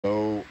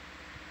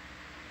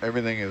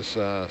everything is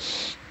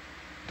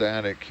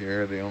static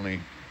here. The only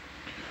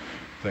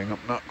thing I'm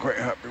not quite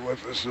happy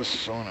with is this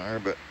sonar,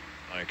 but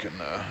I can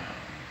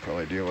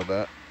probably deal with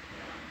that.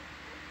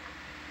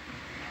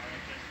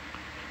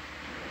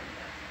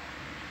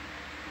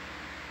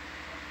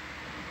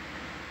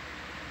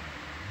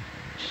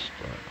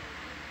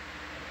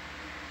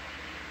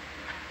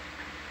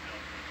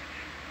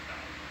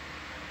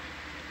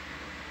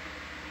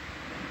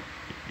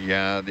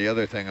 Yeah, the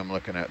other thing I'm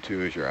looking at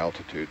too is your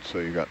altitude. So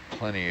you got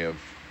plenty of,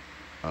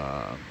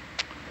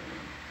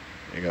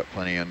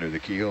 under the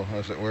keel,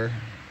 as it were.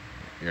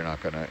 You're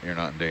not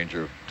in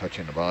danger of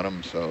touching the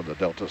bottom. So the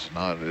delta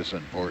snot is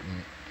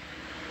important.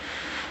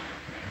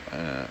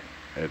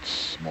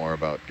 It's more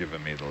about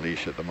giving me the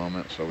leash at the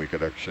moment, so we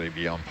could actually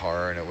be on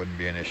par and it wouldn't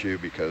be an issue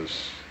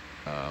because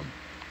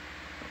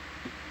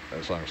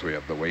as long as we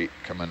have the weight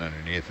coming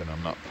underneath and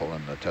I'm not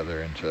pulling the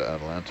tether into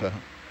Atalanta.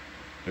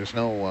 There's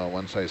no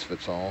one size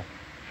fits all,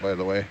 by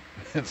the way.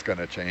 It's going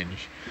to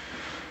change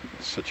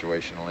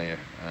situationally,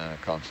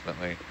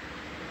 constantly.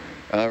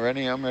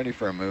 Rennie, I'm ready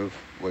for a move,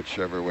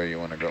 whichever way you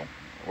want to go.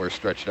 We're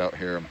stretched out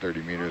here. I'm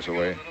 30 meters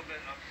away. A little bit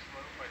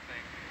upslope, I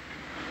think,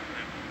 and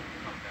then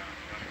come down.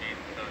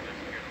 So just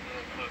get a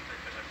little closer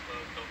to the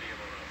slope, they'll be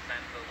able to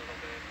ascend a little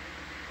bit.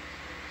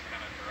 Just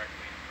kind of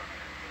directly in front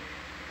of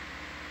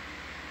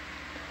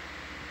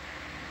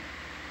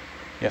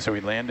it. Yeah, so we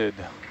landed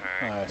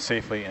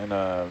safely and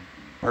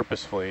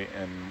purposefully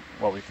in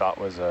what we thought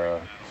was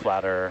a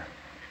flatter,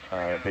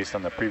 based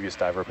on the previous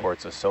dive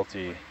reports, a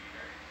silty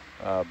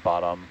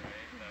bottom,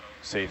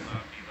 safe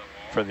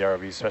for the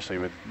ROVs, especially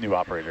with new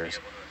operators.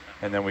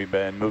 And then we've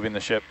been moving the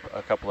ship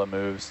a couple of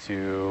moves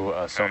to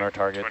a sonar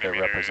target that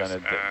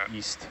represented the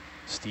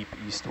steep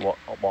east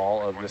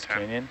wall of this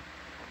canyon.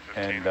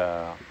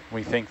 And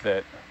we think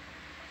that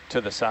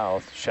to the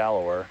south,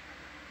 shallower,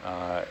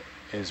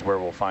 is where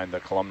we'll find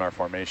the columnar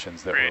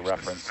formations that were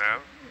referenced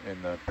in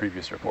the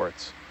previous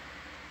reports.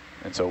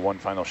 And so one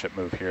final ship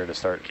move here to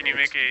start. Can you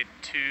make a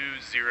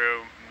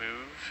 2-0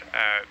 move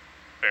at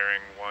bearing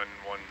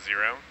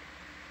 110?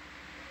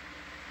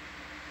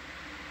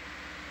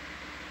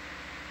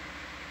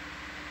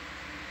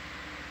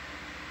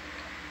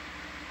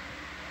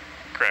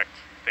 Correct,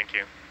 thank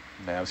you.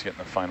 Nav's getting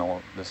the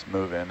final, this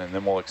move in, and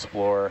then we'll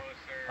explore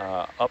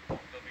up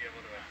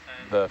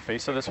the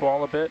face of this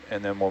wall a bit,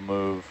 and then we'll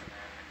move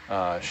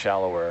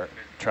shallower,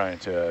 trying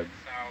to,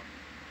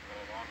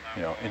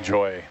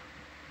 enjoy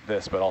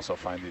this, but also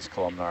find these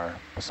columnar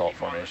basalt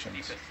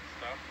formations.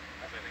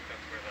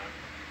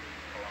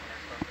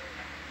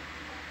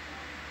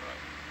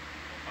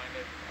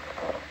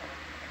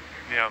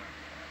 Yeah,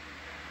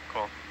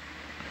 cool.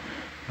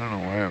 I don't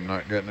know why I'm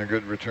not getting a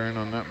good return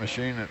on that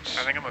machine. It's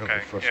I think I'm okay.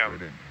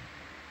 frustrating.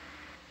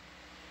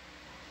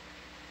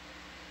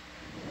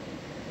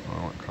 Yeah.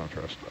 I want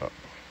contrast up.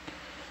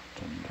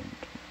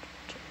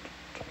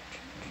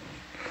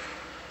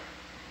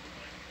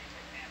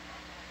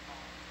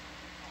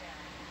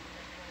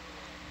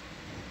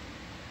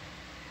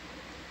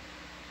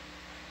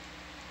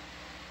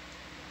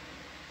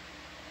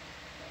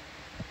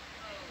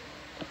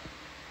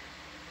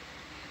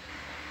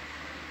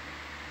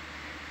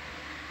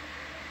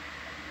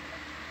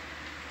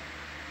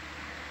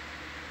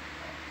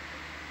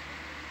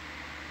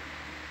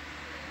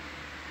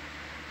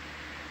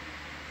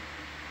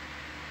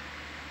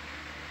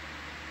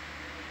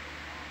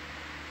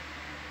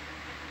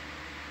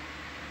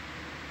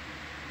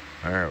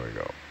 There we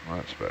go.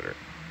 That's better.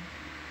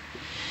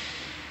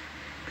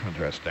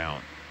 Contrast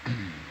down. I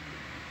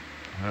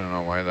don't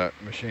know why that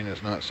machine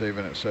is not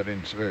saving its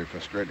settings. It's very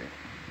frustrating.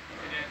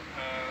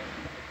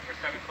 We're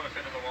stepping closer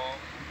to the wall.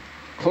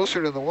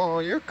 Closer to the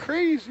wall? You're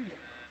crazy. And then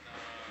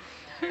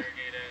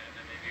interrogate it, and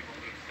then maybe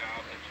we'll move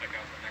south and check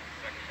out the next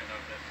section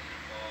of this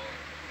wall,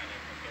 kind of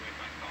until we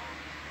find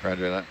columns.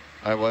 Roger that.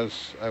 I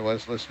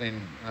was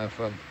listening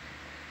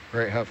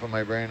right half of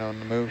my brain on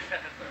the move.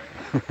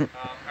 How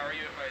are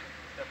you if I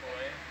step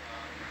away?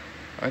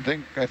 I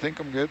think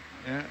I'm good.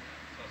 Yeah. So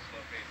slow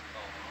pace is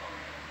all.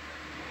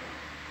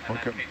 And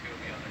Okay. then K2 will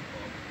be on the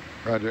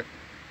 12. Roger.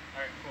 All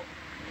right, cool.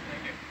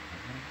 Thank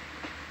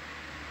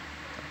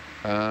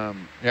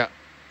you. Yeah.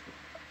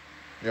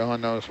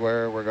 Johan knows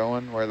where we're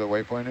going, where the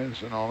waypoint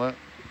is and all that?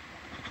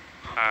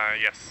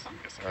 Yes.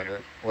 Yes, I do.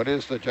 Roger. What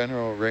is the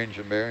general range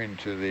and bearing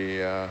to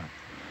the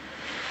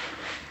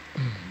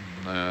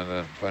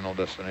final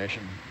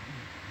destination?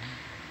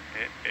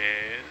 It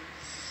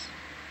is...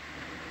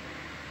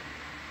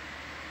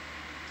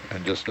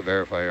 And just to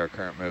verify, our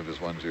current move is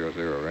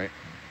 100, right?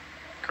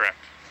 Correct.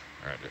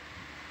 Roger.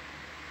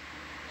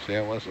 See,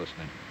 I was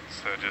listening.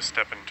 So just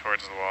stepping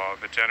towards the wall.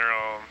 The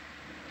general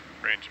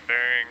range and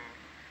bearing,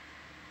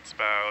 it's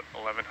about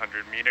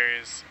 1,100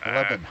 meters.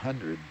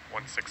 1,100?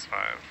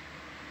 165.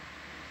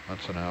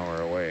 That's an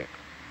hour away.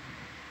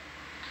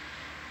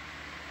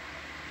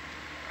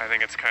 I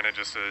think it's kind of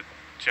just a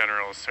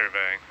general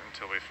survey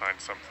until we find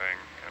something,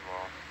 and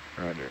we'll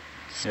Roger.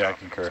 stop Yeah, I and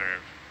concur.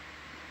 observe.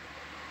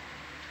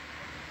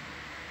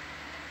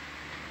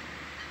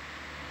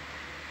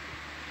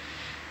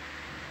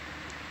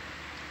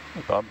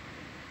 Hey, Bob.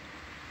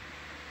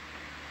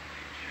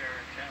 Share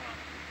channel.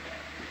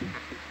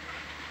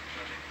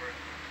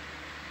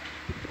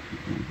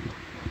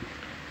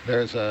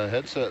 There's a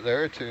headset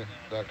there to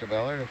Dr.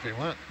 Ballard if you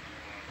want.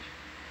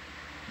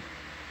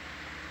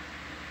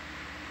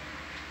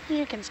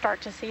 You can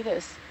start to see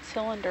those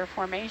cylinder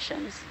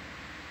formations.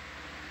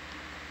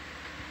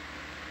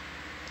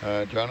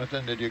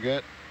 Jonathan, did you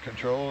get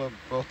control of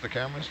both the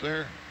cameras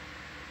there?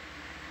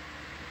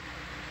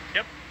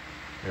 Yep.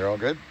 You're all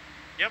good?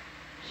 Yep.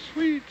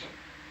 Sweet.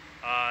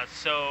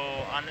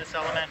 So on this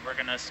element, we're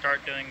going to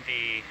start doing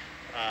the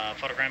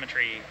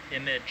photogrammetry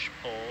image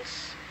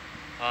pulls.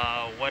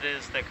 What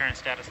is the current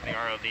status of the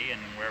ROV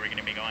and where are we going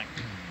to be going?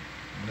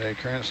 The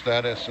current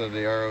status of the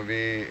ROV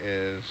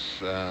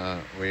is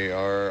we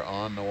are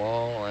on the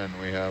wall and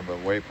we have a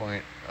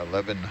waypoint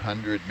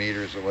 1,100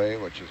 meters away,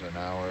 which is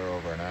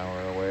over an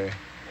hour away.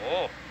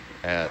 Oh.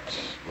 At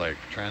like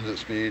transit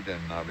speed,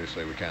 and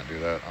obviously we can't do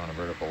that on a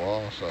vertical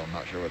wall, so I'm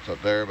not sure what's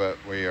up there, but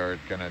we are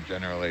going to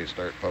generally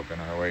start poking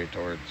our way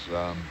towards,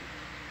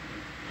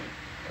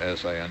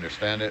 as I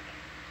understand it,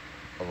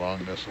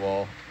 along this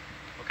wall.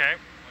 Okay.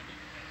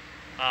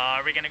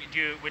 Are we going to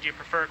do? Would you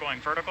prefer going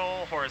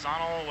vertical,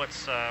 horizontal?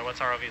 What's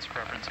ROV's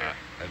preference here?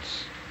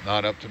 It's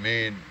not up to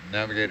me.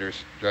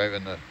 Navigator's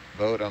driving the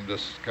boat. I'm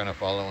just kind of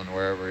following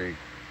wherever he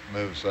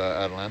moves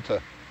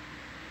Atalanta.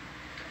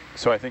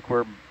 So I think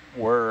we're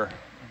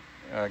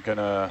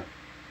gonna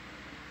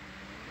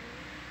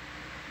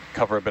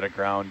cover a bit of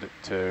ground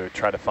to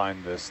try to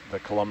find the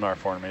columnar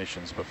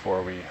formations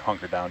before we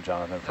hunker down,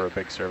 Jonathan, for a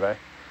big survey.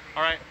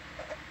 All right.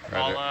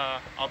 Roger.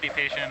 I'll be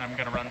patient. I'm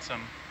going to run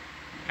some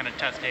kind of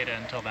test data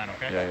until then.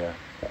 Okay. Yeah.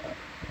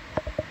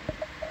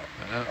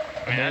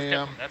 I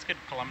mean, that's good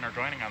columnar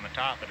joining on the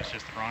top, but it's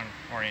just the wrong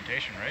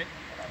orientation, right?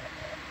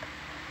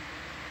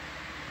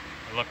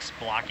 It looks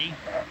blocky.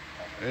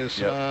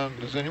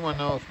 Does anyone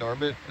know if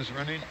Norbit is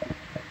running?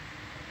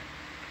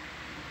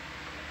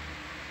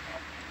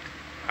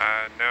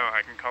 No,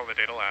 I can call the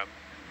data lab.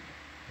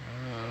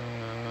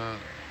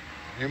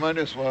 You might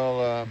as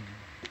well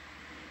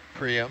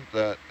preempt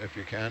that if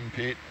you can,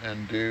 Pete,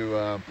 and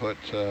do put,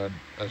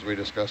 as we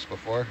discussed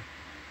before.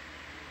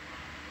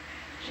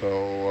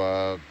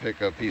 So pick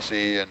a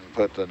PC and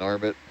put the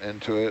Norbit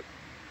into it,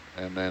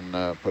 and then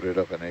put it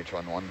up in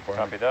H11 for me.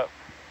 Copy that.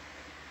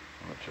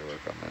 I'll let you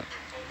work on that.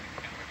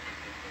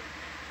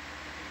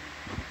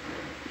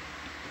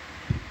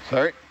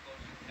 Sorry?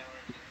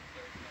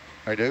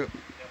 I do.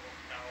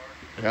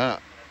 Yeah.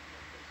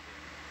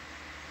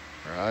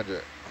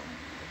 Roger.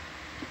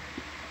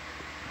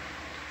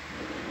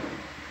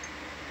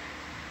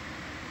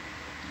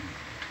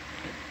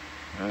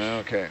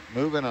 Okay,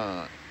 moving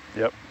on.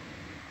 Yep.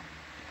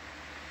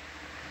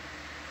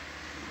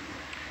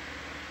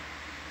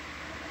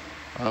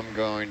 I'm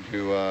going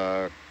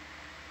to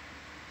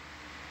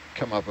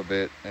come up a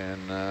bit,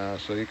 and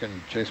so you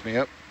can chase me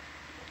up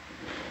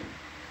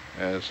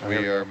as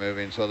we are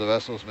moving. So the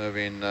vessel's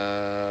moving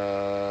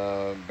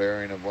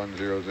bearing of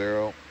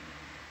 100.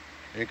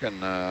 You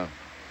can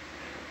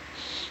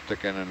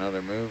stick in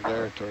another move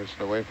there towards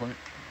the waypoint.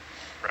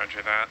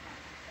 Roger that.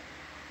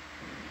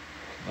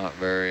 Not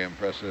very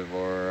impressive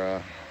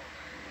or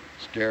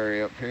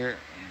scary up here.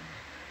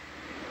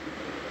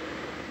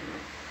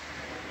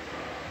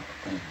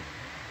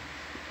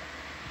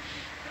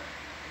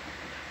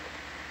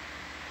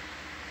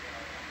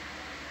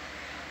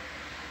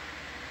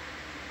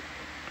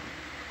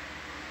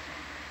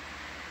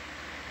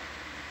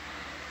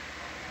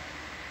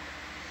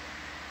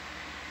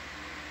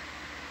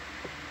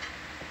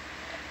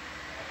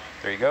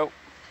 There you go.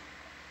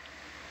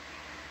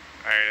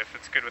 All right, if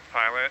it's good with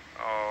pilot,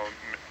 I'll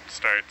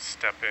start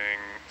stepping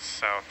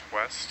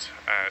southwest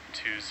at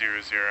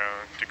 200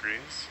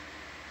 degrees.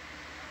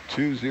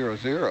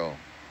 200.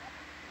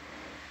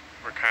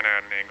 We're kind of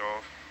at an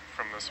angle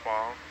from this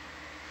wall.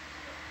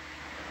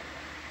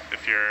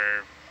 If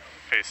you're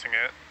facing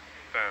it,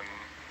 then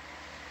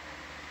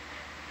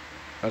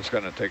That's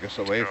going to take us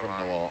away from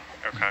the wall.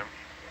 Okay.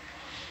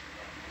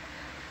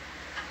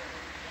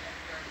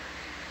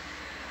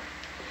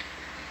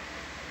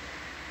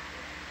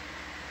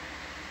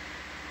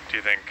 Do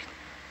you think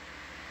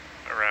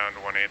around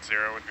 180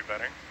 would be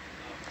better?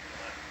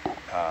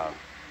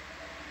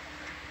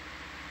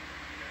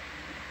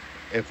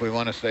 If we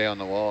want to stay on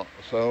the wall.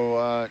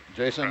 So,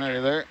 Jason, are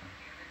you there?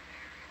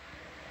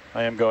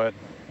 I am. Go To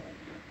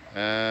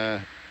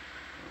ahead.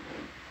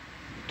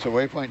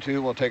 waypoint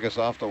 2 will take us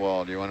off the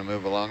wall. Do you want to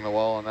move along the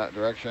wall in that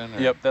direction? Or?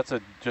 Yep, that's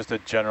just a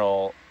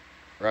general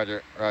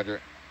Roger,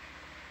 roger.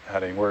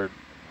 heading. We're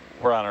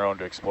on our own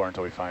to explore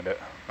until we find it.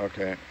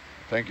 Okay.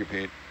 Thank you,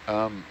 Pete.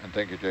 And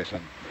thank you,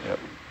 Jason. Yep.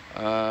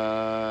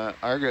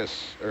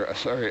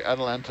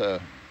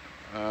 Atalanta,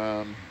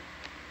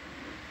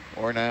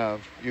 or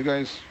Nav, you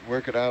guys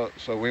work it out.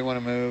 So we want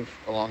to move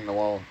along the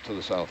wall to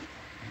the south.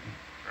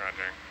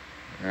 Roger.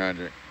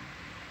 Roger.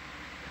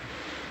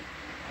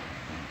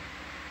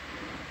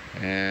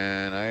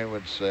 And I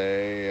would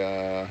say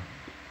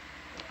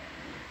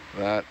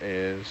that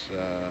is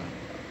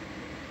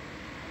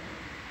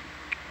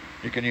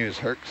You can use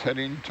Herc's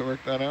heading to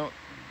work that out.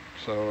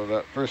 So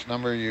that first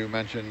number you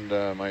mentioned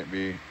might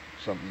be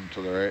something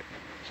to the right.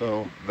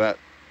 So that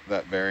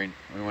bearing,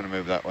 we want to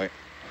move that way.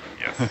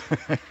 Yes.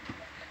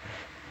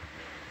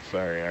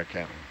 Sorry, I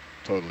can't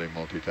totally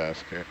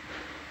multitask here.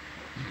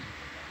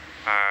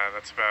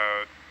 That's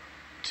about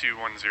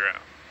 210.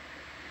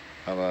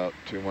 How about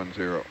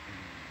 210?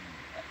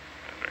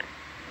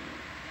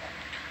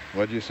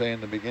 What'd you say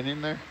in the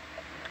beginning there?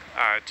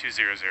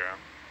 200.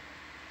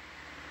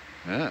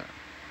 Yeah.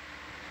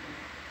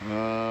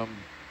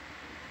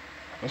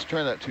 Let's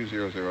try that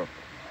 200. All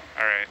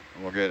right.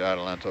 We'll get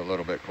Atalanta a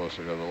little bit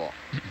closer to the wall.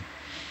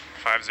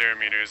 50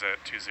 meters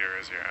at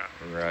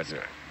 200.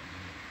 Roger.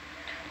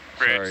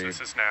 Bridge, Sorry,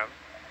 this is nav.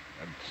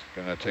 it's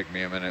gonna take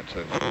me a minute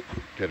to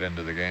get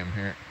into the game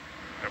here.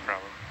 No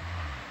problem.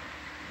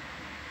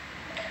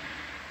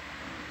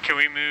 Can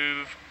we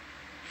move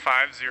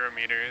 50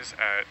 meters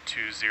at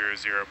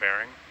 200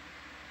 bearing?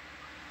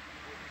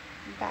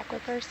 Back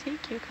with our sea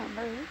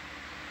cucumber.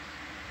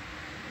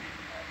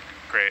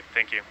 Great,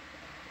 thank you.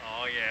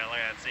 Oh yeah, look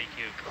at that sea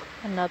cuke.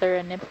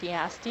 Another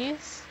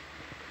Nymphiastes,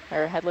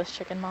 or headless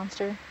chicken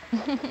monster.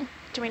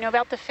 Do we know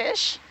about the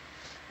fish?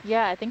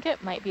 Yeah, I think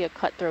it might be a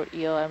cutthroat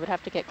eel. I would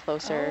have to get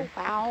closer.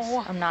 Oh,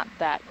 wow. I'm not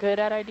that good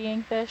at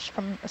IDing fish,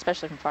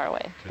 especially from far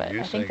away. Did but you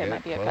I think say it get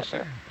might be a closer?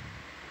 cutthroat.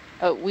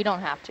 Oh, we don't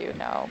have to,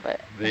 no,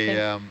 but I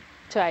think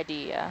to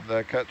ID, yeah.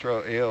 The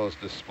cutthroat eel is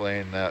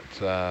displaying that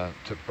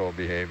typical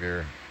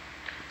behavior.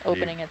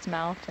 Opening its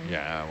mouth. And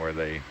Yeah, where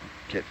they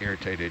get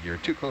irritated. You're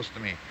too close to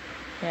me.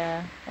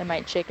 Yeah, it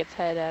might shake its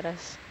head at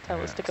us,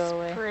 tell us to go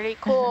away. Pretty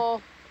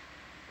cool.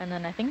 And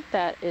then I think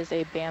that is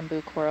a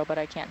bamboo coral, but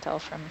I can't tell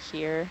from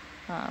here.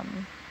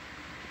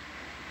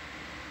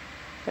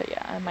 But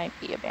yeah, it might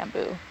be a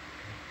bamboo.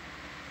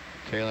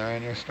 Taylor,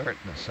 and you're starting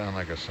to sound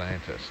like a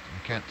scientist.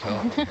 You can't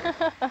tell.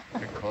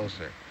 Get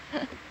closer.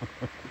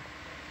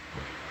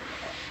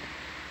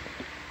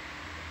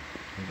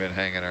 You've been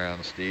hanging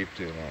around Steve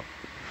too long.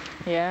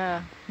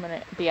 Yeah, I'm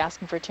gonna be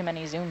asking for too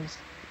many zooms.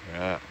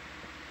 Yeah.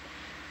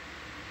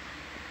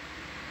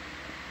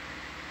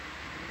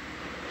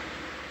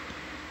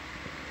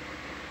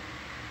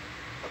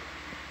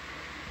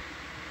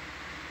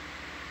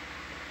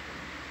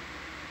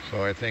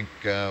 So I think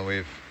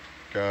we've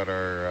got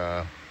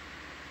our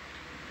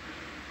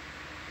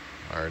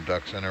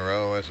ducks in a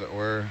row, as it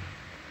were,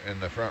 in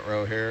the front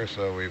row here.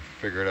 So we've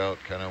figured out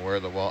kind of where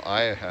the wall,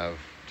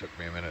 took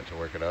me a minute to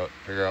work it out,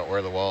 figure out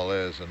where the wall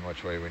is and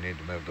which way we need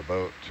to move the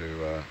boat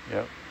to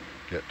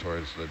get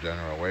towards the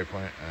general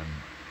waypoint. And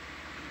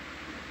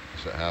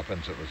as it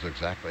happens, it was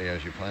exactly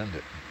as you planned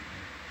it.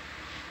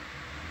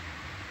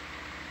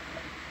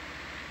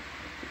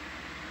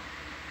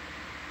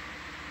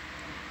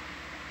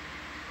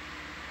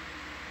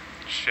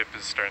 Ship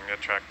is starting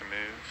to track the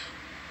move.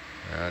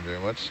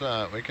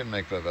 Roger. We can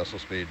make the vessel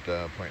speed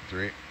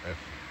 0.3 if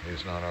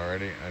he's not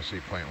already. I see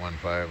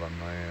 0.15 on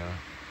my,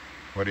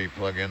 what do you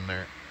plug in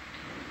there?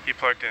 He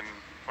plugged in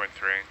 0.3.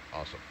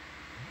 Awesome.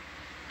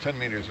 10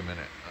 meters a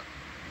minute.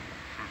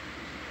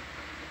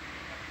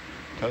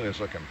 Tether's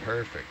looking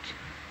perfect.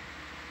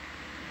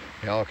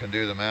 Y'all can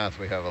do the math.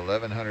 We have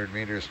 1,100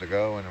 meters to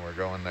go and we're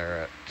going there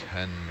at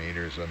 10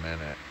 meters a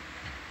minute,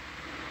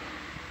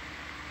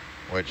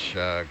 which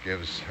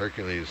gives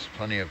Hercules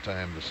plenty of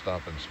time to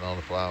stop and smell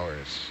the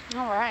flowers.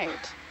 All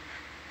right.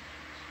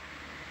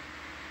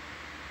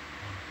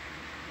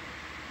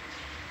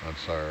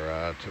 That's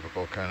our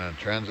typical kind of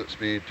transit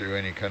speed through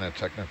any kind of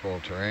technical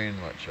terrain,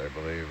 which I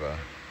believe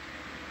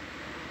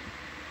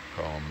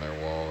column their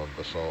wall of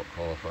basalt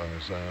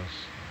qualifies as.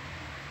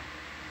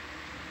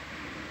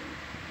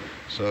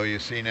 So you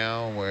see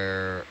now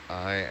where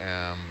I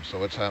am. So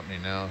what's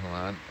happening now,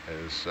 Juan,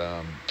 is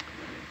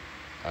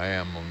I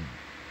am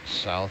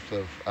south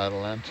of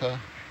Atalanta,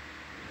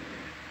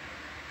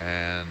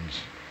 and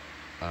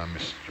I'm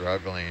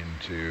struggling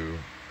to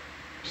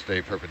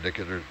stay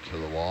perpendicular to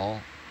the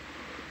wall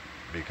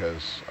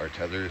because our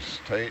tether's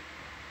tight.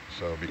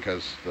 So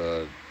because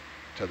the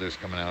tether's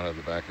coming out of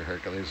the back of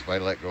Hercules, if I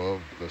let go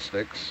of the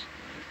sticks,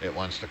 it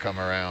wants to come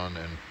around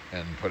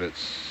and put its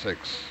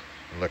six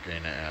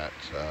looking at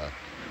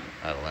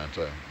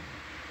Atalanta.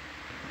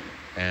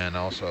 And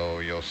also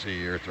you'll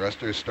see your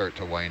thrusters start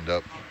to wind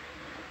up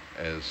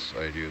as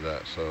I do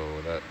that,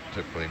 so that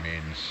typically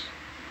means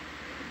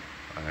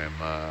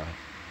I'm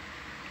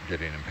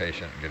getting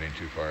impatient and getting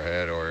too far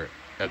ahead, or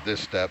at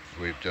this depth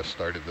we've just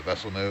started the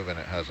vessel move and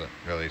it hasn't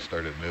really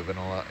started moving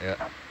a lot yet.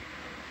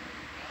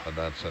 But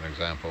that's an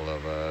example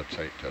of a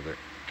tight tether.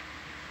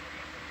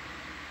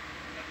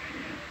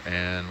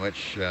 And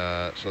which,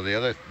 so the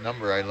other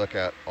number I look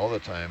at all the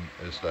time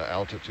is the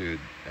altitude,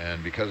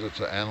 and because it's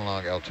an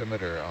analog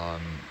altimeter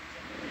on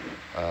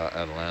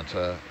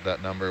Atalanta,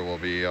 that number will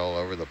be all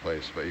over the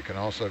place, but you can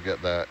also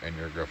get that in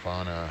your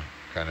Grafana,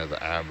 kind of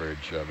the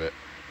average of it.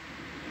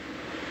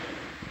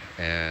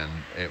 And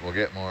it will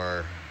get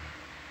more,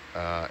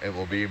 it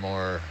will be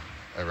more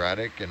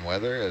erratic in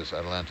weather as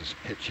Atalanta's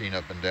pitching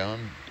up and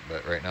down,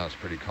 but right now it's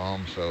pretty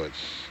calm, so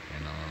it's,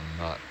 you know,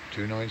 not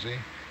too noisy.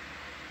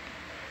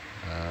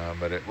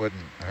 but it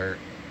wouldn't hurt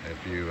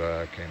if you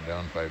came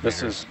down 5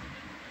 This meters. is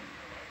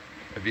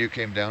If you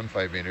came down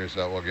 5 meters,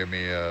 that will give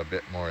me a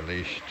bit more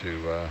leash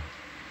to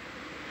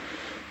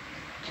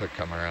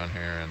come around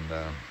here and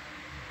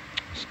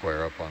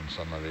square up on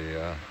some of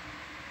the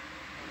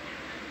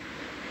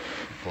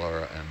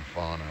flora and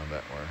fauna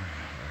that or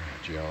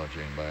geology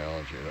and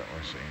biology that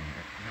we're seeing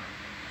here.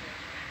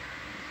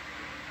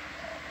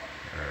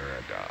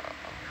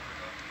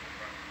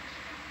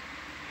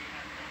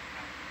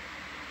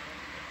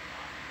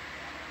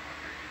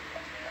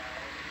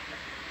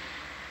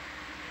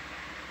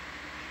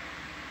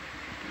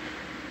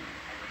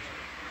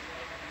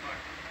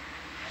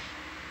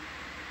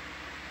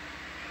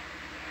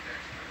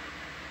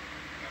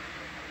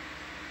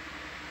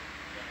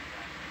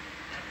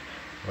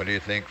 What do you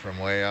think from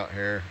way out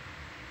here,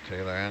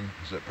 Taylor Ann?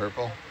 Is it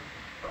purple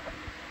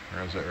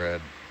or is it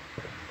red?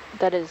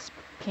 That is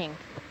pink.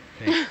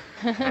 Pink.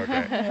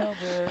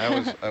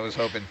 Okay. I was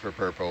hoping for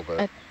purple,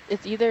 but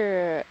it's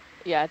either,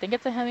 yeah, I think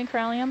it's a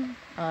hemicralium.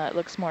 It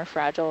looks more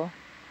fragile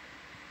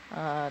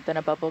than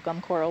a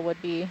bubblegum coral would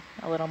be,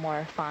 a little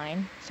more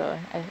fine. So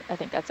I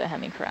think that's a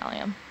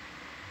hemicralium.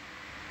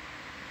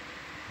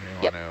 You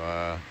want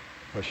to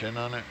push in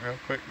on it real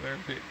quick there,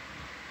 Pete?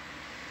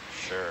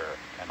 Sure,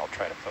 and I'll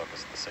try to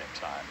focus at the same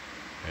time.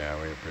 Yeah,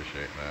 we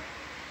appreciate that.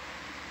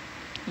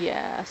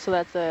 Yeah, so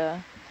that's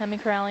a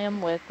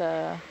hemicralium with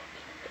a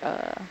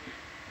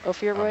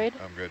ophiuroid.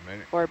 I'm good,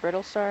 mate. Or a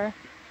brittle star.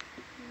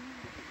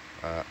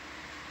 Stand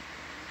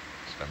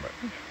by.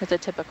 It's a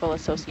typical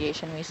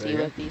association we see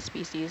with these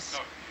species.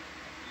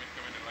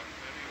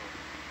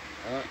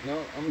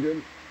 No, I'm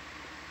good.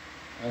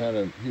 I had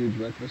a huge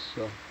breakfast,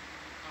 so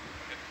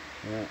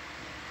yeah,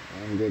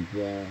 I'm good.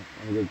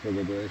 I'm good for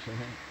the duration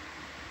here.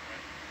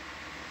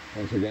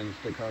 Once again,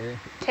 stick huggy.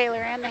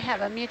 Taylor Ann, they have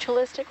a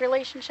mutualistic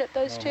relationship,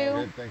 those two?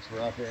 Good. Thanks for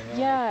offering that.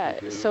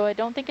 Yeah, so I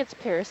don't think it's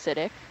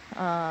parasitic.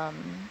 The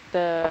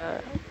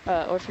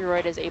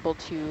ophiuroid is able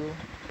to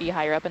be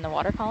higher up in the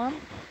water column.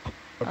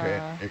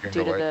 Okay, you can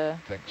due go to the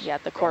Thanks.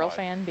 the coral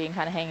fan being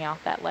kind of hanging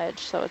off that ledge,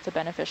 so it's a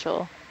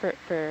beneficial for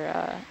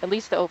at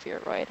least the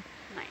ophiuroid.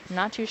 Nice. I'm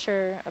not too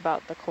sure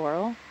about the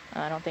coral.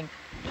 I don't think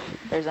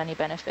there's any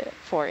benefit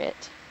for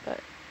it, but.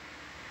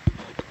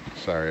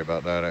 Sorry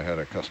about that. I had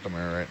a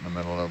customer right in the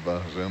middle of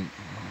Zoom.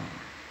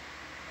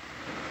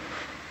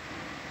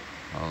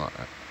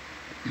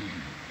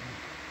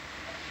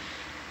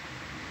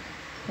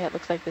 Yeah, it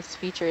looks like this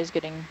feature is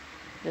getting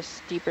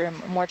just deeper and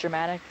more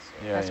dramatic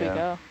as we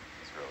go.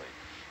 It's really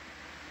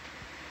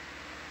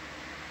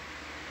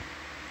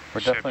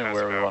We're definitely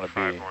where we want to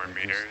be. 5 more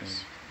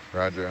meters.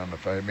 Roger on the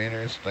 5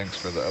 meters. Thanks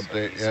for the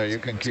update. Yeah, you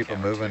can keep it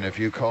moving. If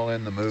you call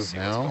in the move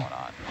now,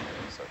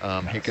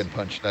 he can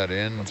punch that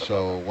in.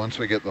 So once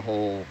we get the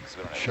whole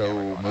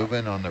show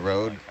moving on the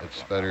road,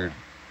 it's better.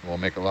 We'll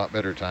make a lot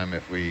better time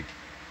if we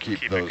keep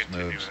those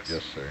moves.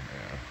 Yes, sir.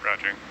 Yeah.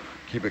 Roger.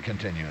 Keep it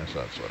continuous.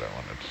 That's what I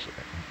wanted to say.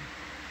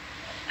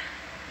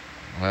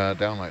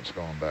 Downlight's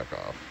going back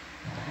off.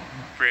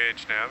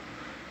 Bridge nav.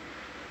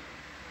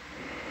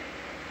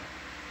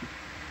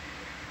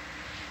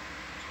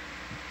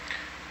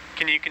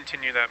 Can you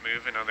continue that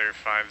move another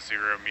 50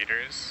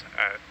 meters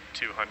at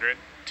 200,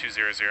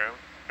 200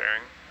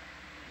 bearing?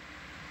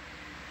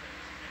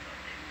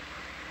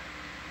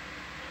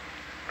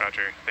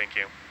 Roger, thank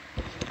you.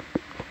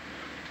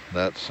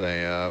 That's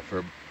a,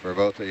 for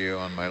both of you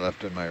on my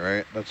left and my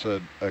right, that's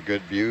a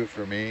good view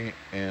for me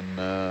in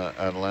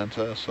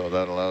Atalanta. So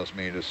that allows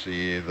me to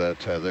see the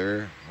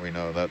tether. We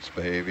know that's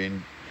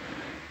behaving.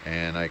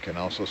 And I can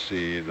also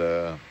see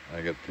I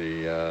get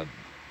the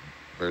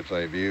bird's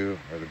eye view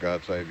or the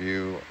God's eye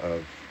view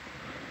of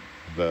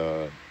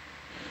the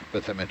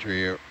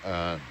bathymetry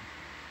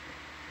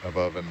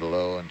above and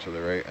below and to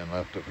the right and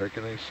left of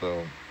Hercules.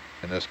 So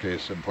in this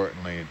case,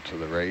 importantly, to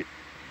the right.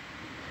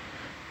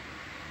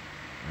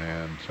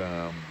 And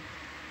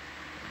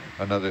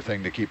another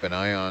thing to keep an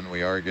eye on,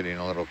 we are getting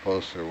a little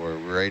closer. We're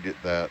right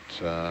at that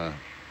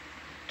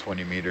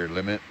 20-meter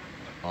limit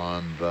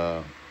on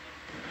the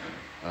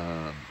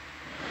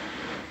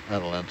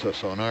Atalanta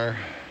sonar.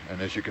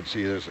 And as you can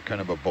see, there's a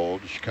kind of a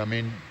bulge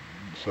coming.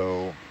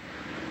 So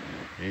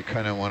you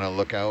kind of want to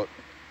look out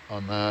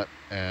on that.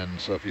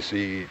 And so if you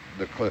see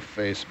the cliff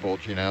face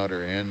bulging out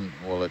or in,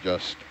 we'll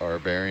adjust our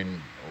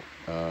bearing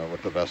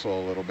with the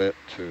vessel a little bit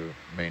to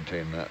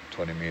maintain that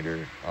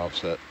 20-meter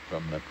offset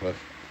from the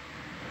cliff.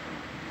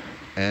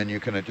 And you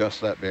can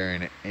adjust that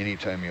bearing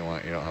anytime you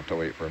want. You don't have to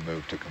wait for a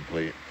move to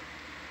complete.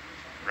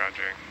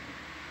 Roger.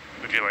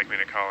 Would you like me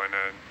to call in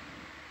a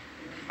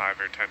 5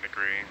 or 10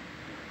 degree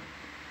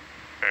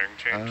bearing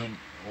change?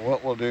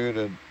 What we'll do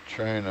to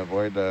try and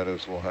avoid that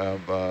is we'll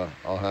have,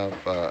 I'll have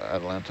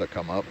Atalanta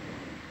come up.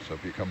 So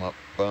if you come up,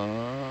 you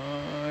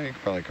can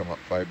probably come up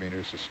 5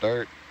 meters to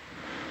start.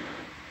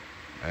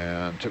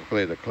 And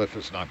typically the cliff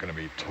is not going to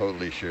be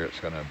totally sheer. It's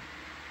going to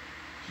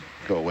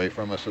go away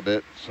from us a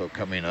bit. So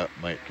coming up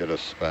might get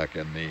us back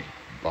in the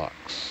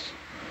box.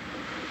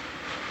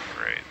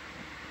 Great.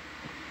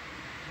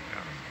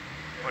 Yeah.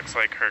 Looks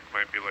like Herc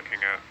might be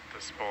looking at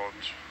this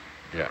bulge.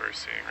 Yeah. that we're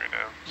seeing right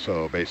now.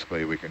 So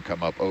basically we can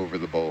come up over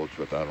the bulge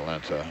with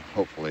Atalanta,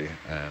 hopefully,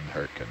 and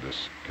Herc can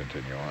just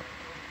continue on.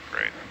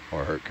 Great.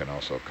 Or Herc can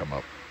also come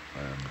up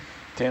and...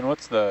 Dan,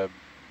 what's the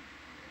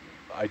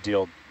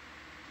ideal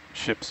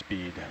ship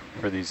speed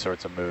for these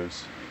sorts of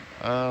moves?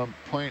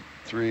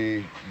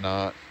 0.3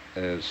 knot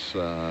is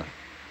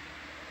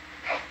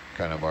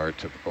kind of our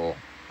typical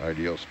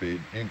ideal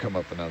speed. You can come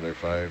up another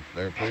 5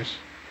 there, please.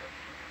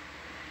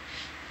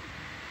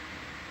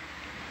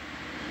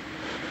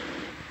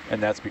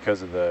 And that's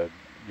because of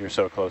you're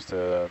so close to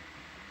the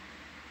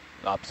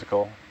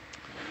obstacle?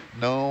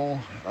 No,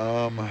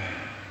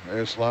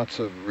 there's lots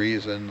of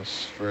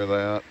reasons for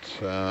that.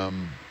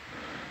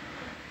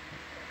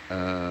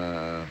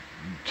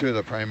 Two of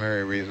the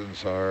primary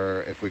reasons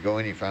are if we go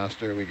any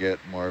faster, we get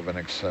more of an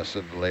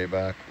excessive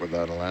layback with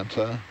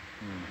Atalanta.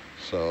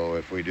 So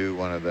if we do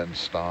want to then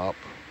stop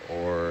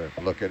or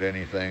look at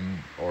anything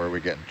or we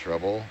get in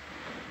trouble,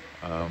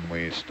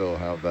 we still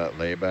have that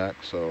layback.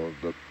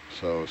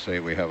 So say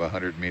we have a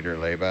 100-meter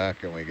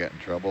layback and we get in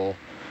trouble,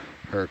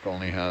 Herc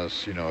only has,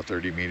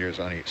 30 meters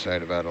on each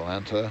side of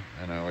Atalanta,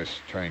 and I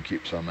always try and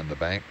keep some in the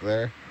bank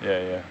there.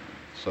 Yeah.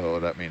 So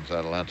that means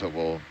Atalanta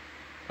will,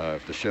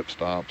 if the ship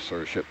stops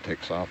or ship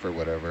takes off or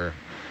whatever,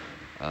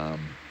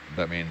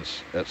 that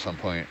means at some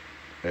point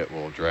it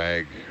will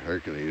drag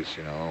Hercules,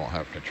 won't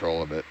have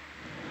control of it.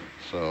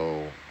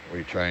 So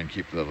we try and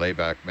keep the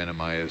layback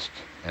minimized,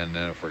 and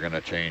then if we're going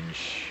to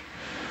change,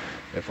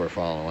 if we're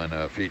following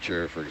a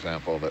feature, for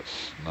example,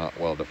 that's not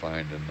well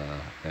defined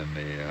in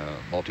the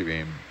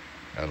multi-beam,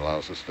 it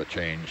allows us to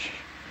change,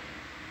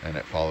 and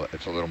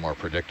it's a little more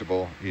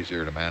predictable,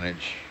 easier to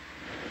manage.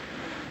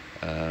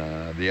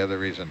 The other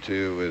reason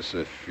too is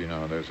if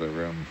there's a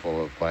room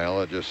full of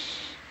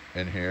biologists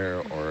in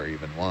here, or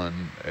even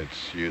one,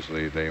 it's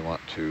usually they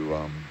want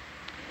to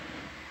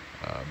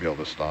be able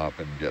to stop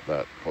and get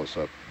that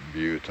close-up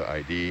view to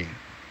ID.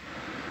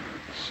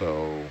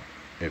 So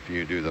if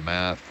you do the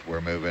math, we're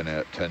moving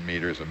at 10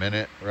 meters a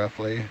minute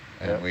roughly,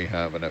 and we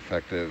have an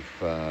effective,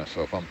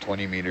 so if I'm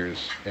 20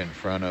 meters in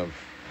front of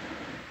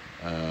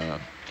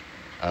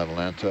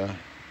Atalanta,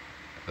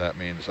 that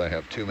means I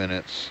have 2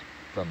 minutes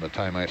from the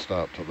time I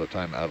stop till the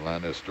time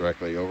Atalanta is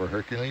directly over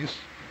Hercules.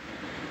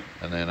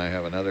 And then I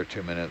have another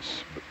 2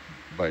 minutes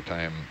by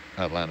time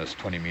Atalanta's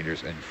 20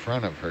 meters in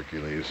front of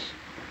Hercules.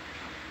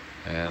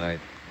 And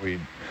we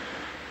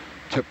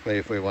typically,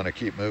 if we want to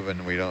keep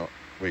moving,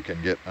 we can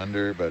get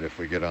under, but if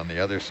we get on the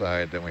other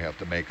side, then we have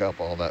to make up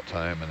all that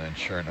time, and then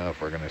sure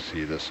enough, we're going to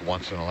see this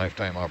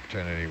once-in-a-lifetime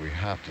opportunity. We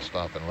have to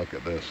stop and look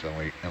at this, and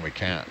we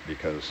can't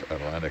because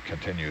Atalanta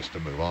continues to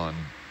move on,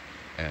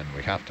 and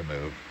we have to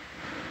move.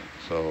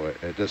 So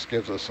it just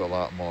gives us a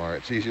lot more,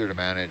 it's easier to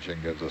manage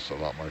and gives us a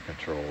lot more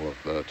control of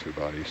the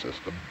two-body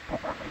system.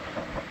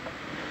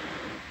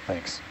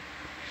 Thanks.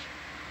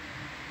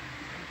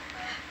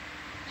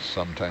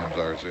 Sometimes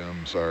our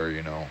zooms are,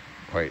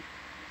 quite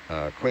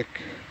quick.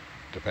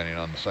 Depending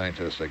on the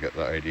scientist, they get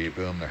the ID,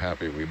 boom, they're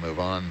happy, we move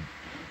on.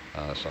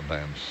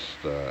 Sometimes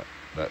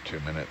that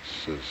 2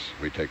 minutes is,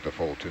 we take the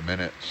full 2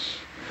 minutes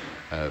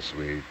as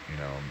we,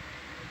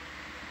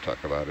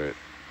 talk about it,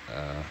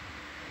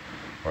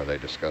 or they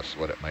discuss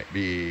what it might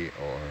be,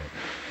 or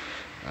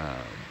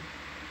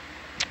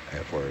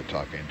if we're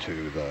talking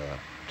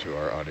to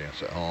our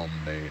audience at home,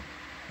 they,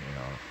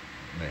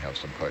 may have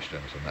some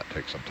questions, and that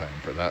takes some time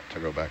for that to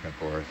go back and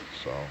forth.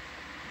 So,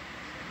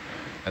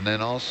 and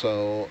then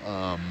also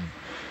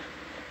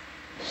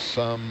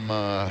some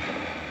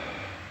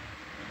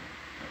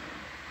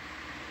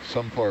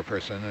poor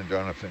person, and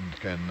Jonathan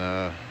can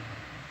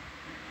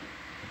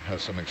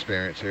have some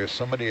experience here.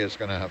 Somebody is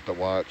going to have to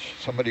watch,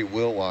 somebody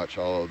will watch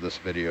all of this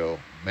video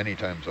many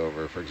times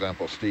over. For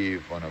example,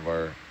 Steve, one of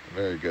our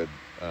very good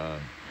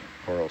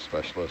coral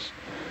specialists,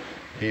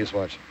 he's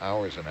watched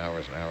hours and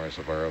hours and hours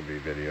of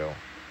ROV video.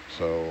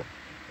 So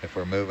if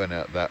we're moving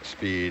at that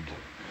speed,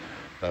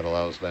 that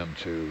allows them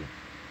to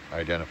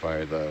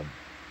identify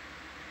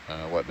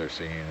what they're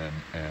seeing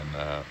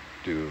and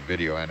do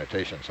video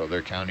annotation. So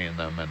they're counting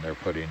them, and they're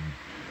putting,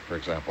 for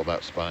example,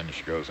 that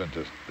sponge goes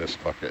into this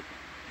bucket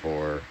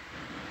for,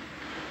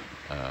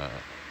 I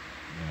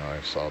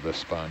saw this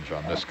sponge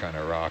on this kind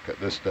of rock at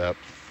this depth.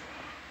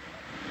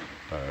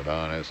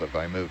 Is if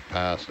I move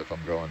past, if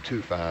I'm going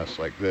too fast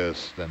like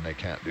this, then they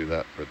can't do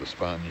that for the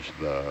sponge,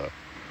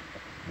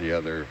 the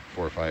other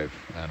 4 or 5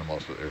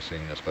 animals that they're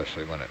seeing,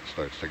 especially when it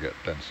starts to get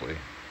densely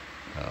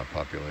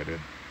populated.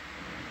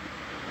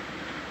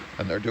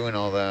 And they're doing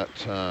all that.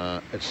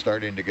 It's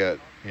starting to get,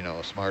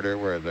 smarter,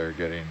 where they're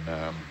getting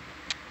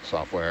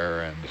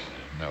software and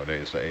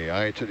nowadays the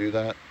AI to do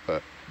that.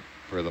 But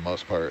for the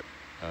most part,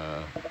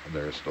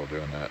 they're still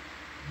doing that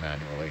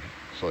manually.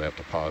 So they have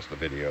to pause the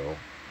video.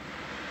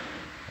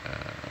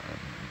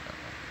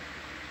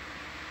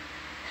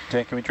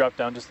 Dan, can we drop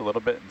down just a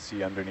little bit and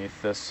see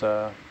underneath this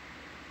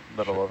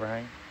little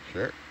overhang?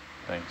 Sure.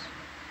 Thanks.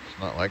 It's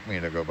not like me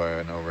to go by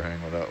an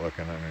overhang without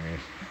looking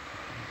underneath.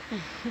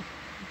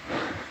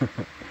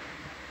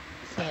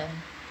 Seeing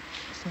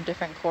some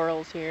different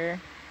corals here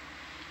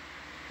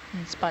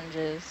and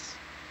sponges.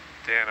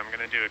 Dan, I'm going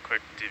to do a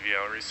quick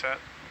DVL reset.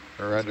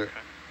 Roger. Okay.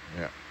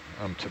 Yeah,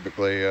 I'm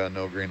typically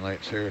no green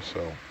lights here,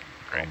 so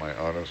Great. all my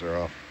autos are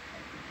off.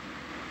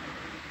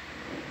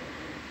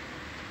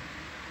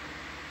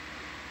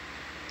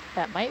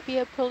 That might be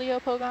a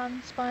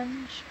Paleopogon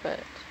sponge,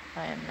 but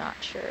I am not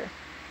sure.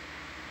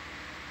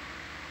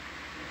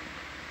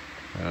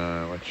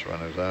 Which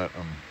one is that?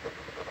 I'm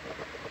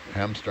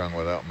hamstrung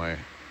without my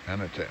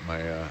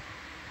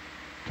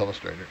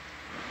telestrator.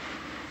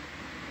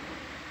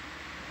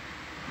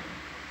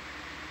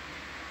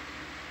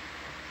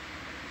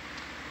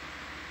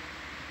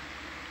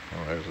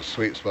 Well, there's a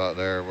sweet spot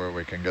there where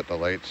we can get the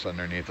lights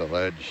underneath the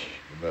ledge,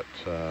 but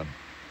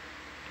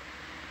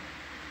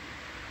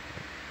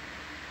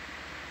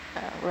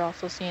We're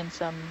also seeing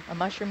a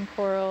mushroom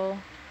coral,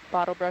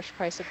 bottlebrush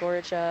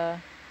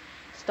chrysogorgia,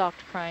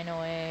 stalked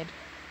crinoid,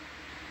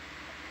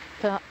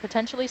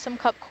 potentially some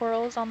cup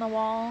corals on the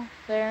wall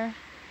there.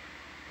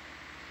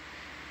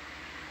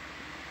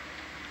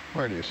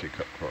 where do you see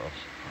cup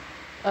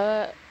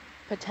corals?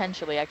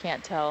 Potentially, I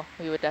can't tell.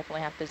 We would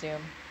definitely have to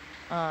zoom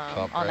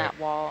on right? that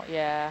wall.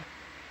 Yeah.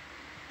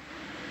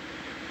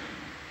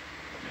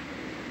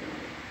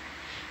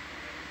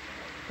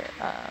 But,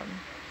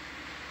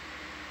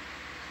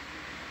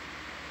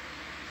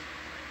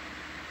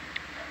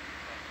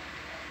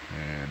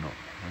 No,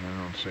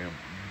 I don't see them.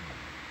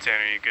 Dan,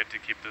 are you good to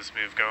keep this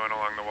move going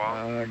along the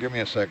wall? Give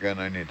me a second.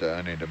 I need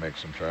to make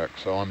some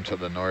tracks. So I'm to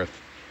the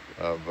north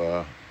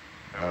of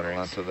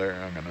Atalanta there.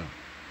 I'm gonna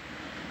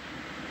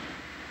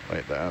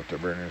light the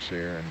afterburners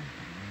here, and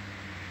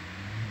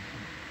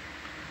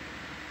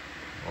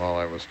while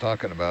I was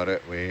talking about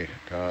it, we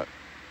got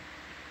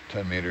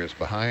 10 meters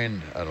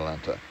behind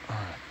Atalanta. All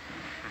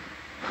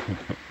right.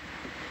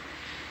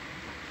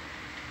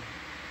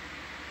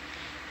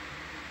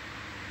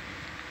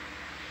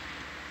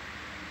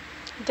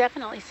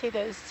 Definitely see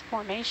those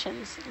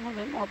formations a little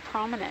bit more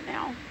prominent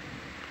now.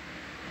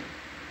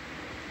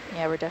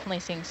 yeah, we're definitely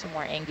seeing some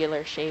more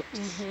angular shapes.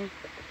 Mm-hmm.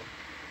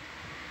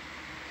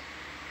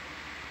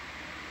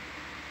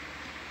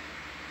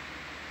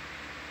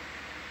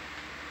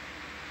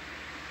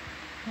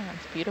 Yeah,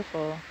 it's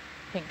beautiful.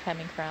 Pink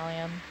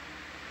hemicralium,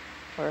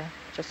 or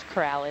just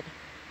corallid.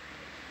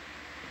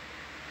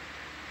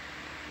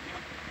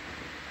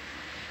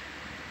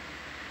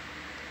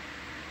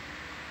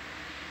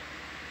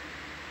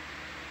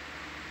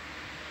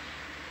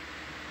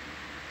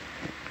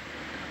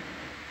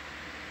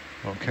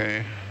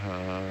 Okay,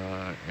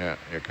 yeah,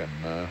 you can,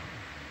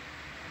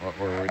 what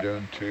were we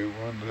doing? 2,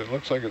 1, it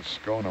looks like it's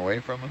going away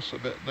from us a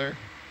bit there.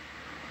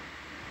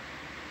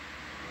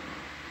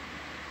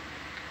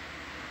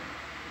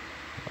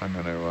 I'm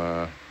going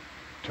to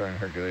turn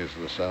Hercules to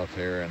the south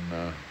here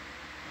and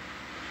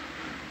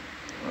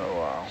Oh,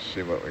 wow.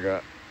 see what we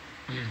got.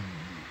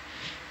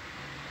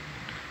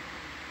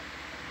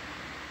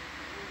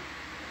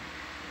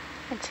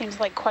 It seems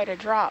like quite a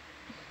drop.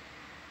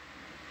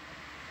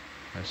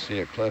 I see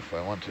a cliff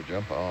I want to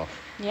jump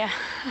off. Yeah.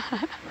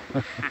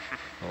 A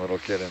little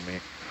kid in me.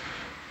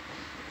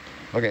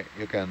 Okay,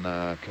 you can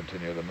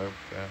continue the move.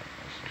 Yeah.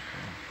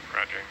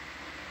 Roger.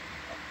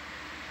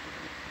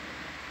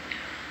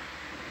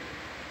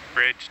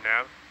 Bridge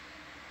nav.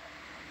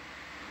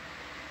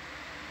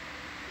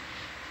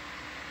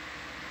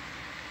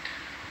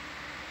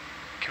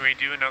 Can we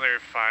do another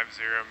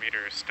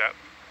 50-meter step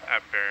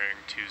at bearing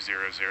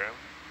 200?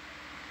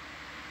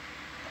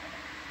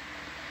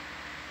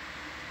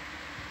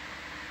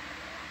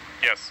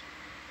 Yes.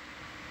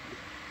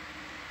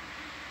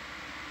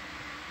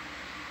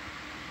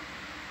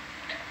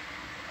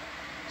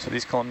 So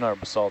these columnar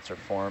basalts are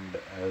formed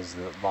as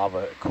the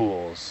lava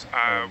cools.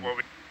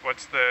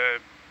 What's the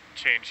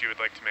change you would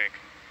like to make?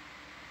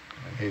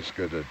 He's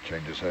good to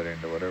change his heading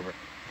to whatever.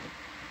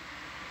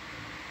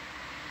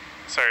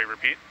 Sorry,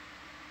 repeat.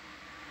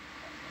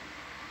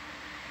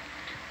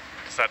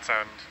 Does that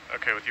sound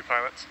okay with you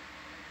pilots?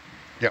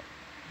 Yep.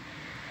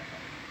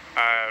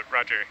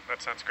 Roger,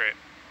 that sounds great.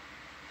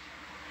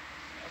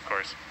 Of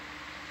course.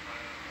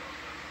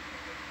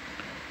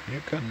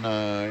 You can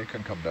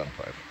come down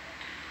 5.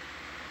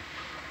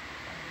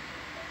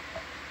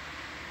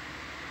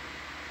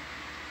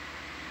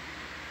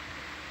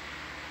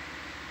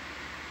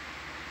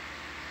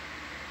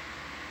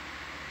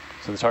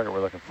 So the target we're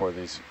looking for,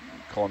 these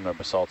columnar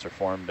basalts are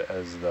formed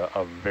as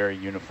a very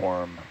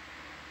uniformly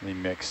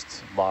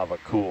mixed lava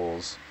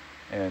cools,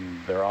 and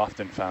they're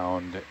often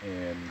found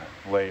in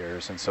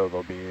layers, and so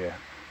there'll be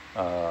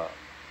a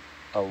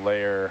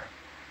layer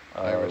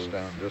Iris of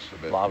down just a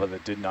bit. lava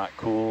that did not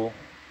cool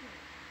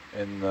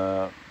in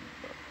the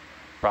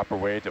proper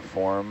way to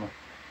form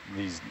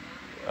these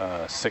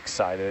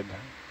 6-sided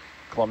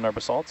columnar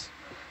basalts.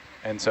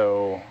 And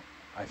so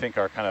I think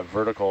our kind of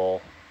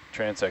vertical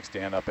transect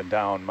stand up and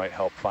down might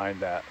help find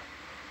that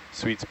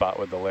sweet spot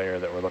with the layer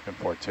that we're looking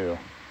for too.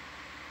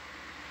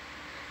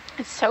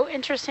 It's so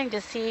interesting to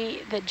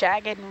see the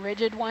jagged and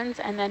rigid ones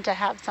and then to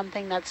have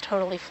something that's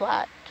totally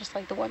flat, just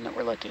like the one that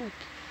we're looking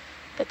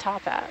the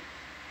top at.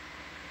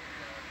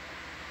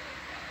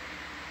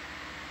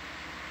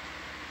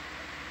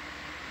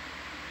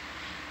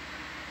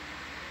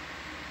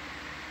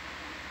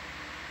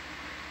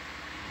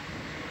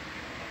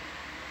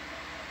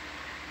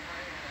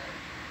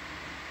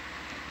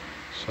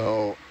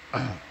 So,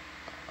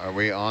 are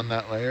we on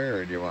that layer,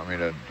 or do you want me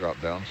to drop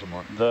down some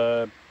more?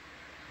 The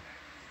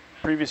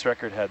previous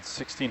record had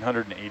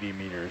 1,680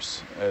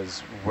 meters as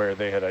where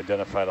they had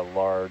identified a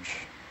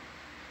large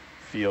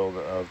field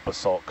of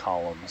basalt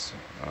columns.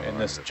 And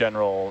this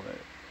general,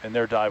 and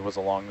their dive was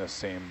along this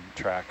same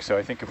track. So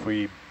I think if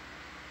we,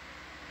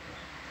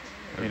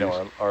 you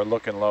know, are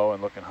looking low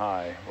and looking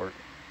high, we're...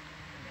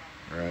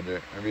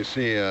 Roger. If you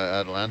see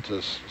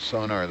Atlantis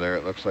sonar there,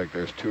 it looks like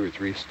there's 2 or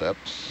 3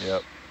 steps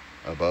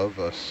above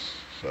us.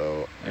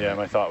 So yeah,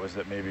 my thought was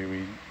that maybe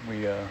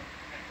we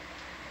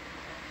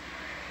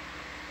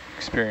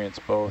experience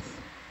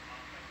both.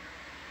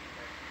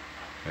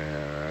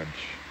 Yeah,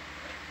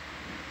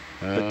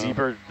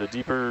 the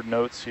deeper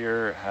notes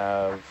here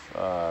have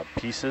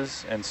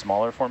pieces and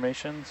smaller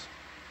formations,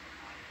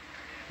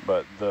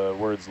 but the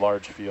words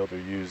large field are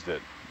used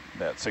at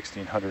that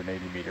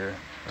 1,680 meter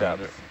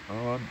depth.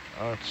 Oh,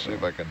 let's see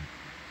if I can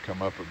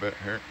come up a bit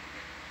here.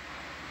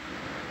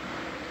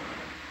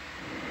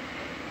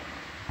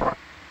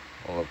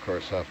 We'll of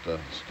course have to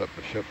step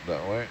the ship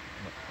that way.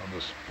 I'll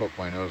just poke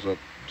my nose up,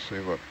 see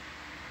what,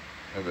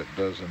 if it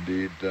does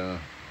indeed, it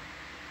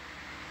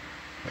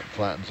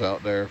flattens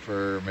out there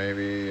for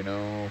maybe, you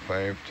know,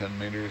 5-10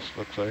 meters,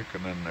 looks like,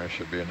 and then there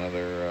should be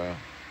another,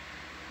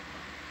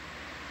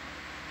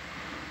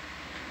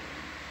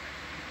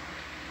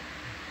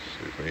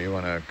 let's see if you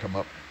want to come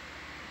up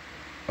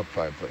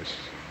 5 places.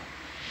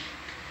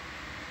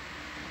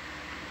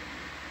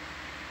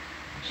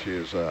 Let's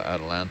use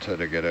Atalanta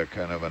to get a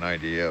kind of an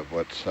idea of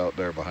what's out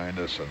there behind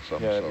us, and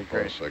some so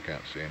close I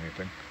can't see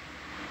anything.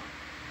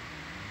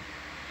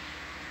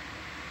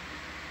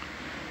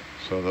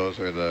 So those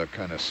are the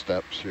kind of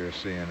steps you're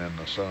seeing in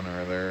the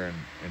sonar there, and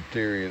in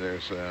theory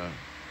there's one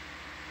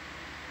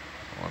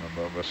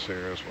above us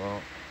here as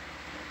well.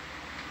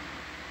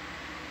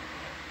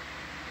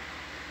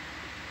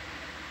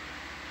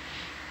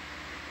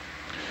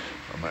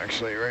 I'm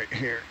actually right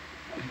here.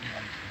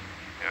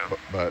 Yeah.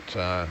 But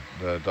the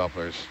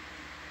Dopplers,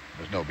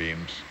 there's no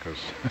beams, because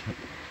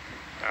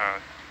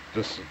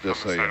just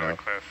so you know. The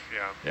cliff,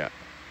 yeah. Yeah.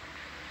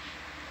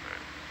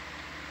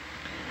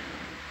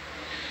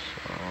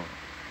 So.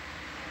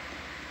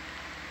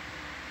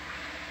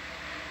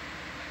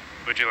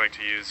 Would you like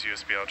to use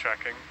USBL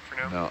tracking for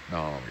now? No,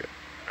 I'm good.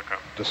 Okay.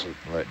 Just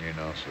letting you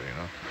know, so you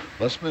know.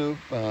 Let's move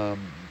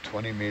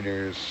 20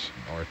 meters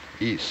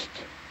northeast.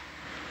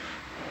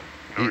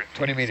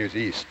 20 meters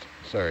east,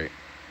 sorry.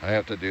 I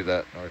have to do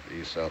that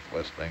northeast,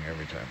 southwest thing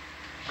every time.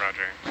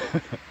 Roger.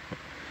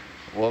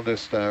 We'll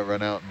just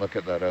run out and look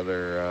at that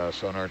other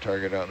sonar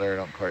target out there. I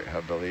don't quite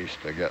have the leash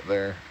to get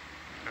there.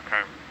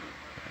 Okay.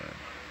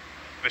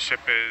 The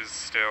ship is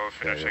still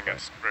finishing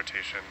its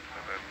rotation.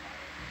 And then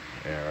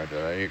yeah,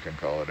 roger. You can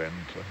call it in.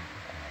 So.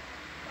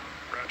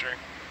 Roger.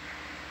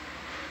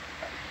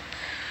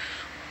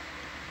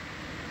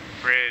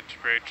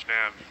 Bridge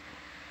nav.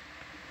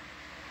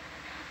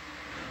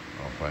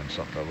 I'll find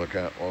something to look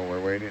at while we're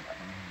waiting.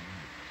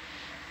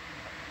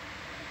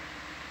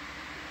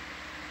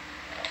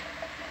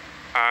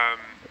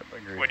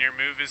 When your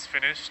move is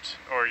finished,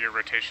 or your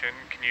rotation,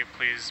 can you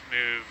please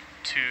move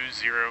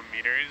 20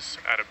 meters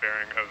at a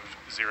bearing of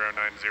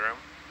 090?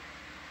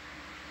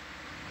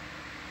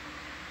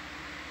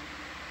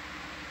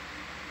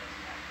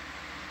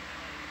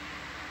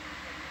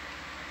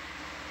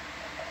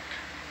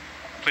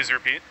 Please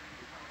repeat.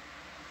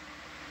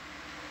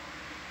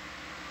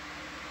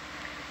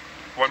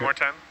 One more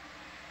time.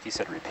 He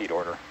said repeat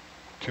order.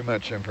 Too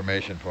much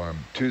information for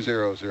him.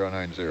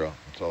 20090.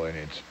 That's all he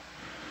needs.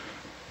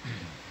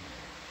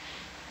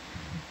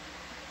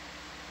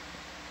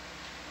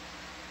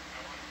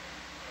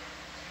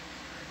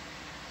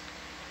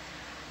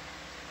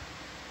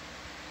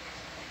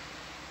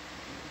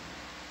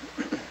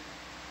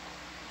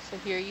 So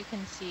here you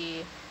can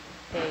see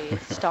a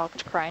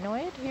stalked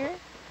crinoid here,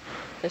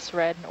 this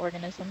red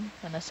organism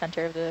in the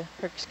center of the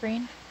Herc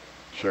screen.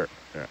 Sure,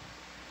 yeah.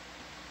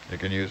 You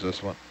can use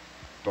this one.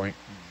 Doink.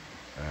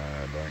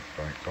 Doink,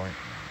 doink, doink.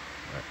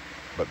 Right.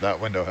 But that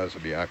window has to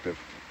be active.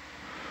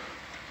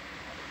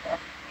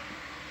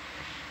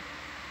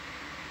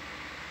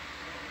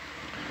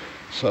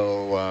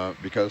 So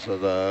because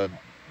of the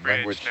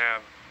language...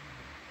 nav.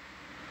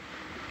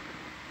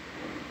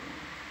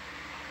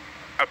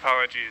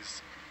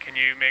 Apologies. Can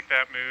you make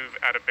that move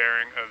at a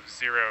bearing of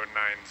 090?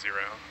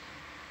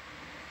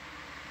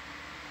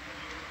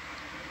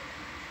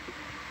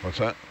 What's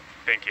that?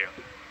 Thank you.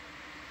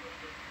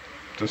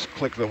 Just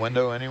click the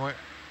window anyway.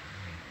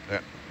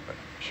 Yeah,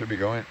 should be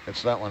going.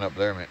 It's that one up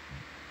there, mate.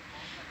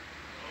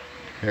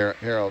 Here,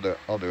 I'll do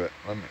it.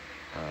 Let me.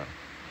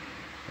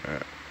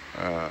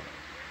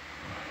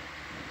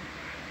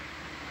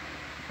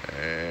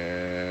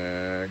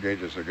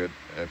 Gauges are good.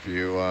 If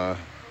you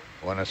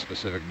want a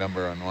specific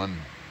number on one,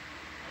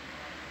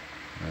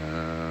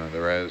 the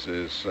res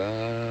is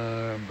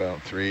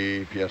about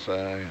 3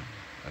 psi,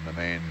 and the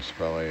main's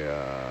probably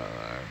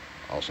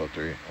also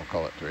 3. We'll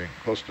call it 3,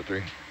 close to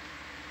 3.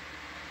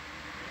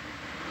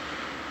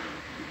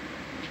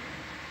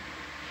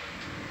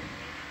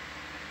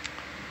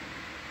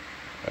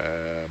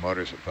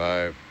 motor's at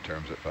 5,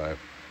 term's at 5.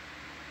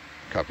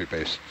 Copy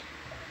paste.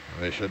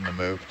 They shouldn't have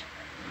moved.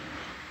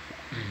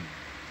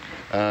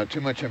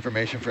 Too much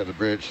information for the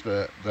bridge.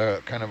 The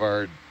kind of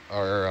our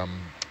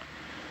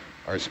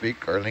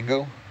speak, our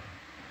lingo.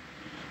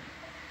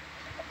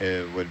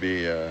 It would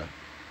be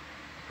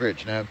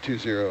bridge nav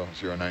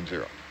 20090.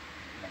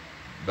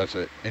 That's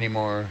it. Any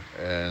more,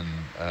 and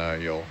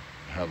you'll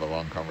have a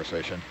long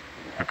conversation.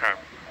 Okay,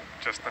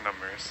 just the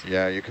numbers.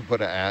 Yeah, you can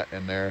put an @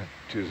 in there,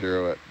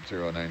 20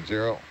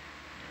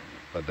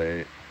 but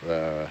they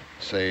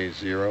say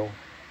 0.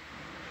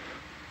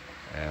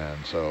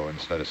 And so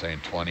instead of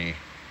saying 20,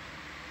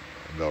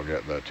 they'll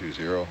get the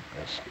 20.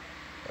 It's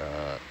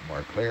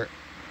more clear.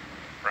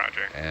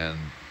 Roger. And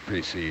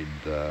precede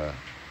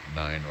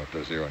 9 with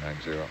the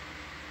 090.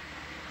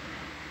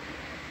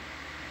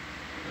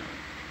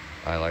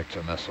 I like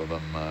to mess with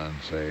them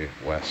and say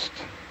west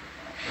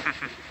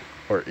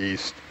or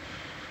east.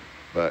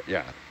 But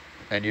yeah,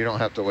 and you don't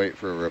have to wait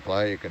for a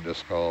reply. You can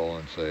just call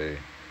and say,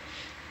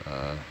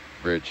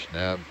 bridge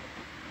nav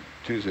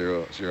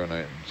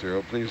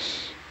 20090,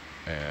 please.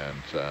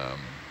 And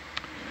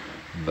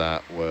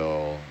that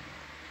will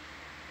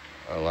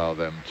allow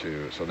them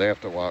to, so they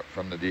have to walk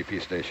from the DP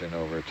station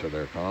over to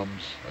their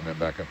comms and then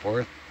back and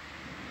forth.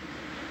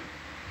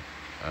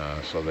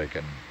 So they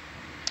can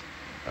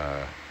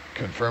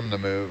confirm the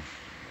move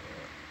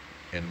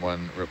in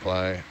one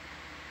reply.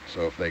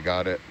 So if they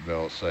got it,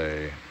 they'll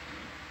say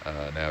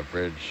nav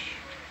bridge,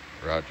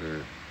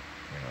 roger,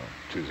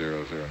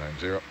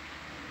 20090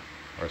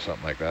 or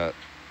something like that.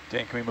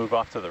 Dan, can we move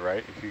off to the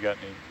right if you got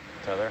any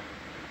tether?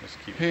 Just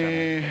keep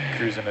kind of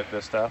cruising at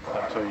this stuff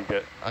until you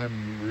get...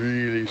 I'm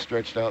really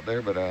stretched out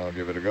there, but I'll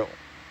give it a go.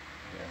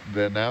 Yeah.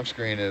 The nav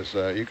screen is,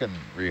 you can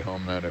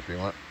rehome that if you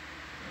want.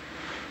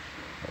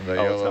 The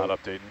oh, yellow, it's not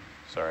updating?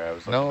 Sorry, I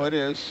was no, it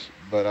is,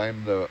 but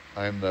I'm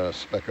the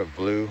speck of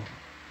blue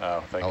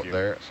out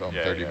there, so I'm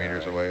 30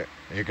 meters away.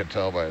 You can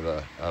tell by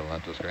the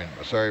Atalanta screen.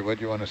 Sorry, what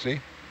do you want to see?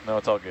 No,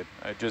 it's all good.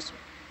 I just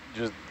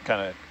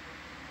kind of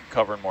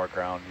covering more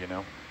ground, you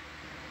know.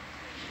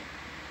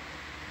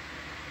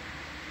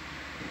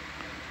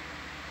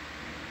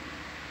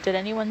 Did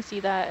anyone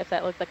see that, if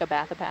that looked like a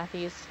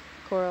Bathypathes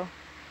coral?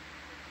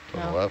 To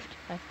the left?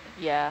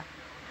 Yeah.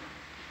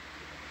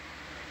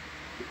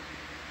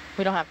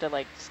 We don't have to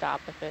like stop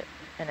if it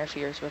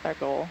interferes with our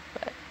goal,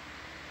 but.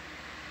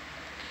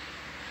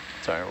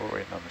 Sorry, we're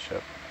waiting on the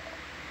ship.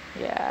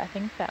 Yeah, I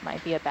think that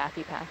might be a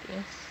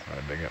Bathypathes.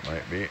 I think it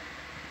might be.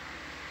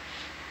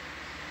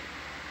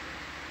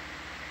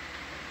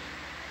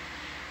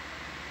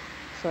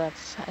 So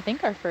that's, I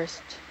think, our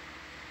first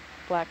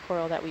black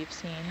coral that we've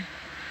seen.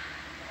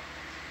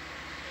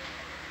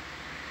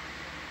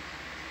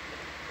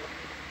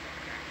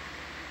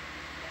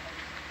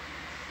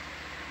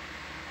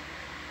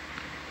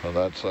 Well,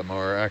 that's a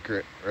more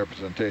accurate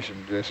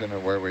representation, Jason,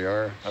 of where we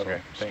are. Okay,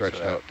 so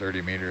stretched out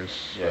 30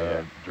 meters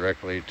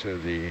directly to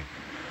the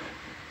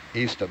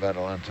east of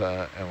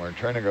Atalanta, and we're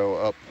trying to go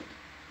up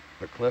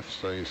the cliff.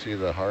 So you see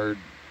the hard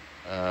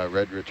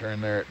red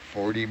return there at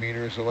 40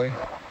 meters away.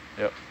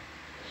 Yep.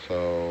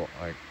 So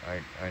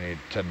I need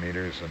 10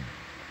 meters, and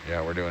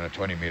yeah, we're doing a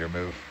 20-meter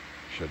move.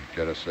 Should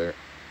get us there.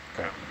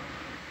 Okay.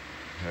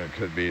 It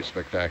could be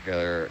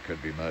spectacular, or it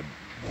could be mud.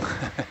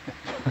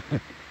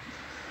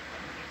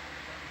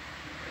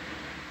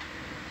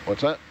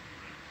 What's that?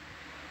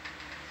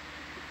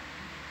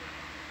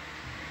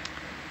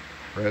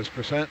 Res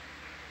percent.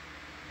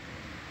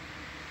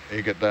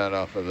 You get that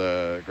off of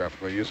the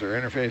graphical user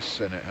interface,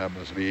 and it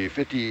happens to be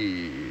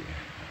 50.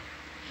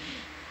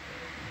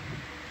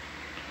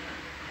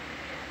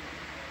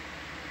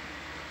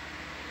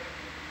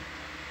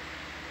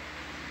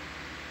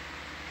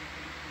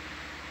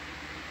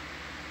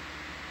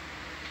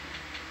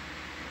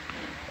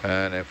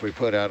 And if we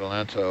put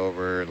Atalanta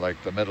over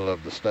like the middle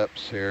of the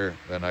steps here,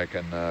 then I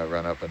can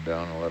run up and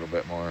down a little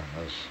bit more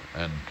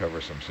and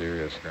cover some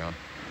serious ground.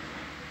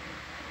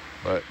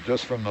 But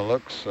just from the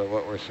looks of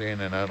what we're seeing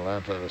in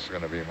Atalanta, this is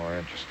going to be more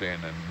interesting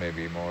and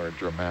maybe more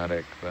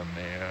dramatic than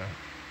the,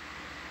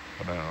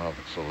 I don't know if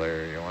it's the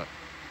layer you want.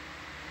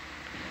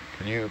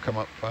 Can you come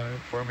up 5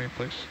 for me,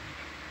 please?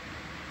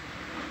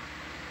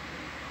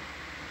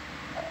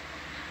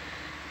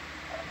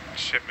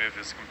 Ship move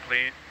is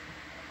complete.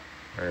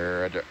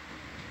 Roger.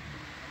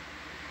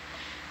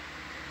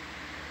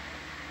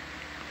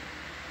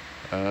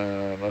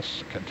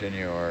 Let's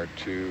continue our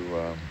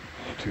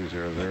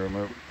 200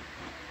 move.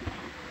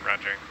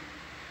 Roger.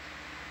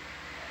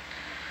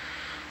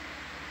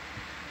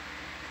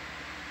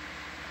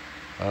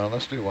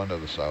 Let's do one to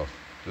the south.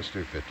 Just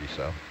do 50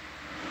 south.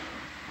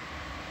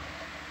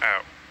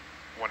 Out.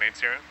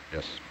 180?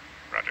 Yes.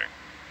 Roger.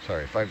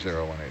 Sorry,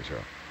 50180.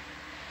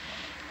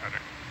 Roger.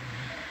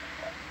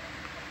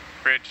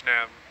 Bridge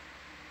nav.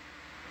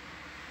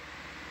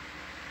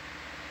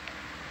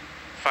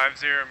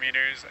 50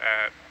 meters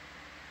at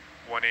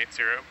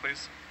 180,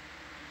 please.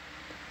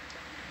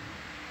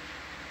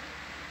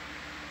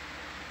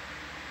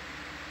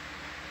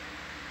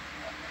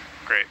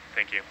 Great,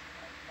 thank you.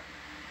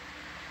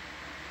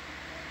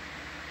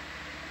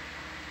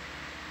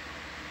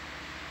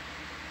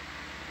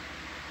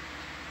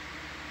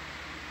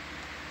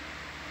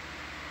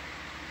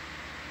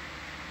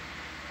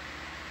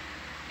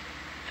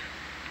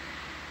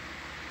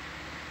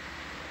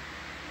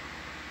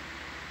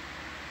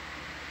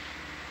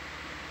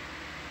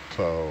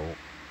 So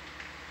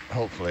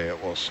hopefully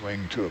it will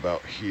swing to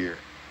about here.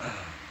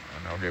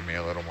 And it'll give me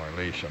a little more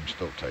leash. I'm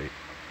still tight.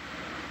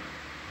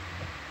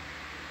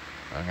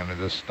 I'm gonna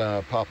just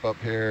pop up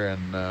here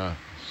and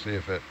see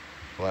if it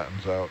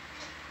flattens out.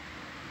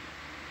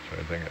 So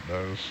I think it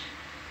does.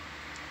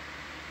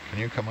 Can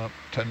you come up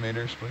 10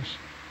 meters, please?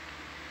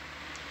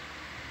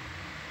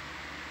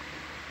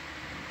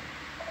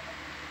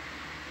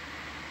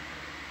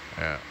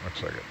 Yeah,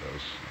 looks like it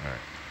does. All right.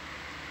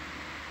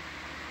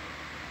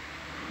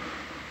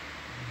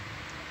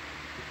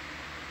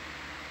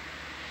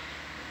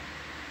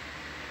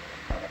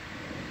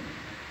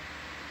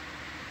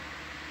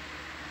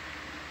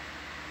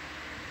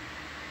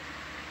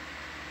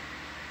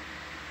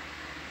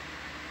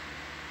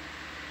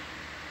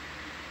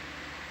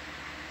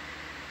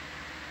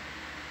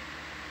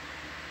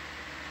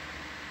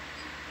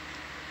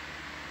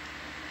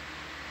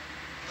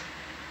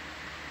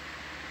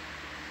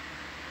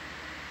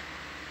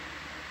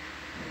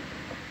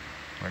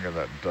 Look at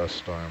that dust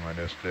storm I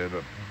just did.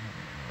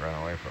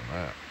 Ran away from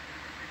that.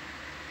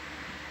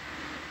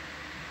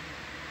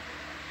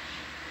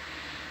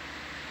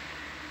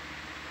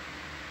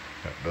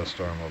 That dust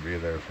storm will be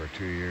there for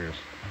 2 years.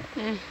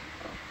 Mm.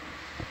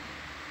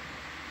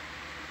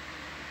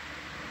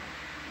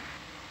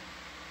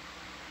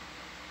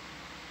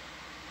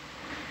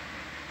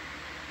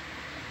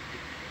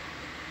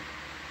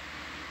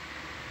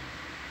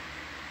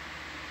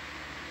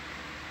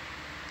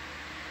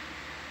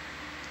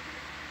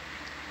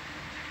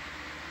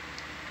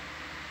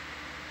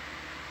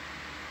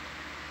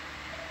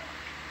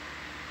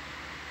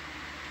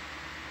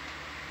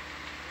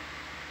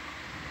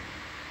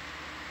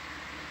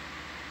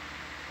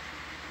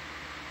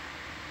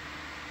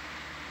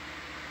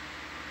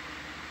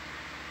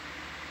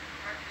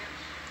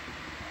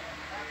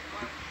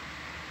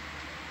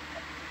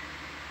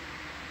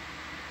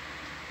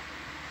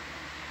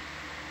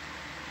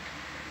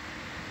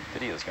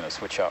 Video's going to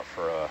switch out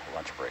for a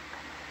lunch break.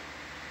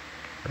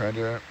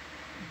 Roger.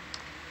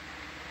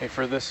 Hey,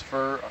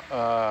 for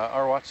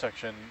our watch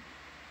section,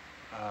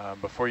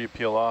 before you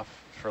peel off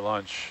for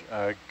lunch,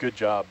 good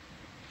job.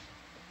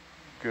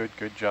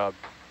 Good job.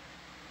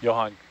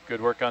 Johan,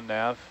 good work on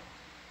nav.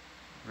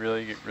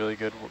 Really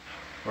good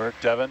work.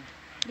 Devin?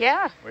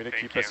 Yeah. Way to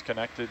Thank keep you. us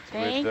connected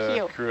Thank with the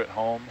you. crew at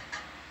home.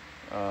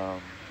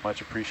 Much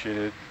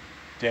appreciated.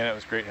 Dan, it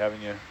was great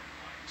having you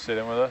sit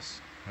in with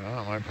us.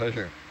 Oh, my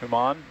pleasure.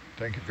 Human,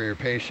 Thank you for your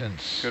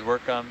patience. good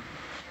work at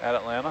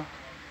Atlanta.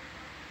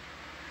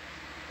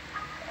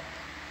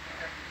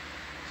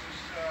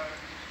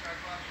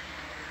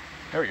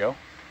 There we go.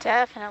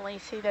 Definitely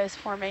see those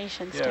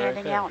formations Yeah, right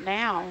standing there. out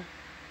now.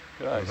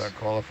 Good Does eyes. that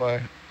qualify?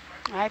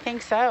 I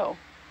think so.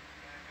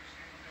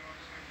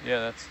 Yeah,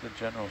 that's the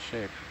general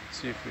shape. Let's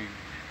see if we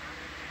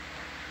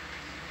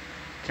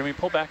can we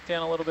pull back,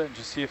 Dan, a little bit and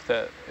just see if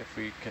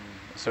we can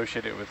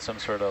associate it with some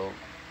sort of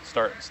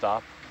start and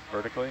stop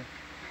vertically.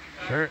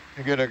 Sure.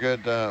 You get a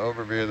good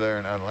overview there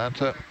in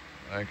Atlanta.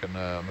 I can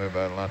move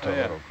Atlanta Oh, yeah.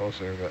 a little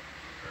closer, but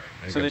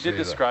you So can they see did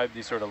describe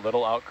these sort of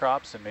little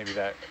outcrops, and maybe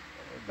that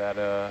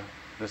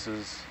this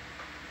is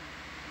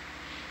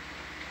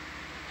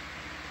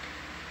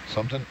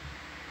something.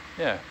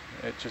 yeah.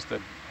 It's just a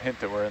hint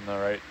that we're in the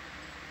right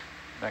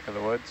neck of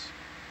the woods.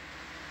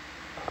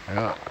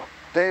 Yeah.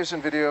 Dave's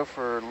in video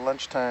for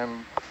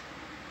lunchtime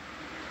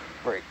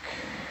break.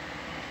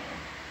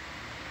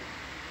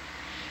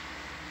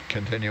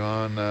 Continue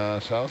on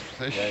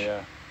south-ish.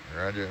 Yeah.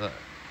 Roger that.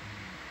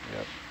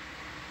 Yep.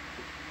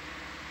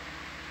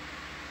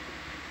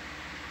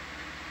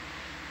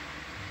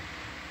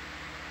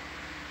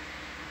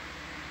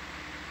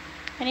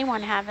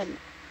 Anyone have an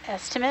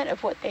estimate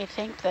of what they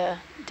think the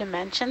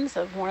dimensions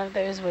of one of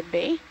those would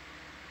be?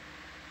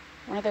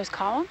 One of those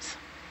columns?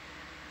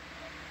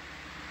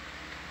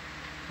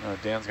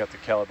 Dan's got the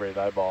calibrated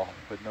eyeball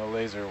with no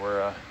laser.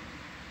 We're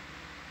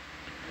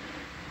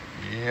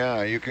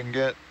Yeah, you can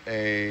get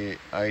a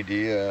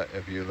idea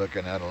if you look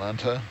in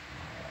Atlanta.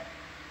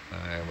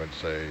 I would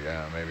say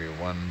maybe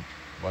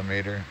 1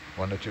 meter,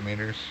 1 to 2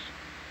 meters.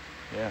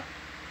 yeah.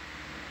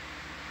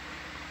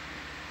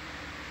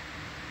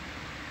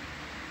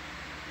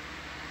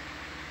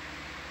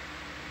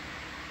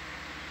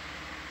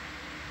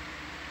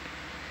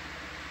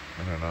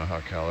 I don't know how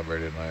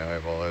calibrated my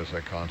eyeball is. I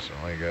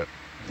constantly get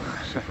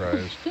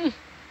surprised.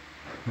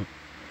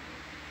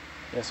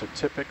 Yeah, so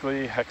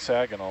typically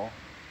hexagonal,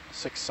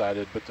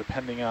 6-sided, but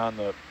depending on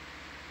the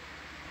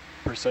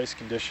precise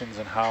conditions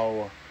and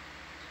how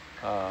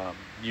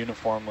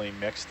uniformly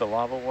mixed the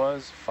lava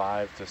was,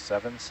 5 to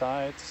 7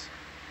 sides.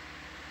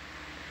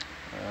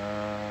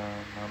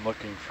 I'm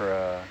looking for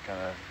a kind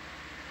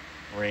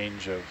of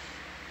range of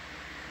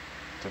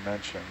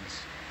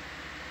dimensions.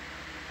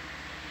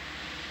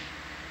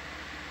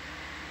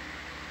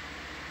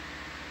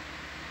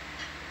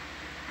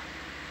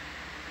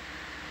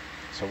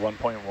 So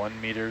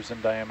 1.1 meters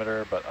in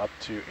diameter, but up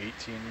to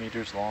 18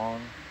 meters long.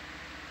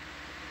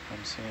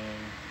 I'm seeing.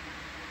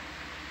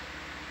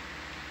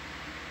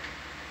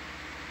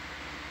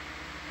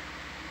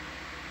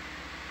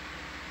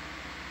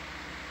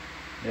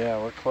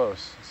 Yeah, we're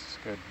close. This is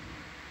good.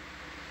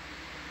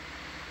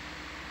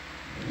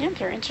 Yeah, if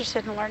you're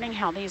interested in learning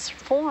how these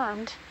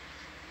formed,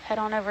 head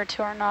on over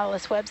to our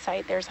Nautilus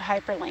website. There's a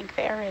hyperlink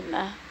there in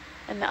the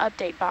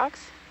update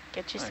box.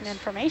 Get you some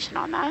information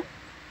on that.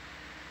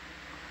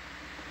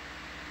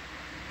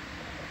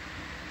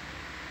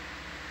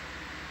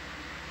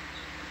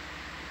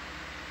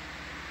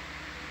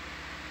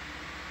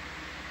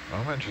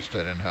 I'm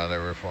interested in how they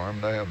were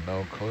formed. I have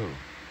no clue.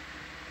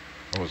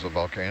 It was a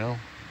volcano?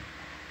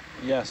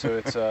 Yeah, so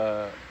it's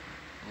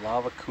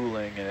lava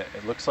cooling, and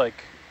it looks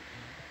like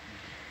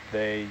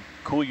they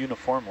cool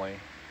uniformly.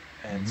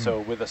 And so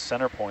with a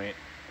center point,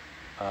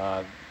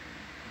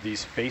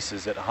 these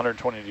faces at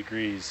 120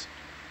 degrees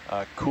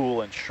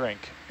cool and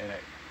shrink. And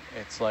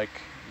it's like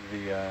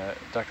the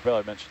Dr.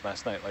 Bell mentioned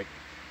last night, like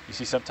you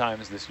see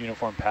sometimes this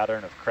uniform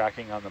pattern of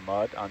cracking on the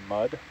mud,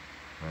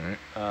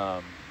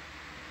 Right.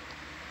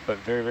 But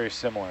very, very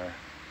similar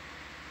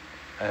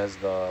as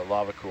the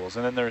lava cools.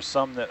 And then there's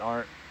some that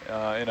aren't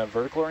in a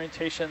vertical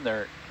orientation.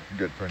 They're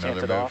good for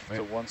another canted move, off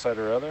to one side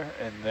or other,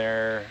 and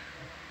they're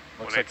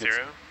looks like it's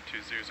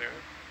 200.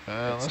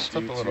 let's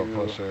step a little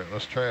closer.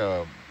 Let's try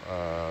a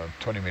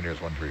 20 meters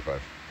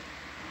 135.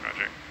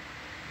 Roger.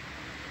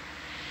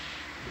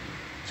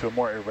 to a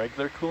more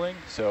irregular cooling.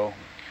 So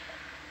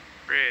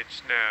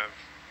bridge nav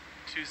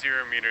 20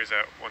 meters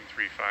at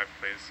 135,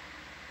 please.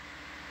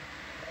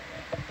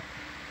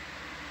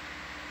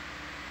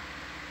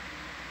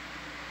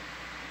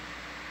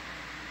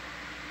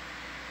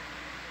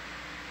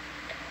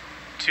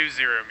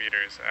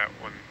 meters at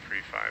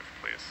 135,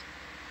 please.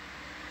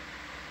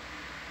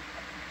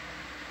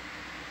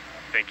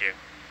 Thank you.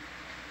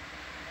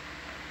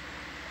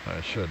 I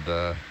should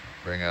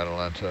bring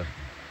Atalanta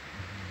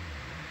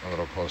a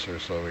little closer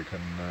so we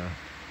can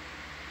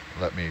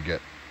let me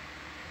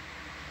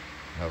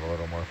have a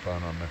little more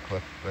fun on the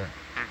cliff there.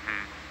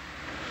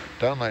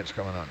 Downlight's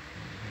coming on.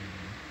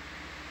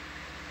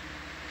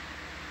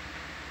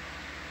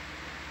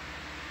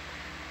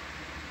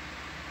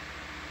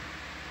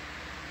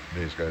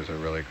 These guys are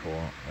really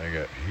cool. They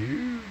get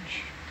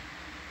huge.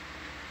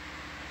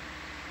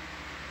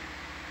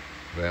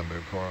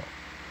 Bamboo coral.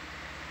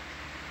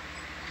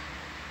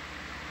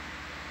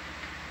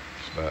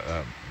 It's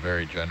a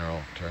very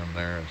general term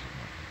there.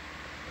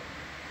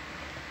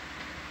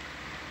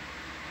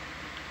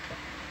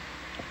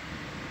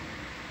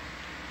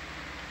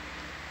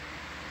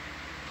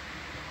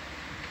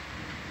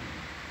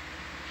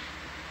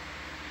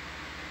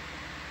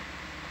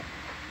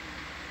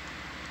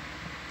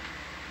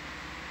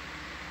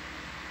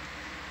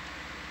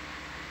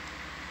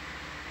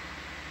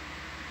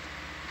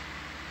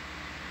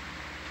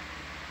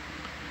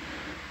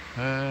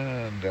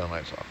 And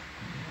downlight's off.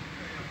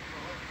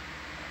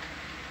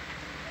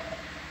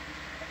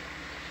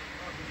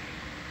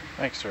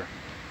 thanks, sir.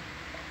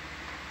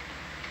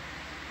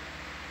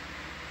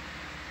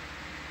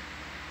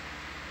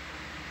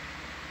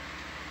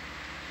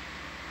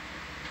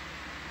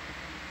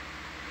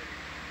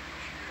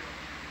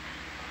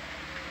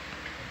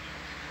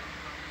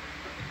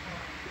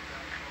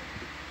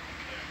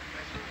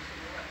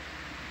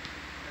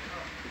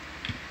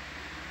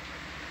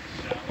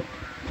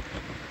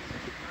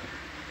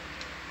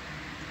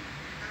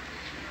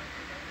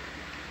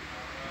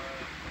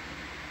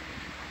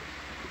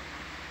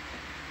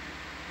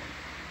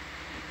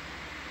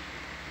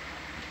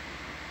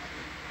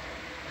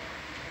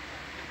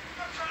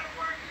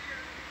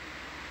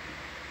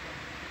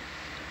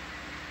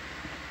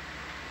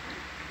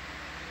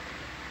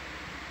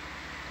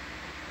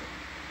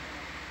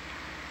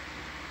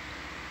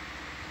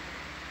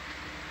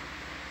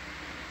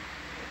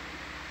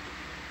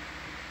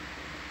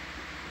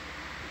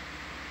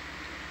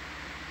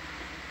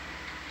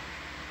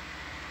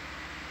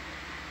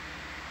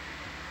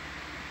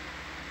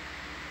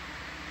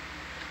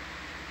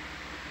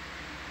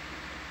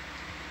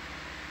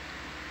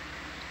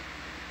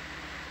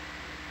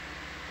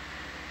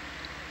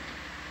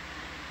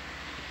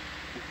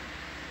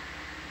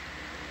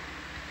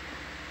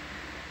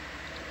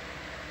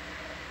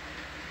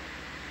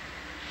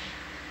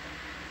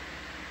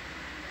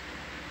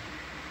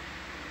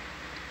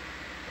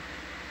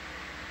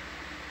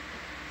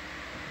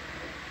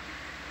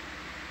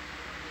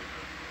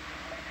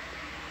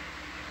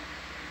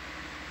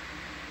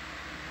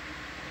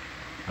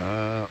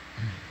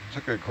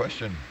 That's a good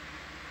question.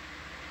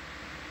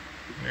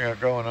 Yeah,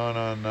 going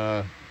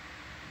on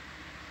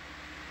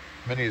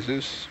Mini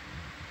Zeus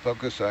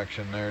focus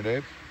action there,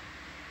 Dave.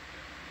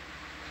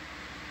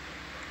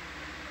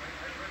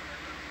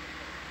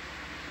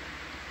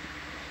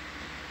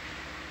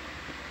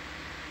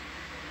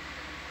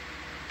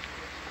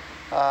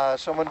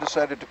 Someone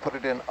decided to put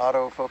it in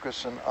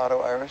autofocus and auto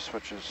iris,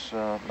 which is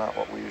not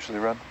what we usually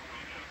run.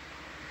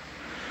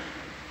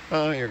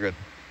 Oh, you're good.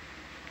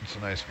 It's a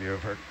nice view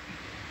of her.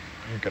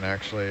 You can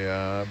actually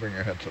bring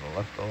your head to the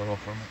left a little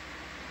from it.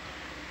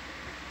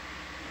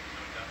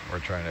 We're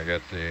trying to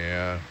get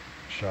the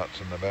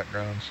shots in the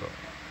background, so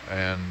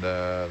and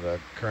the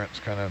current's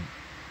kind of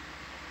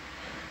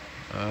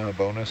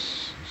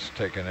Bonus is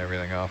taking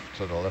everything off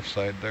to the left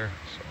side there.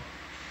 So.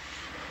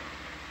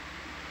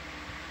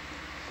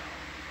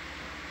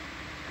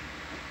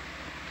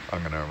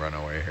 I'm gonna run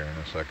away here in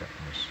a second.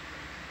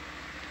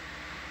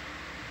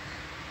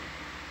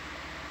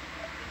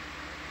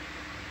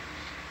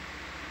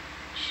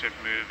 Ship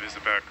move is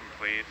about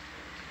complete.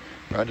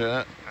 Roger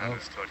that. And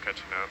it's still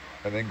catching up.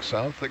 I think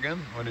south again.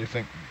 What do you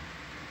think?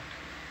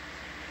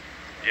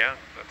 Yeah,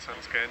 that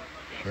sounds good.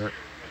 Sure.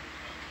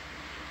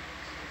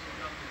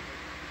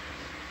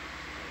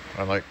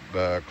 I like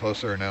the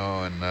closer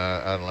now, and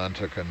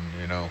Atalanta can,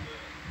 you know,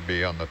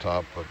 be on the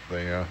top of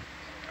the... up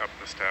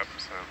the step,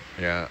 so...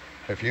 Yeah.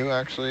 If you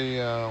actually,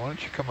 why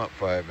don't you come up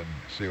 5 and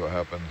see what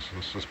happens.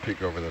 Let's just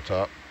peek over the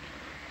top.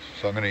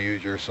 So I'm going to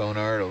use your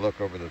sonar to look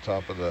over the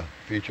top of the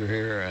feature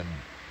here and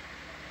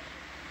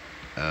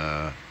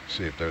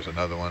see if there's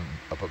another one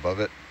up above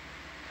it.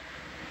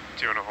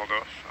 Do you want to hold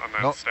off on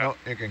that step? No,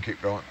 you can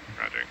keep going.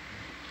 Roger.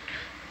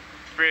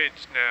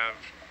 Bridge nav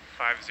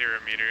 50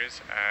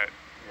 meters at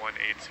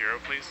 180,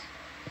 please.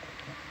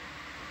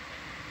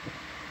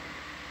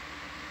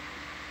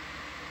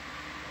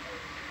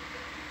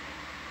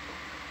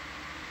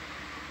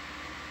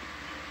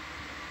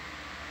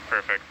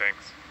 Perfect,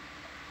 thanks.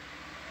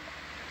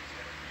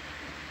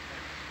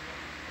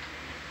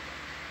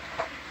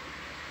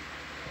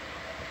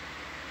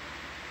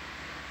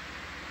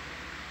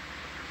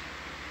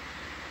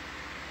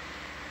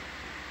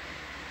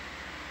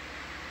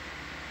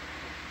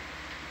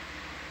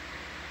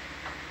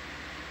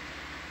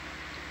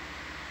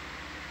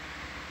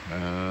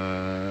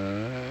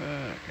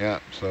 Yeah,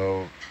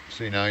 so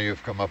see now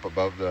you've come up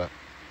above the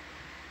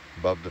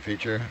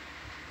feature,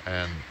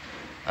 and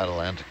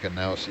Atalanta can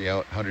now see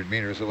out 100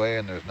 meters away,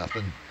 and there's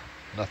nothing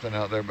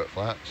out there but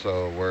flat.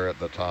 So we're at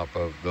the top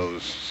of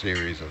those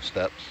series of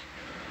steps,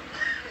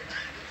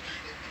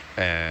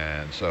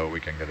 and so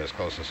we can get as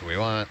close as we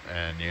want,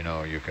 and you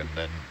know, you can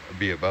then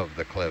be above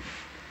the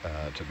cliff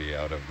to be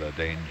out of the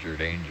danger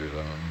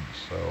zone.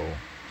 So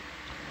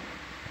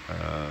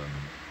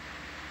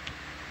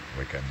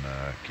we can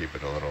keep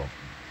it a little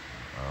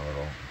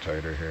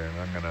tighter here, and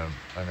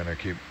I'm gonna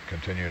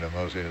continue to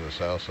mosey to the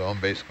south. So I'm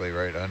basically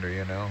right under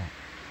you now,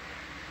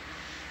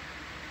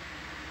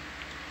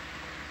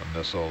 and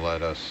this will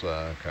let us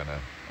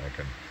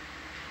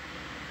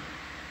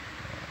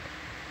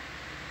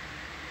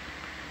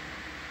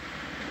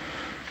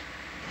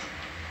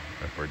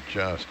if we're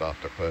just off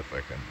the cliff,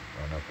 I can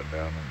run up and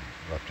down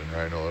and left and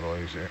right a little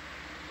easier.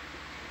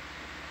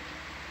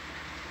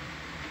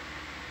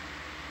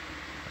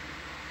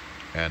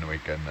 And we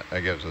can,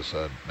 that gives us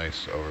a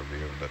nice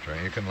overview of the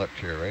terrain. You can look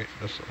to your right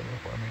just a little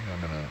for me.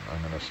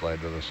 I'm gonna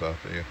slide to the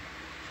south of you.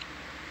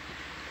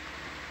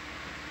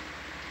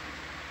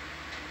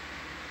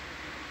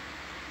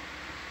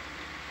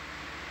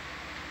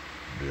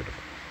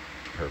 Beautiful.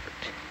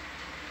 Perfect.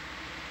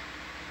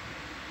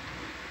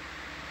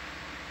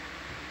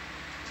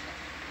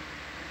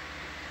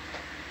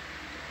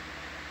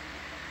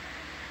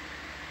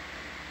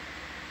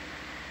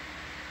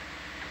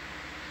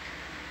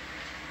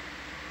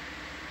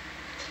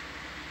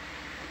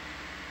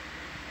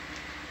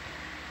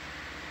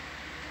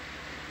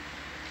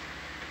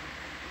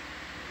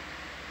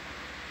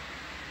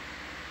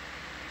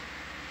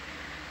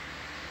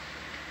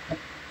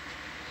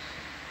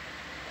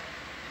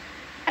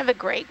 I have a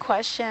great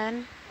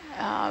question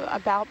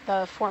about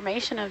the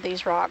formation of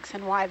these rocks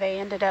and why they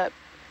ended up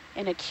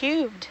in a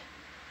cubed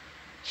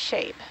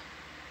shape.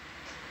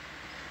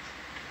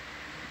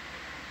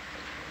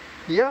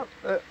 Yeah,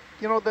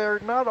 you know, they're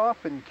not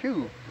often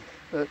cubed.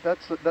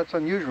 That's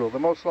unusual. They're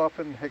most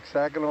often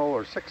hexagonal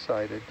or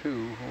six-sided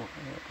too,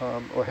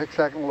 or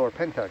hexagonal or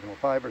pentagonal,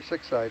 5 or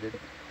 6-sided.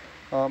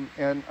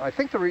 And I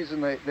think the reason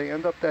they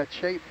end up that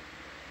shape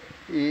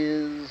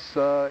is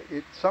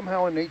it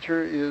somehow in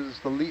nature is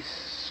the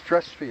least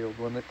stress field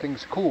when the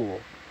thing's cool.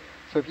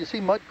 So if you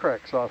see mud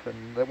cracks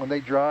often, that when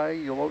they dry,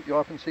 you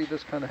often see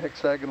this kind of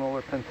hexagonal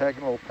or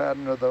pentagonal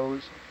pattern of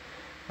those.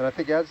 And I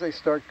think as they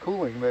start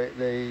cooling,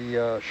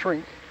 they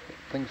shrink.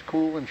 Things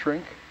cool and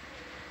shrink,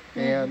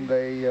 and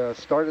they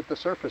start at the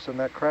surface, and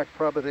that crack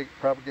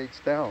propagates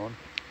down.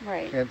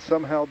 Right. And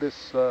somehow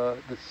this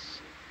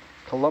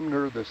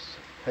columnar, this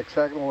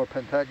hexagonal or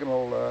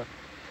pentagonal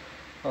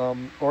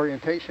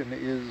orientation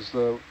is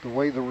the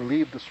way to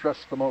relieve the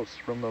stress the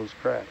most from those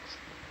cracks.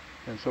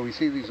 And so we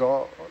see these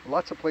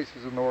lots of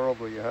places in the world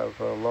where you have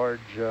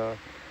large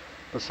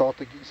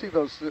basaltic. You can see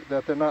those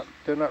that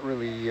they're not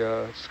really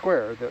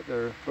square. That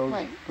they're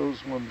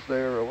those ones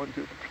there are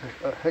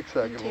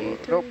hexagonal. 1,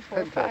 2, 3, Nope, 4,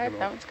 pentagonal. 5.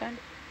 That one's good.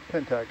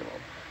 Pentagonal.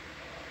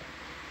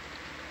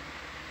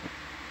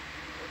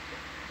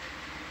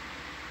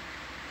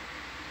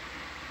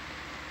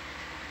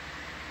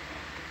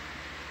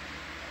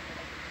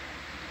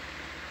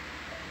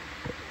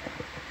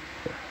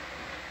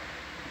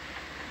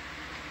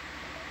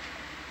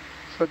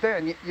 So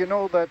Dan, you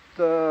know that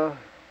the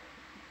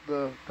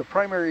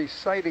primary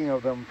sighting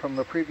of them from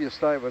the previous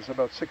dive was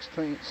about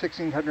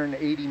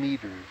 1,680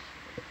 meters.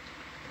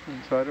 And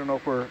so I don't know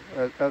if we're,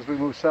 as we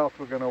move south,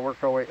 we're going to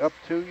work our way up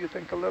to, you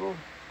think, a little?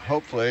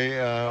 Hopefully.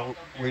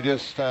 We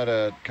just had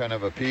a kind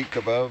of a peak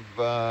above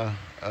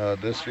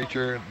this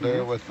feature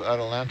there with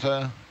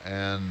Atalanta,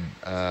 and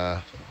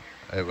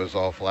it was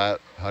all flat,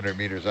 100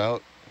 meters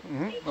out.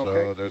 Okay.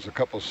 So there's a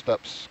couple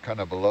steps kind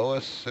of below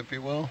us, if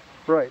you will.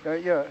 Right,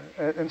 yeah,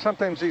 and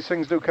sometimes these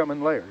things do come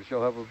in layers.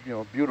 You'll have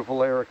a beautiful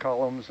layer of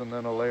columns and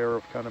then a layer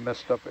of kind of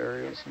messed up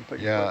areas and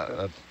things like that.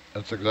 Yeah,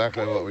 that's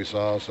exactly what we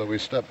saw. So we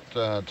stepped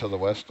to the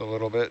west a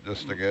little bit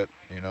just to get,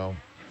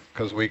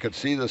 because we could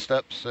see the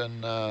steps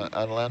in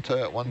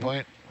Atalanta at one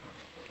point.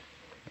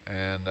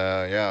 And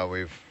yeah,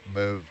 we've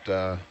moved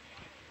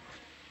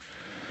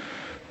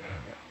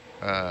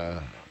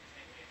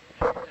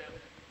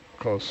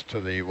close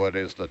to what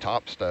is the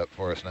top step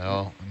for us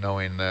now,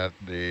 knowing that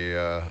the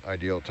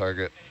ideal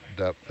target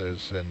depth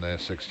is in the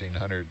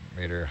 1,600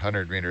 meter,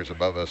 100 meters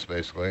above us,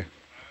 basically.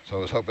 So I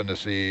was hoping to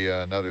see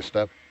another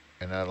step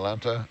in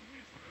Atalanta,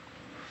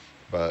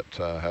 but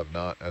have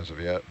not as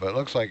of yet. But it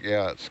looks like,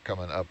 yeah, it's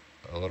coming up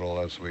a little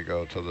as we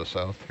go to the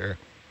south here.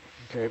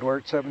 Okay, we're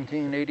at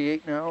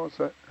 1788 now, is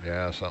that?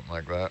 Yeah, something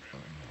like that.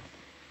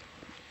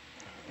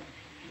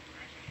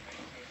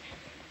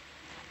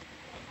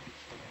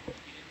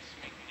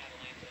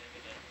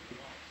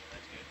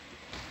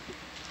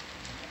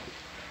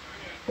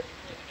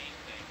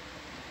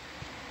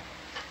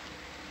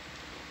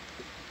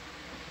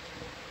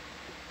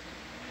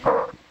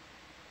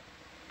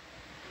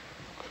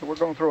 So we're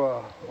going through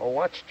a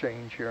watch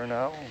change here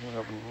now. We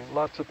have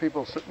lots of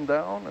people sitting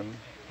down and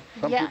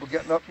some people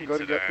getting up and go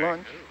to get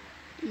lunch.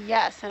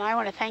 Yes, and I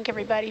want to thank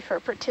everybody for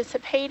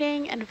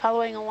participating and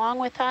following along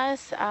with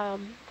us.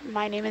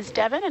 My name is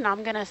Devin, and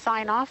I'm going to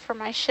sign off for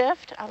my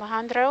shift. Ali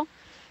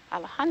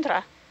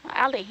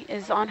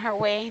is on her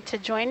way to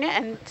join it,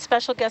 and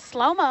special guest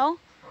Slomo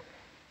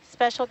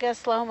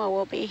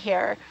will be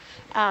here.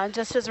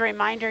 Just as a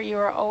reminder, you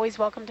are always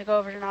welcome to go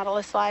over to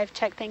Nautilus Live,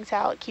 check things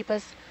out, keep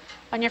us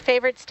on your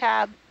favorites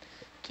tab,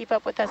 keep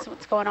up with us,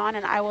 what's going on,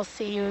 and I will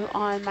see you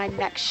on my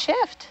next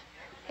shift,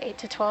 8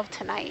 to 12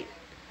 tonight.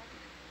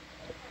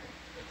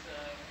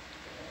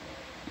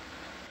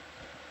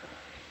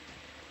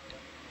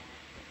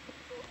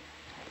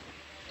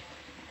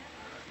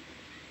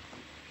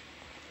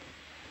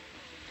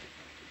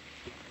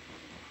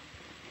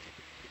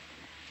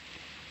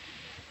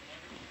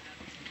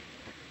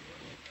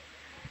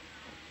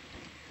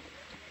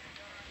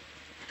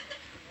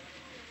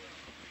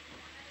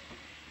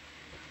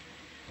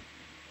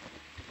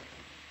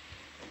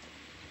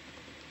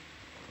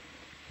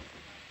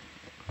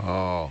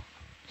 Oh,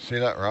 see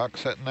that rock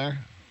sitting there?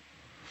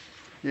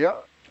 Yeah.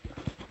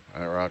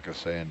 That rock is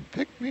saying,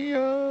 pick me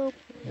up.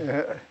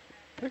 Yeah.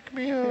 Pick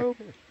me up.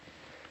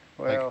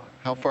 Well, like,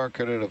 how far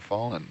could it have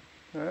fallen?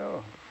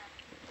 Well,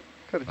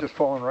 could have just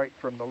fallen right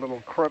from the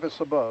little crevice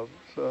above.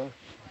 So.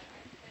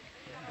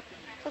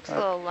 Looks a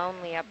little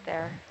lonely up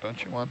there.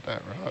 Don't you want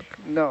that rock?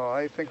 No,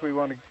 I think we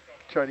want to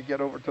try to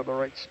get over to the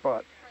right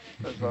spot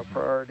as our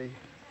priority.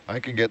 I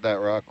can get that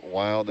rock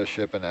while the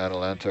ship and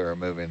Atalanta are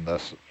moving,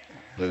 thus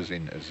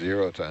losing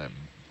 0 time.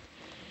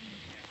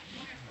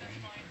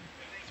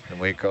 And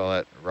we call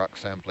it rock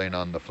sampling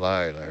on the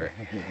fly, Larry.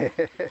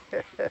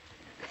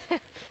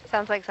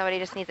 Sounds like somebody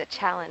just needs a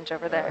challenge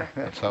over there.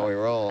 That's how we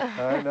roll.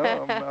 I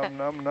know.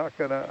 I'm not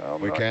gonna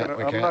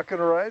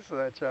rise to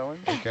that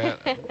challenge.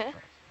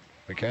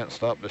 We can't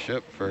stop the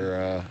ship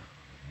for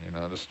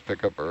just to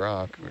pick up a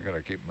rock. We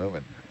gotta keep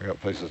moving. We got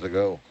places to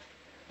go,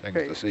 things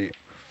to see.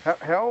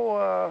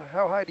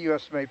 How high do you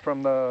estimate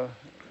from the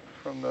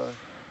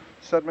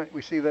sediment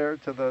we see there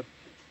to the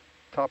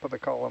top of the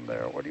column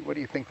there? What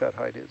do you think that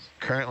height is?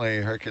 Currently,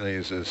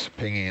 Hercules is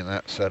pinging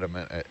that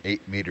sediment at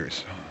 8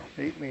 meters.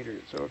 8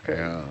 meters, okay.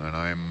 Yeah, and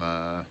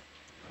I'm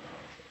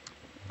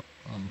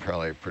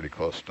probably pretty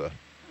close to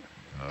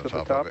the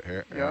top of it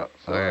here. Yeah.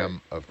 So I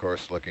am, of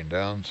course, looking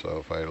down. So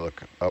if I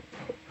look up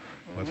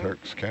with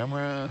Herc's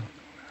camera.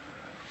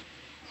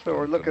 So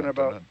we're looking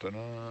about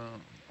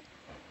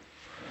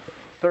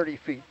 30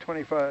 feet,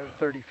 25,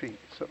 30 feet,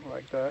 something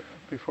like that,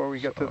 before we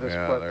get to this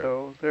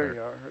plateau. There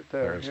you are, right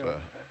there. There's the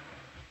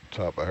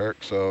top of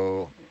Herc.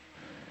 So,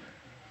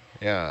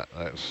 yeah,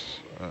 that's,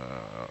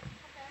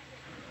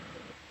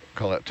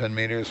 call it 10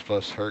 meters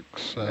plus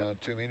Herc's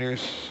 2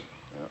 meters.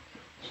 Yeah.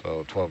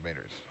 So 12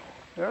 meters.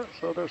 Yeah,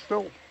 so they're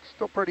still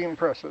pretty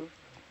impressive.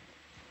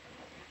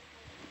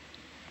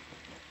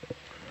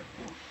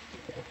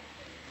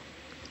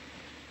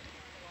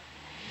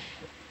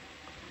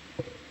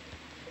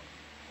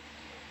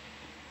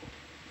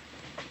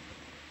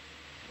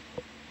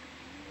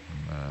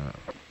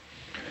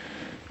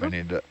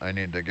 I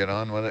need to get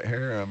on with it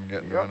here. I'm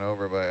getting run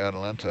over by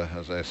Atalanta.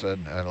 As I said,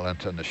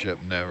 Atalanta and the ship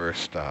never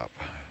stop.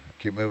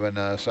 Keep moving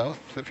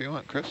south if you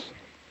want, Chris.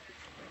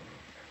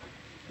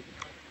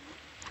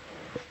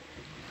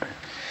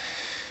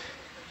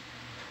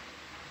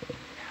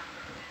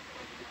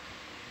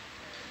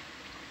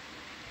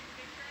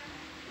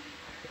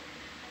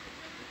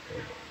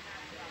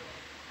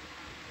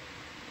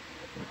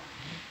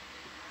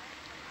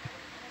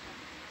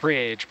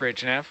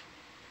 Bridge nav.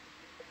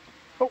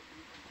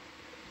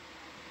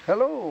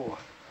 Hello.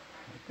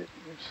 You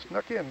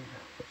snuck in.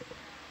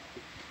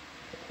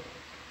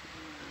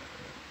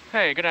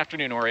 Hey, good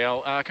afternoon,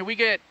 Oriel. Can we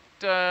get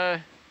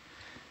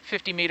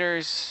 50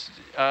 meters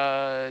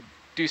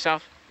due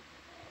south?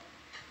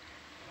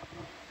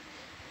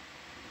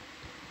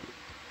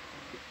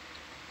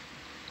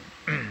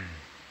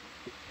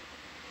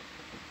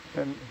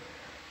 And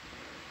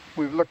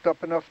we've looked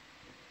up enough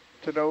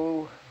to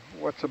know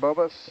what's above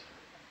us.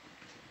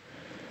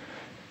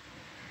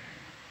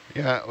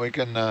 Yeah, we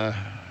can.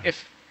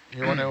 If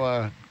you want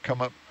to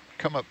come up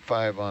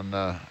 5 on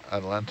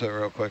Atlanta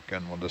real quick,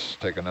 and we'll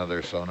just take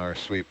another sonar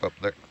sweep up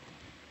there.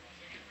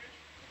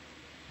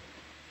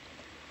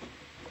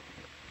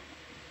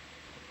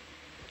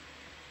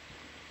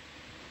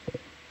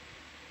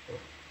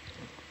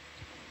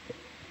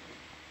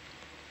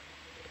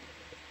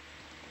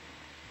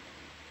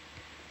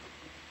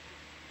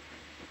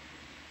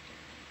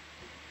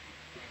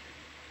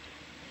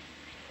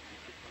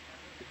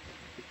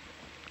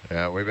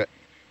 Yeah, we've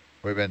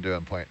been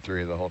doing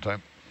 0.3 the whole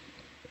time.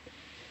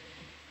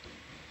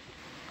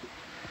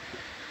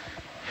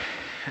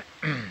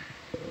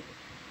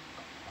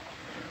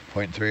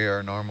 Point 0.3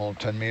 our normal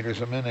 10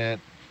 meters a minute.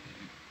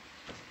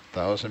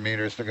 1,000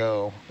 meters to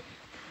go.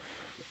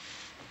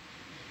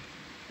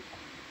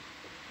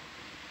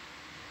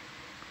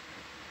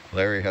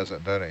 Larry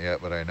hasn't done it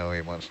yet, but I know he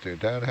wants to.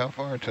 Dad, how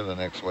far to the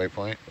next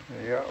waypoint?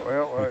 Yeah,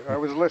 well, I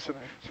was listening,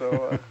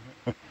 so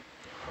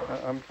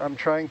I'm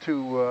trying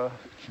to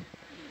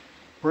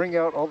bring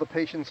out all the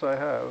patience I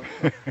have.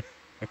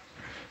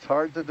 It's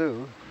hard to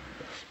do.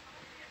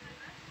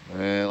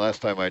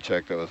 Last time I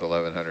checked, it was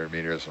 1,100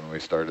 meters when we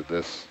started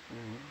this.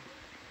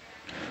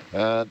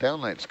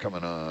 Downlight's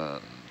coming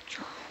on.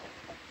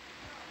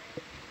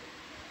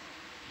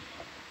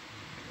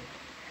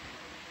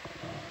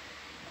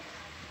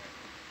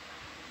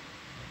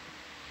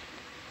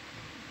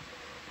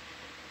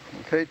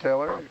 Okay,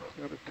 Taylor, you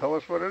gotta tell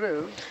us what it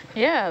is.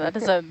 Yeah, that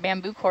is a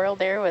bamboo coral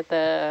there with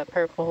a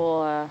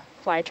purple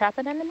fly trap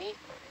anemone.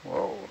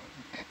 Whoa.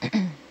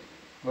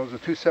 Those are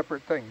two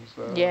separate things.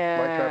 Yeah.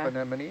 Fly trap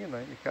anemone, and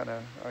then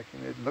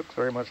it looks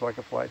very much like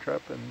a fly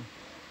trap. And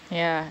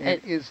yeah.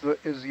 And is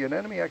the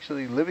anemone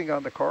actually living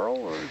on the coral,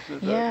 or is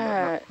it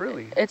not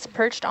really? It's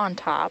perched on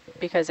top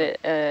because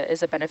it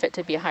is a benefit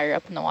to be higher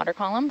up in the water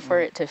column for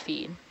it to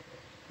feed.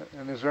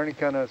 And is there any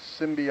kind of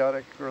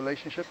symbiotic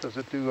relationship? Does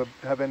it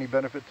have any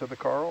benefit to the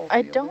coral?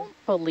 I don't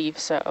believe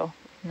so.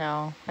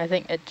 No, I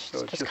think it's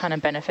just kind of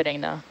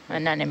benefiting the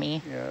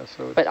anemone,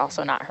 but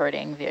also not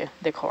hurting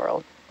the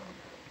coral.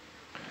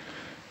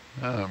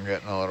 I'm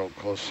getting a little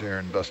close here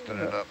and busting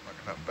it up. I'm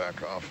going to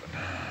back off and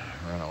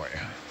run away.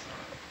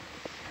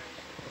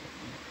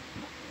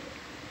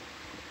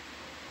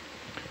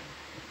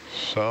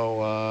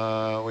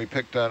 So we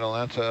picked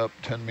Atalanta up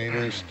 10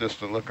 meters just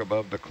to look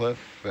above the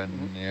cliff,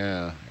 and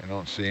yeah, I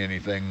don't see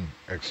anything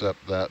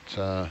except that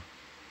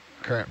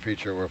current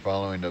feature we're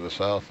following to the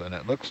south, and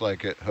it looks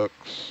like it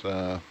hooks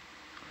around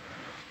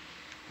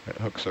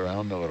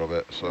a little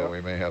bit, so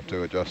we may have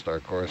to adjust our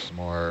course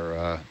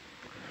more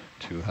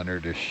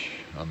 200-ish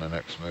on the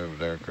next move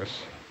there,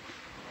 Chris.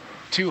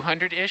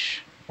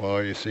 200-ish?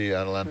 Well, you see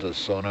Atalanta's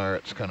sonar,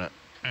 it's kind of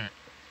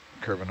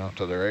curving off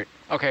to the right.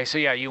 Okay, so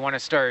yeah, you want to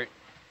start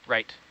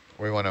right.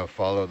 We want to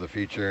follow the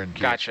feature and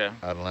keep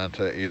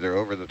Atalanta either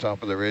over the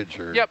top of the ridge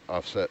or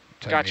offset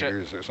 10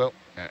 meters or so.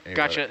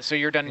 Gotcha, so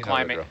you're done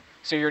climbing.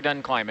 So you're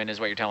done climbing is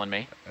what you're telling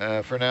me?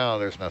 For now,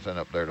 there's nothing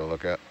up there to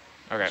look at.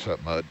 Okay.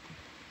 Except mud.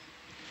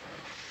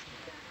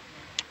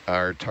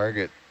 Our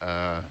target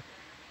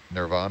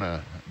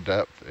Nirvana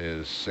depth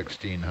is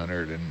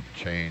 1,600 and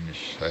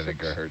change. I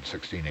think I heard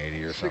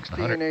 1,680 or something.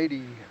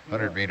 1,680.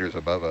 100 meters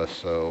above us,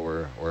 so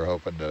we're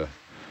hoping to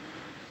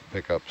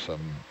pick up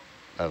some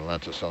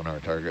Atalanta sonar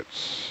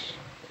targets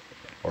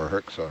or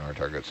Herc sonar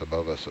targets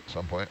above us at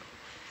some point.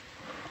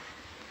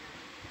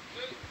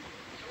 So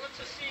what's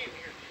the scene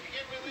here? Did you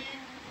get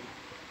relieved?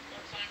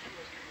 That Simon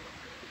was coming up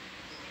here.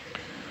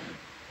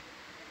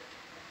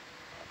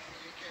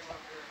 You came up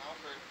here and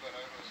offered, but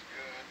I was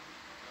good.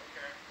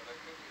 Okay. But I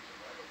could use a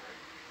vital break.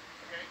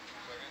 Okay. 2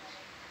 seconds.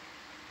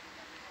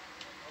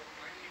 Oh,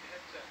 I need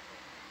headset.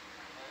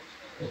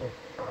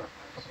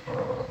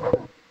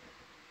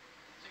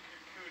 Take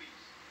your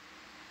cooties.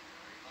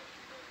 Unless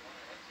you really want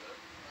a headset.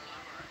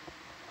 I'm alright.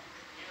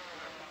 You know what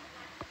I'm talking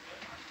about.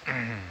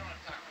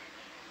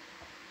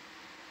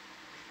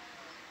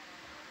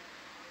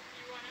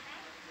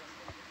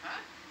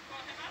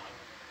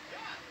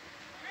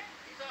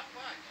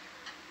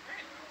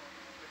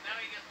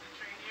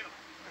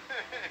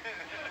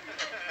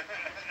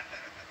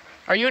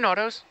 Are you in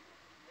autos?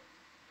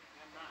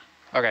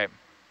 Okay.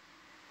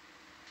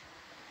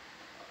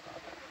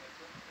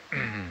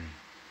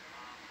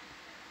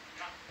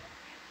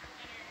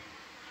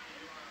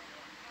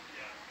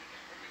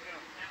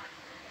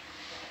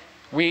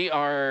 We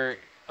are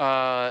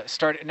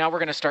now we're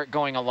going to start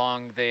going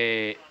along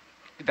that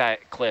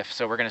cliff.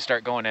 So we're going to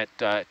start going at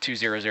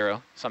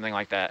 200, something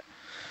like that.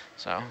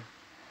 So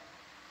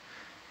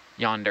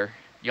yonder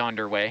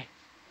way.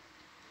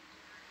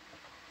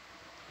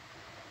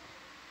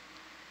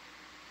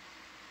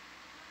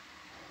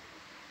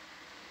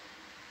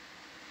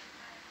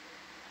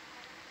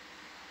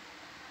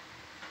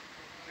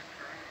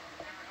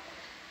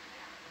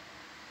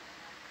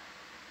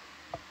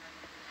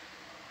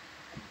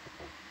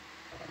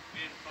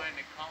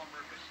 finding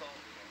columnar basalt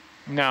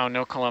yet? No,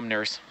 no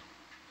columnars.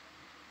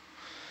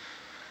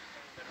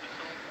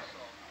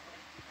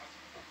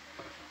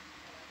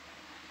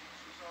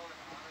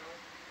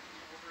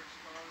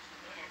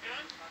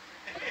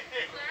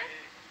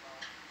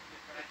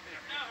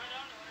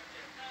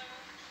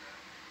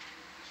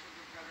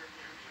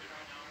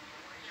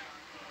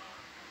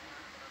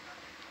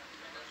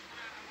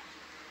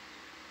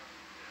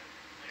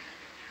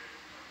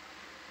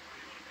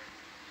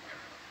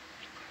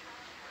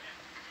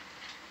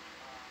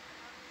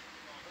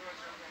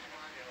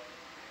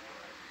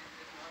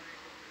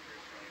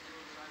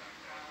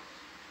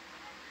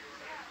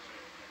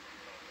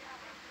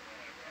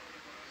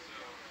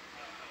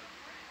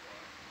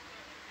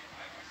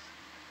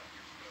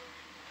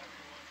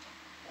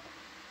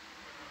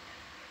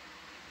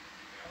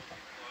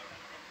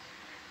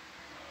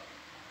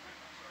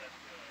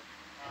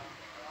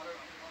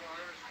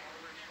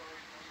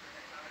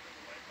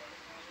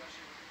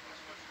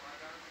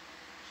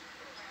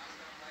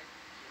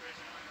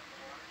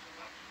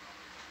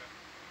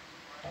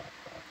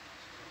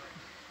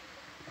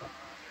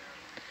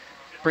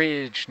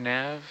 Bridge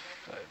nav,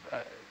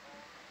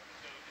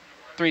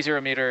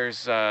 30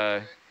 meters,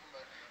 200.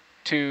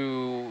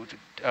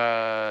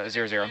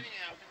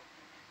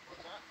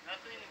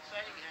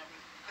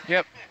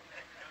 Yep.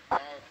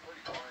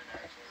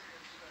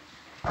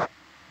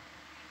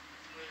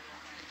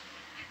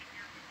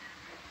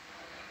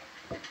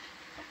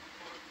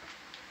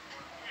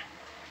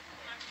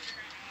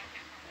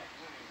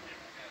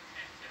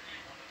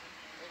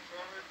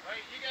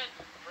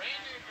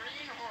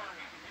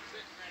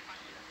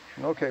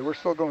 Okay, we're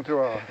still going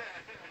through a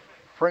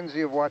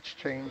frenzy of watch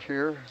change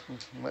here,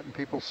 letting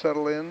people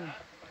settle in.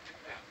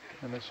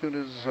 And as soon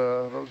as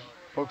those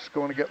folks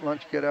going to get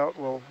lunch get out,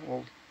 we'll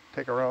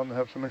take a round and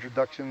have some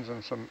introductions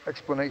and some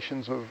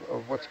explanations of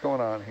what's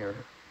going on here.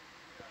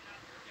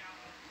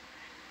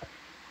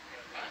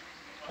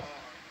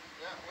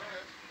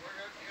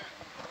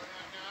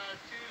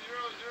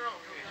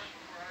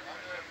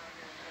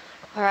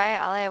 All right,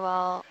 Ollie,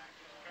 well.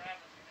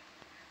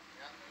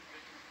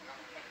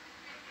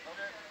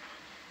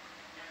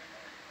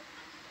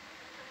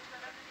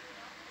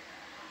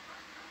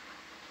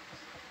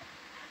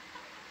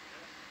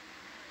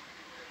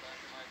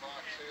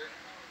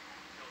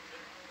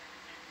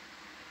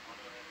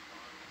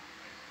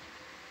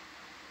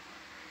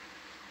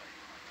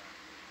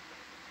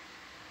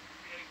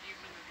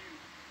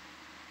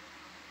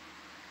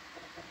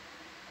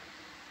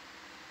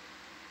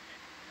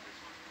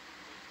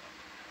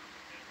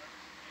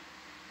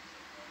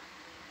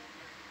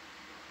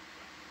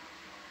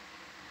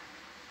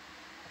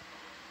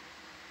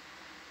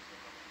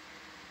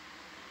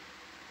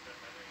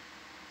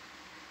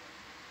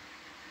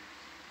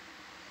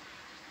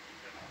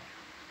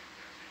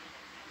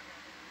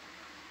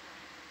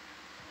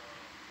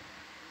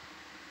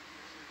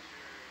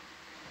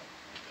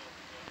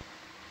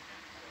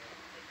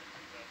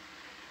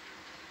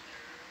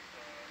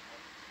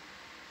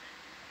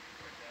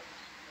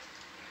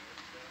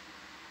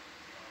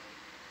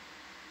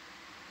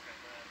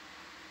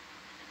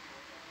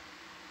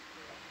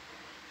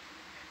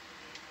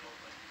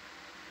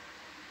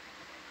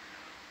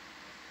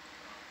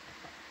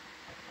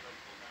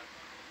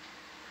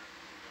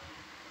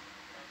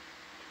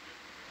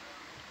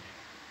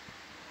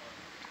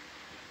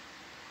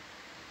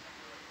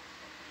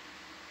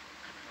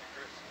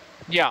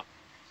 Yeah.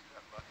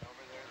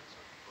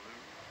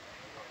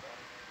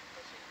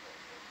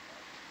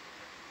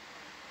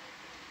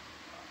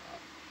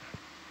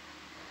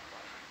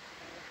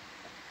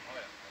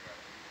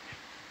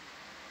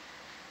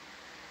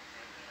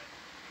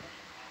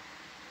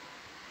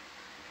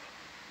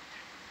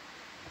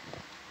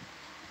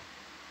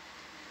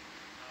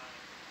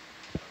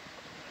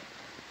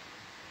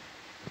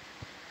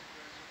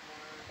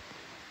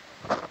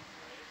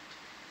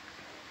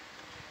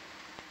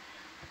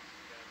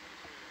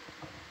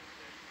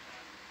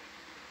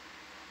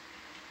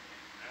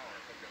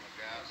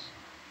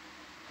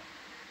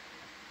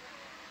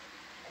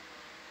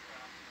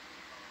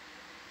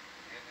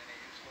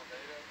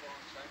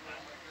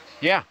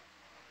 Yeah.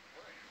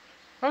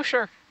 Oh,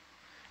 sure.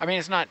 I mean,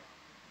 it's not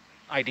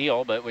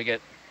ideal, but we get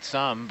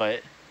some,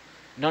 but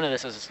none of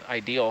this is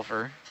ideal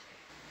for...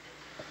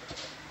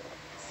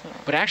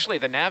 But actually,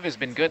 the nav has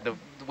been good. The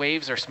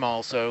waves are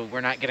small, so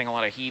we're not getting a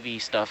lot of heavy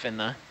stuff in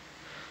the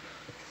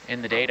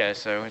data,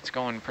 so it's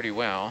going pretty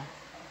well.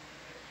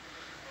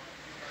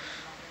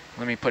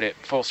 Let me put it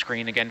full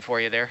screen again for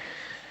you there.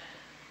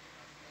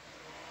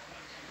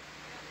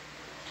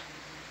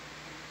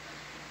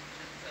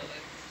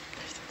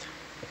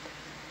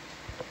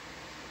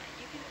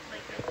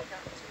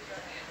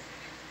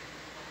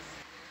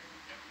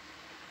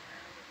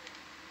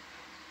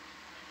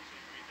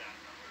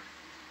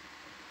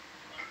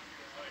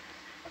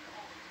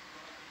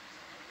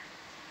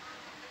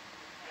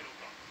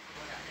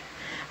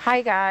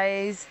 Hi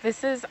guys,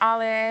 this is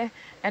Ale,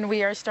 and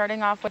we are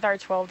starting off with our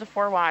 12 to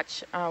 4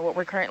 watch. What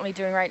we're currently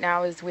doing right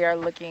now is we are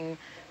looking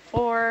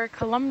for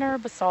columnar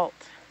basalt.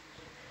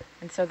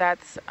 And so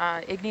that's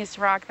igneous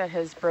rock that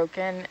has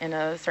broken in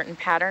a certain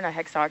pattern, a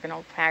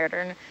hexagonal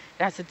pattern.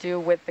 It has to do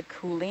with the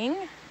cooling.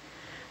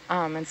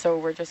 And so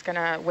we're just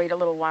gonna wait a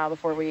little while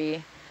before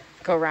we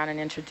go around and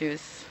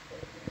introduce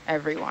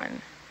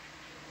everyone.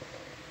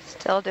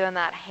 Still doing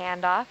that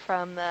handoff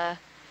from the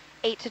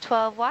 8 to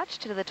 12 watch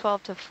to the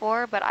 12 to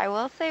 4, but I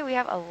will say we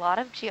have a lot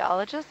of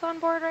geologists on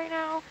board right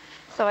now,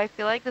 so I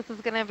feel like this is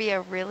going to be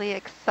a really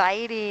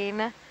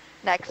exciting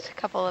next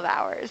couple of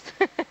hours.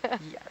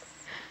 Yes.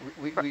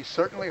 We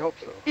certainly hope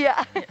so.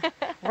 Yeah.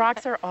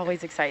 Rocks are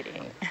always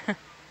exciting.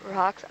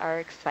 Rocks are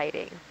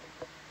exciting.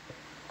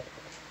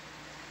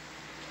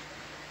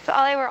 So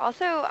Ale, we're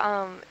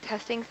also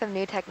testing some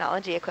new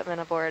technology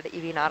equipment aboard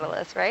EV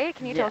Nautilus, right?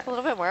 Can you tell us a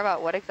little bit more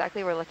about what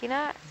exactly we're looking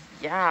at?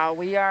 Yeah,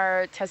 we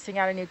are testing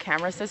out a new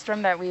camera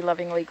system that we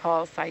lovingly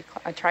call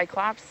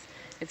Triclops.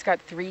 It's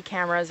got 3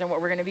 cameras, and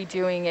what we're going to be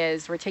doing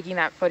is we're taking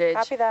that footage,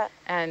 Copy that.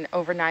 And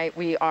overnight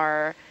we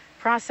are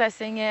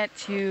processing it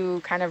to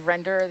kind of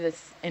render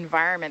this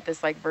environment,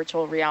 this like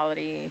virtual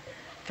reality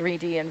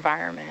 3D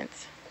environment.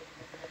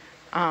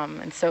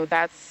 And so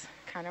that's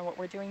kind of what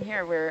we're doing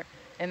here. We're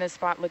in this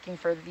spot looking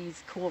for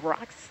these cool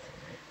rocks,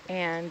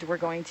 and we're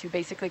going to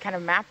basically kind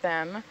of map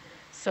them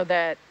so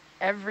that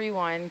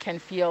everyone can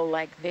feel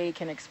like they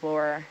can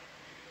explore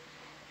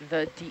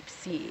the deep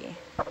sea.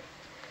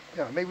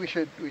 Yeah, maybe we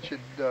should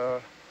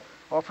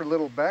offer a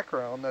little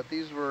background that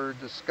these were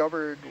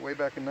discovered way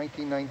back in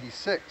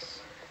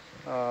 1996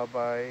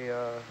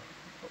 by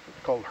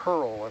called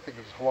HURL, I think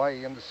it's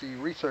Hawaii Undersea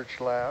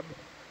Research Lab,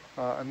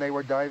 and they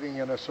were diving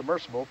in a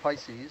submersible,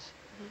 Pisces,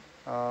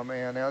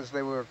 and as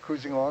they were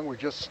cruising along, we're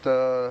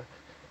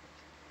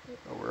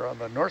on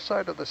the north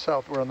side of the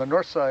south. We're on the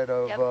north side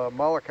of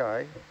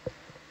Molokai.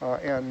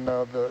 And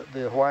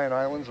the Hawaiian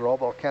Islands are all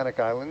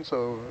volcanic islands,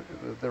 so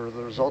they're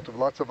the result of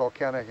lots of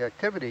volcanic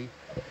activity.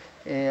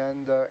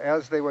 And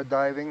as they were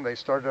diving, they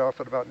started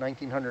off at about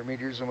 1,900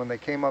 meters, and when they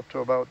came up to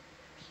about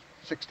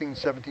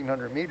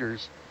 1,700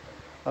 meters,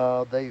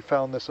 they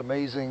found this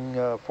amazing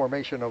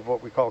formation of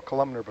what we call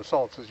columnar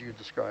basalts, as you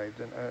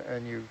described,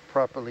 and you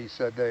properly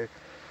said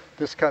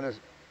this kind of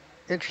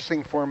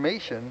interesting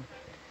formation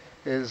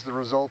is the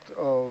result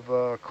of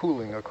a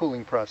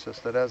cooling process,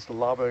 that as the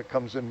lava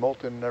comes in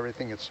molten and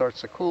everything, it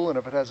starts to cool, and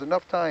if it has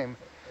enough time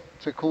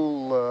to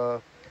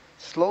cool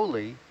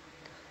slowly,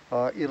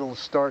 it'll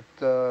start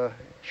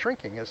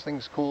shrinking. As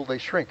things cool, they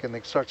shrink, and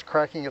it starts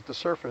cracking at the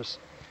surface.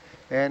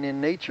 And in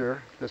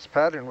nature, this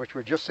pattern, which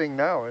we're just seeing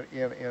now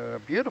in a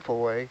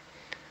beautiful way,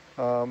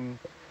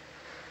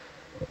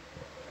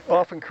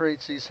 often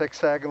creates these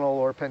hexagonal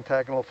or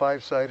pentagonal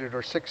 5-sided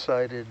or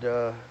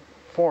 6-sided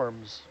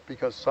forms,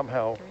 because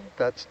somehow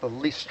that's the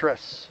least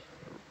stress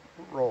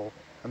roll.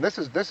 And this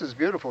is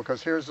beautiful,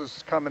 because here's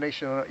this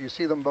combination. You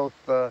see them both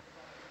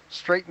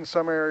straight in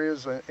some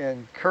areas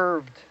and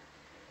curved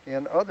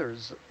in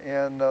others,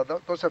 and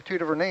those have 2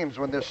 different names.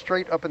 When they're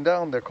straight up and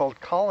down, they're called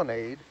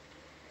colonnade,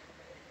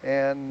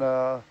 and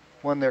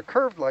when they're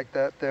curved like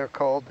that, they're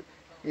called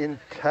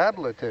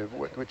entablative,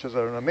 which is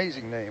an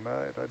amazing name.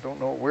 I don't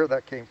know where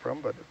that came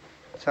from, but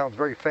it sounds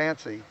very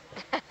fancy.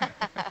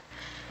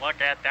 Look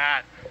at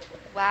that.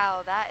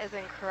 Wow, that is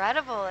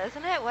incredible,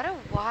 isn't it? What a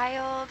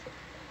wild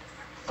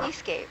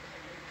seascape.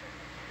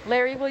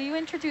 Larry, will you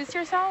introduce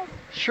yourself?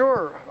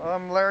 Sure.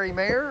 I'm Larry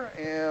Mayer,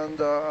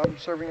 and I'm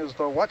serving as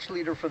the watch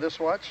leader for this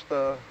watch.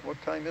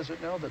 What time is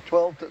it now? The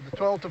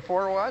 12 to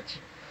 4 watch.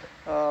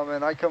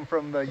 And I come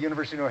from the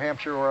University of New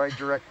Hampshire, where I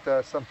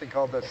direct something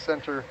called the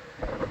Center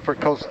for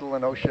Coastal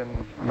and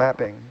Ocean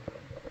Mapping.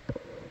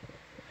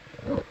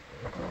 Do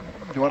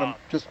you want to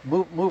just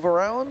move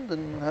around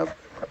and have...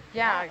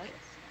 Yeah.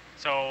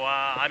 So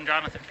I'm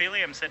Jonathan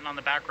Feely. I'm sitting on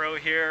the back row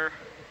here.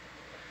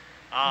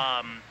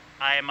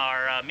 I am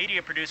our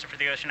media producer for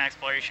the Ocean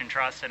Exploration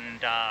Trust,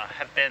 and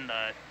have been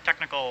the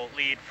technical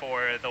lead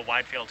for the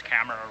wide field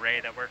camera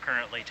array that we're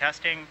currently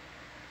testing.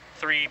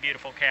 3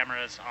 beautiful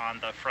cameras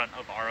on the front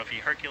of ROV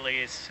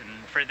Hercules,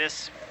 and for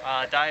this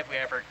dive, we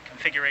have our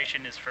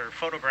configuration is for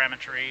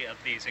photogrammetry of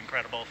these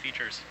incredible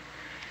features.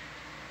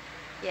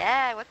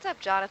 Yeah, what's up,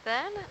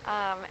 Jonathan?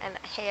 And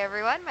hey,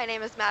 everyone, my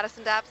name is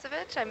Madison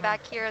Dabsovich. I'm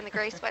back here in the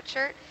gray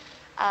sweatshirt.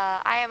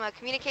 I am a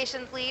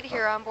communications lead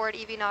here on board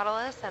EV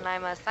Nautilus, and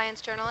I'm a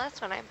science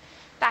journalist when I'm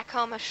back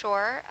home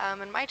ashore.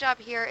 And my job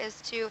here is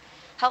to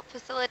help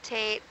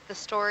facilitate the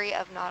story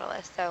of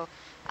Nautilus. So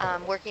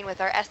working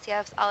with our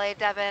STFs, Ale,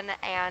 Devin,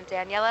 and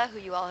Daniela, who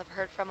you all have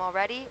heard from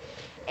already,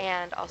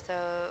 and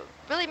also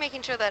really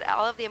making sure that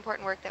all of the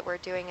important work that we're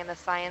doing and the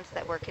science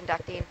that we're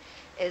conducting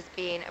is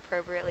being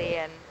appropriately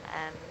and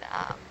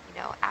you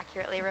know,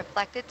 accurately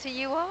reflected to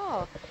you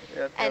all.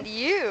 Yeah, and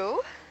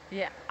you,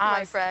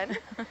 my friend.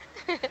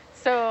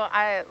 So,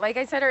 like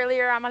I said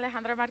earlier, I'm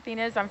Alejandra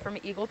Martinez. I'm from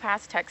Eagle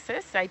Pass,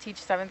 Texas. I teach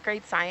 7th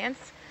grade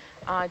science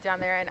down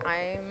there, and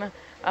I'm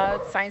a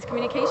science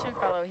communication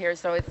fellow here.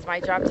 So it's my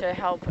job to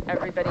help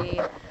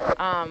everybody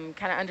kind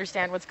of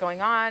understand what's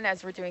going on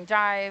as we're doing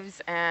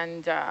dives,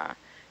 and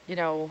you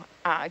know,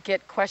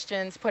 get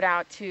questions put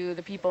out to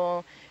the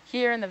people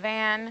here in the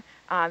van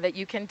that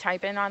you can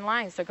type in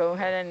online. So go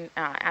ahead and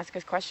ask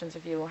us questions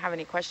if you have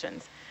any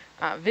questions.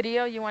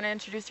 Video, you want to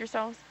introduce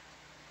yourselves?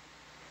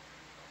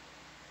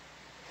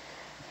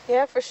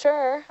 Yeah, for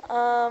sure.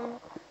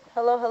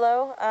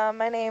 Hello.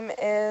 My name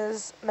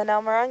is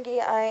Manel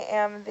Marangi. I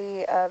am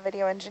the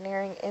video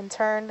engineering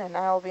intern, and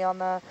I'll be on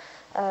the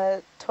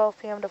 12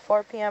 p.m. to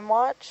 4 p.m.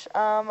 watch.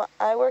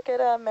 I work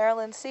at a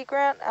Maryland Sea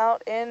Grant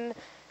out in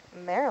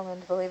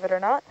Maryland, believe it or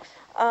not.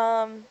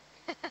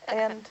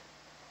 And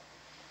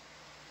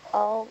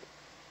I'll...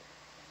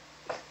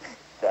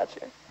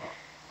 Gotcha.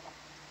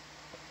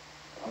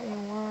 Give me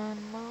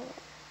one moment.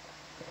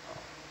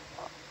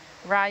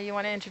 Rye, you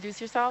want to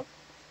introduce yourself?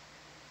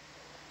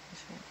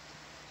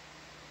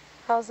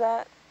 How's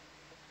that?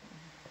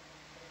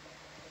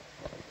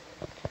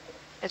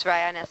 Is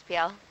Ryan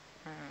SPL?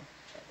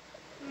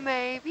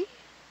 Maybe.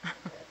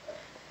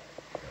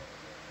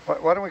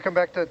 Why don't we come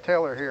back to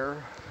Taylor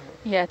here?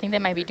 Yeah, I think they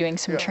might be doing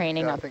some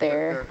training up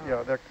there.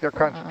 They're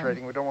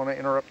concentrating. We don't want to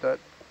interrupt that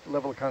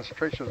level of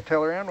concentration. So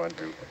Taylor Ann, why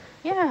don't you?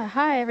 Yeah,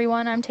 hi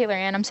everyone, I'm Taylor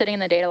Ann. I'm sitting in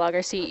the data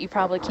logger seat. You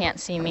probably can't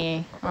see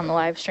me on the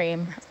live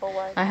stream.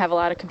 I have a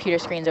lot of computer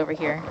screens over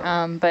here,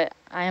 but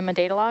I am a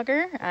data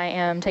logger. I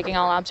am taking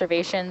all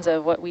observations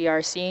of what we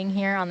are seeing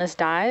here on this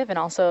dive, and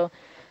also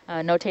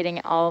notating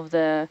all of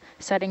the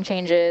setting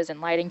changes and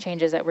lighting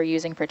changes that we're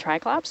using for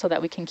Triclops, so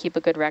that we can keep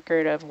a good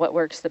record of what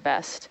works the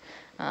best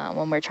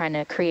when we're trying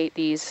to create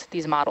these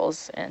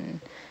models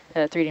and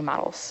 3D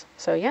models.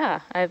 So yeah,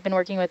 I've been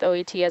working with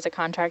OET as a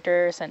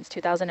contractor since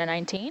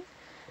 2019.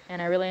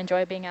 And I really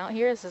enjoy being out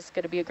here. This is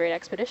going to be a great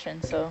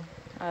expedition. So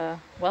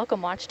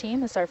welcome, watch team.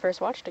 This is our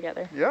first watch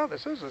together. Yeah,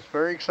 this is. It's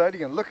very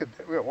exciting. And look at,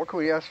 what can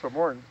we ask for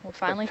more? We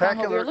finally found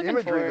what we were looking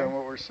imagery for. than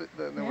what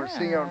we're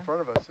seeing out in front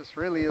of us. This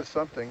really is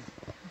something.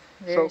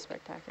 Very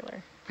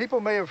spectacular. People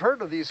may have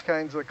heard of these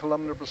kinds of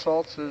columnar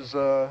basalts. There's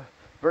a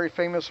very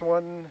famous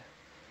one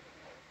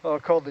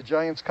called the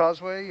Giant's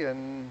Causeway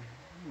in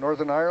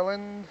Northern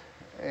Ireland.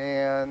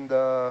 And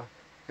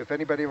if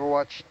anybody ever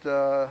watched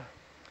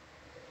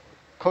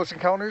Close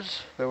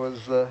Encounters, there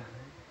was the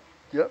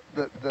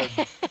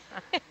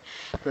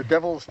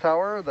Devil's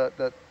Tower,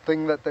 that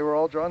thing that they were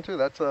all drawn to.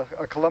 That's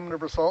a columnar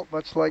basalt,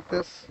 much like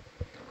this.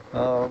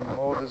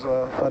 There's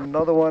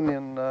another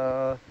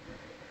one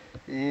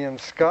in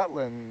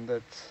Scotland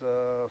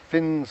that's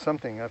Finn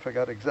something. I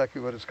forgot exactly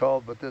what it's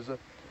called, but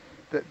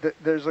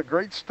there's a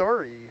great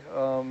story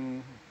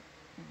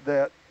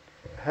that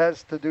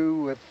has to do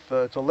with,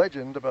 it's a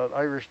legend about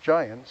Irish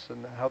giants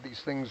and how these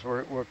things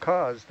were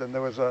caused. And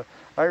there was a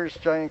Irish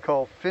giant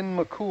called Finn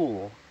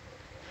McCool.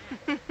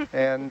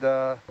 And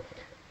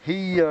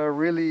he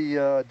really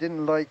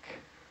didn't like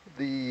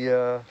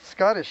the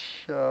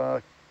Scottish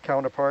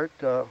counterpart,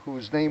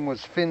 whose name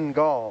was Finn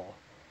Gall.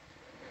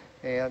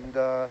 And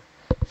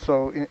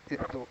so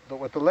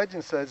what the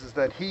legend says is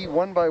that he,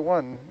 one by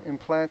one,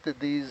 implanted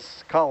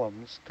these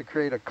columns to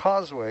create a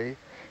causeway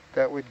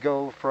that would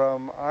go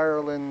from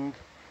Ireland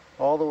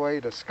all the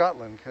way to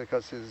Scotland,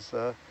 because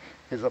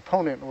his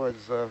opponent was,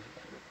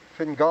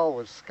 Finn Gall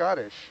was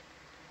Scottish.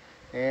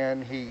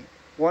 And he,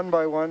 one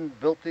by one,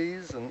 built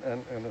these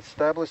and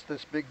established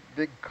this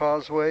big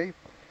causeway,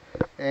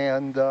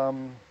 and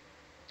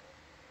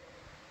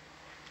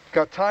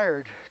got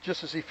tired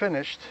just as he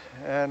finished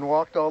and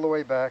walked all the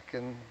way back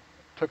and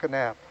took a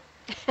nap.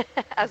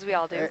 As we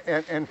all do.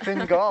 And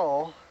Finn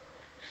Gall,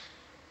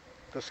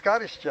 the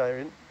Scottish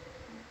giant,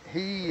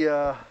 he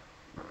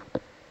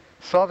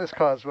saw this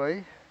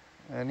causeway,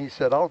 and he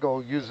said, I'll go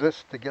use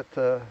this to get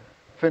to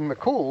Finn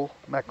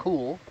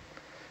McCool,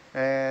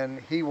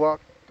 and he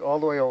walked all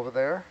the way over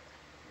there,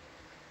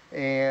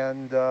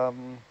 and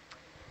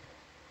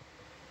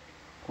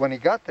when he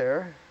got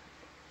there,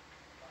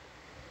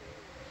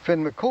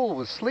 Finn McCool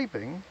was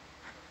sleeping,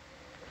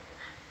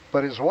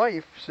 but his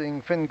wife, seeing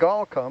Finn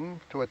Gall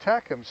come to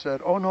attack him,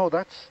 said, oh no,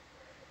 that's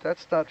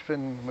not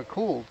Finn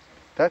McCool,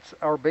 that's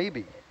our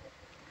baby.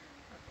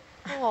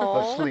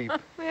 Asleep.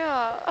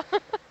 Yeah.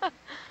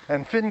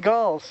 And Finn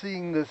Gall,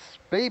 seeing this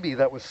baby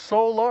that was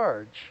so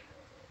large,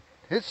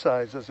 his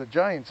size as a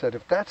giant, said,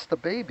 if that's the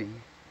baby,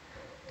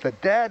 the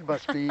dad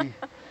must be,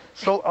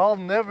 so I'll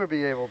never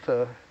be able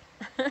to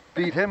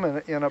beat him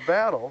in a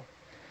battle.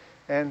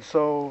 And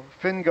so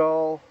Finn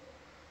Gall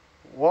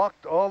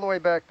walked all the way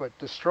back, but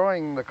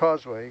destroying the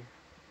causeway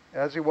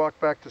as he walked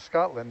back to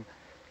Scotland,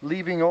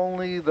 leaving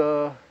only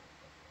the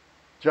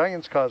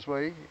Giant's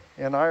Causeway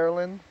in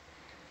Ireland,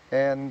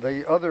 and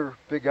the other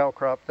big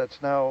outcrop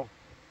that's now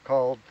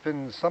called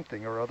Finn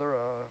something or other,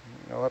 I'll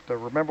have to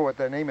remember what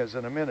that name is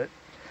in a minute,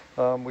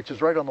 which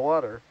is right on the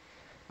water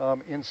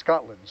in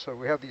Scotland. So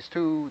we have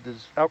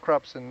there's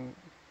outcrops in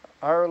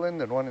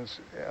Ireland, and one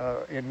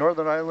in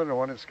Northern Ireland and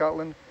one in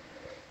Scotland,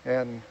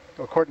 and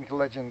according to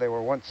legend they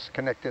were once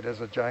connected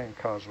as a giant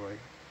causeway.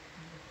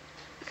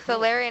 So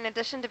Larry, in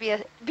addition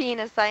to being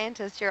a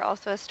scientist, you're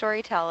also a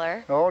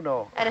storyteller. Oh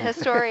no. And a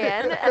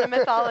historian and a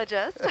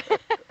mythologist.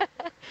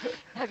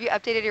 Have you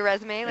updated your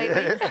resume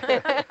lately?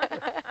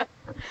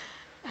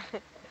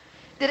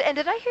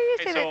 Did I hear you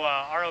say Hey, that? so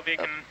ROV,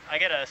 can I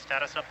get a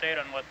status update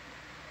on what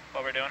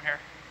we're doing here?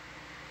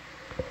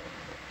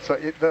 So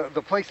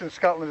the place in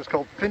Scotland is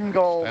called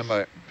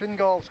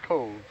Fingal's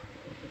Cove.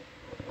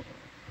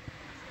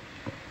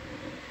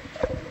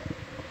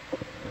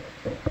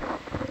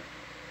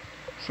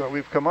 So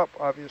we've come up,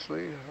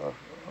 obviously,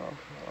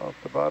 off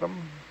the bottom.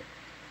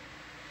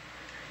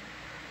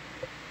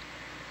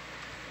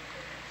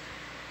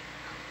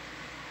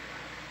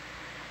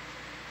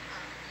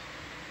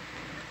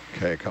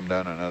 Okay, come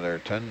down another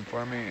 10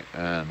 for me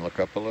and look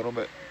up a little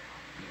bit.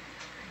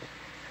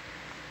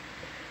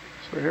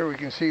 So here we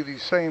can see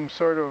these same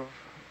sort of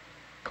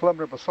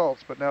columnar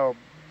basalts, but now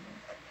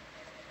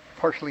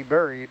partially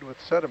buried with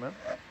sediment.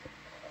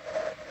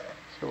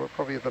 So we're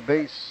probably at the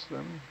base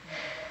then.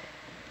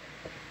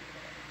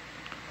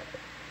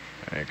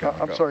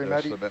 I'm sorry,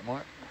 Maddie. A bit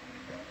more.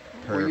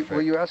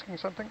 Were you asking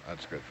something?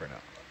 That's good for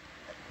now.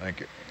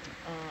 Thank you.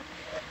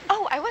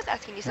 Oh, I was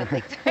asking you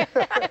something. It took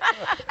me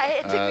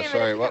a minute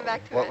sorry, to come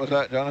back to what it. was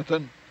that,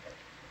 Jonathan?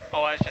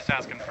 Oh, I was just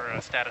asking for a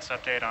status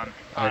update on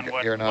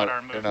what You're not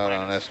our move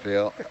on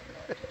SPL.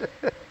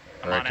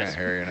 Or I on can't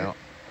hear you now.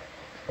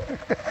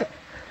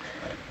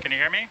 Can you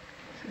hear me?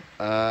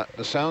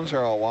 The sounds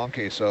are all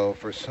wonky, so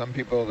for some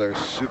people they're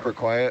super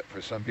quiet,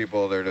 for some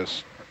people they're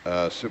just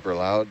super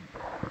loud.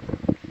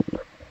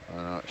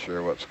 I'm not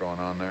sure what's going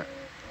on there.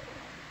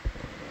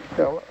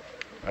 Yeah,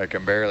 I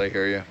can barely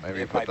hear you.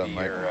 Maybe put the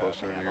mic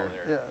closer to your...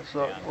 Yeah,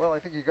 so, well, I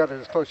think you got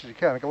it as close as you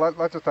can.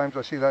 Lots of times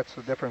I see that's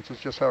the difference, is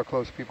just how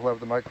close people have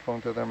the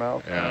microphone to their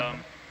mouth. Yeah.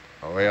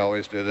 We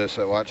always do this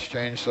at watch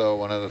change, so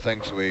one of the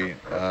things we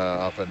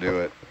often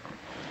do at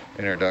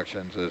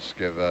introductions is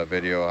give a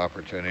video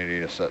opportunity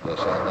to set the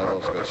sound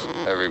levels, because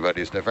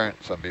everybody's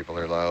different. Some people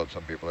are loud,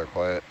 some people are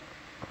quiet.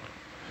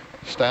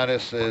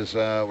 Status is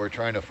we're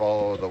trying to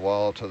follow the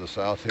wall to the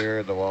south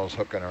here. The wall's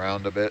hooking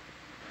around a bit.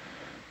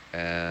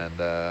 And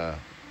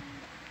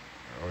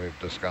we've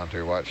just gone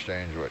through watch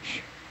change,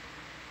 which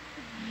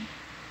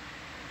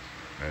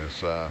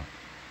is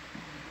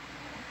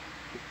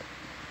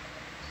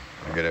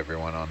get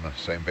everyone on the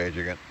same page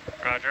again.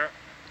 Roger.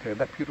 Okay,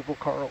 that beautiful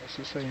coral is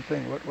the same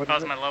thing. What How's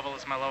is it? my level?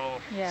 Is my level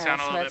Yeah,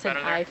 sound a so little that's bit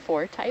an better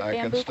there? I4 type I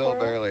bamboo can still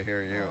coral. barely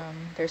hear you.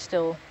 They're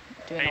still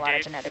doing Hey, a lot Dave,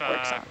 of genetic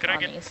work on, could I on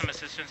get these. some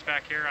assistance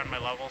back here on my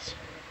levels?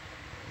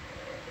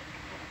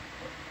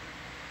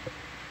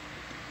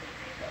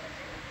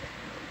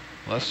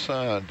 Let's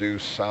do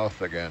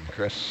south again,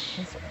 Chris.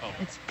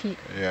 It's Pete.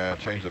 Yeah,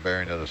 change the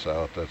bearing to the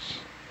south.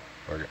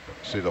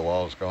 See the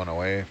walls going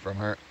away from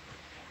her.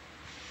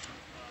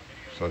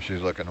 So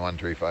she's looking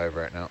 135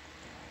 right now.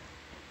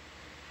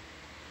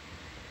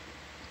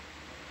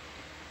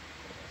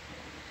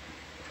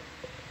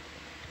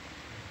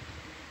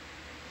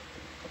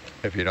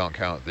 If you don't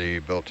count the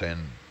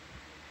built-in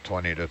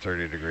 20 to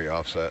 30 degree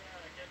offset.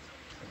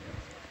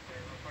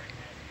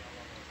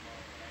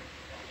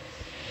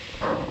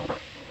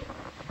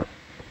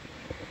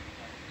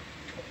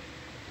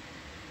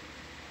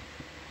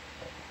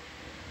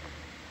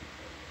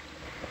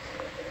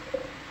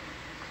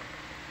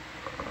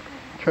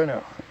 Try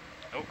now.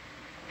 Nope.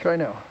 Try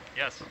now.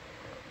 Yes.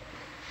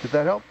 Did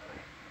that help?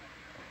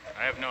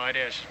 I have no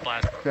idea. It's just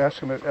blast. Ask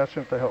him if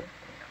to help.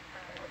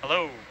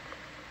 Hello.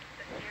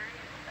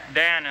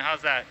 Dan,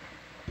 how's that?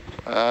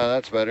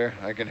 That's better.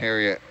 I can hear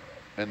you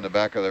in the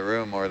back of the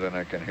room more than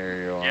I can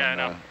hear you on... Yeah, I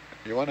know.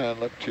 You want to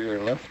look to your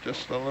left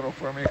just a little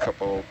for me? A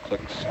couple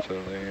clicks to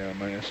the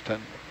 -10.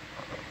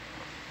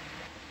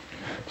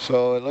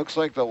 So it looks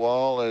like the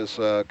wall is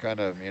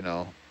kind of,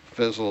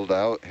 fizzled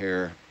out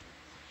here.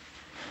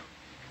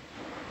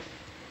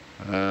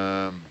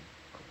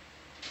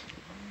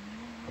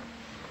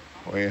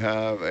 We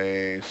have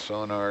a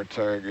sonar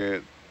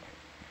target.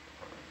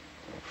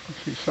 I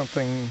see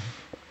something.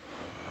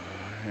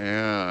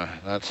 Yeah,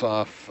 that's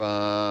off.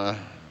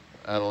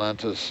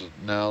 Atalanta's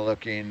now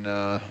looking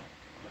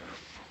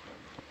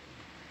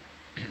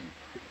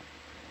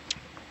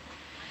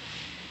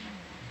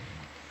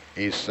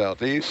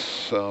east-southeast,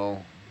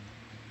 so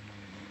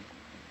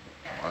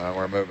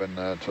we're moving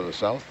to the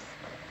south.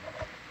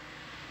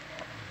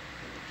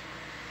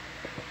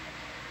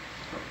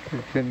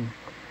 Can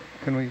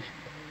we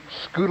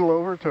scootle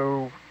over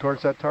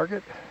towards that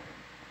target?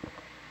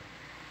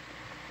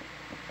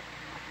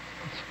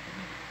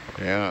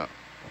 Yeah.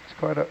 It's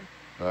quite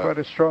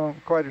a strong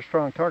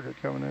target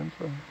coming in.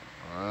 So.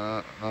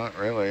 Not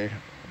really,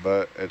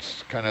 but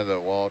it's kind of the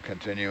wall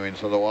continuing.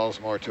 So the wall's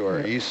more to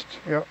our east.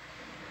 Yep.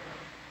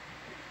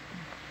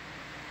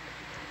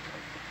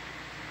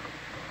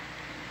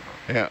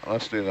 Yeah,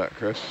 let's do that,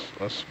 Chris.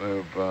 Let's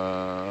move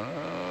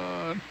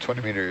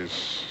 20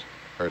 meters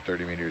or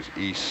 30 meters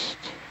east.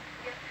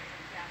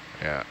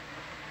 Yeah.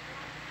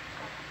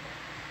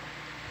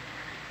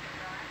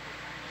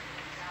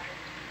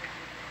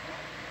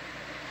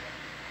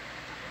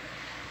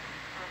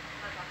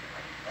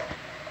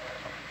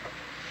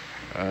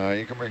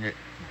 You can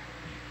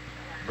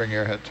bring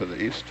your head to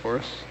the east for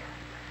us.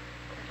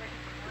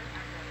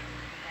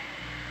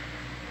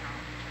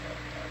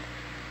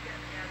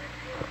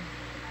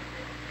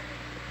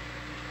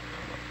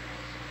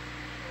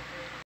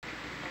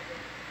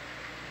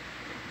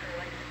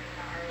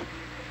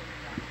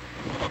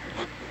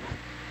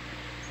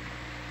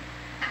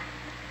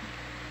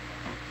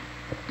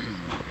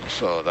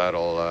 So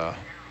that'll,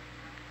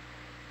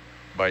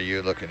 by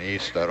you looking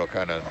east, that'll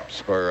kind of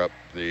square up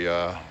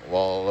the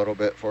wall a little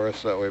bit for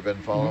us that we've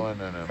been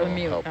following, and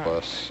it'll help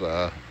us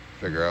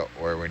figure out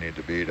where we need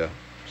to be to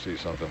see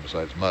something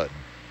besides mud.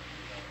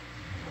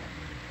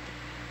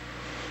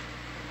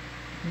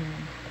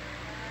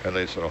 At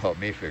least it'll help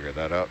me figure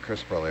that out.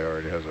 Chris probably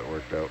already has it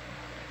worked out.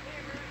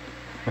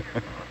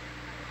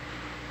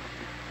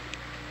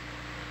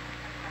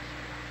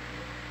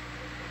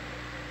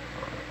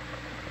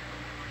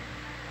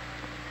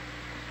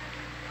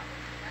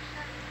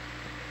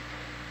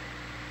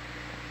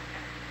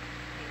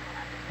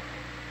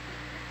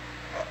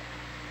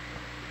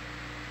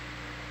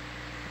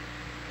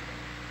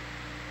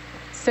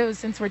 So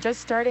since we're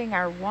just starting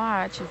our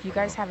watch, if you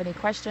guys have any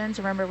questions,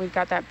 remember we've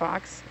got that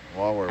box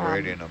while we're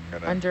waiting. I'm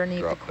gonna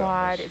underneath the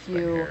quad. If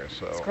you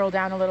scroll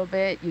down a little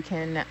bit, you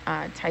can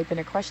type in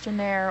a question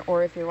there,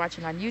 or if you're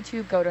watching on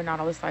YouTube, go to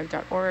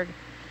nautiluslive.org,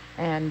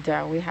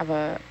 and we have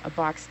a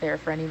box there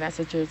for any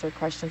messages or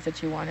questions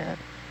that you want to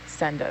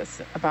send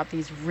us about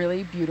these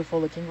really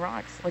beautiful looking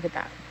rocks. Look at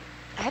that.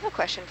 I have a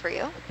question for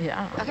you.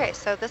 Yeah. Okay,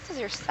 so this is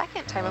your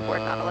second time aboard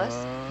Nautilus.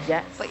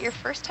 Yes. But your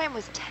first time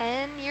was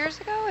 10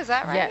 years ago, is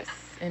that right? Yes.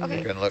 Okay.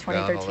 You can look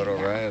down a little,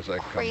 right, as I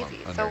Crazy.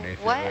 come So underneath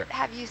what you there.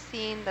 have you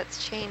seen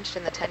that's changed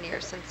in the 10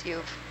 years since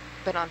you've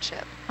been on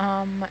ship?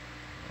 We'll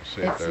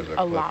see if It's there's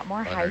a lot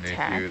more high underneath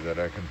tech. you that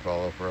I can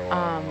follow for a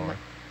while.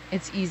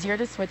 It's easier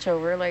to switch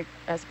over, like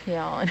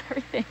SPL and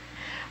everything.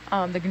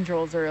 The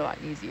controls are a lot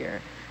easier.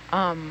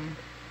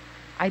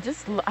 I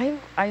just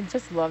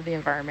love the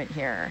environment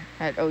here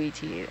at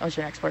OET,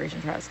 Ocean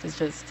Exploration Trust.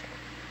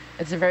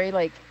 It's a very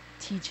like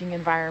teaching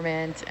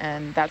environment,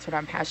 and that's what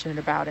I'm passionate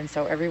about. And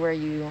so everywhere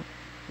you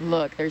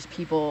look, there's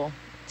people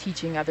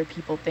teaching other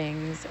people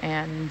things,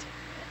 and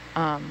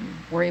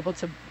we're able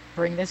to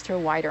bring this to a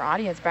wider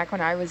audience. Back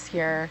when I was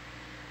here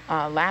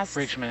last,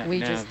 we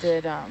just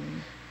did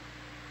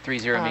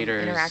 30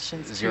 meters,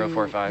 interactions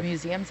 045 to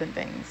museums and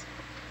things.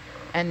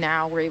 And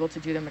now we're able to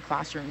do them in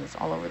classrooms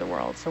all over the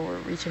world. So we're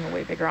reaching a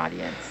way bigger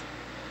audience.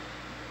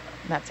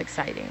 That's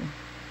exciting.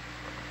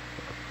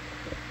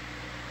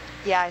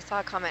 Yeah, I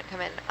saw a comment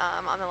come in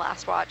on the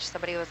last watch.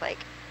 Somebody was like,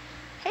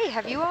 hey,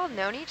 have you all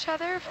known each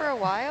other for a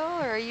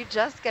while, or are you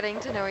just getting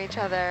to know each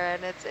other?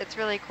 And it's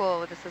really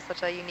cool. This is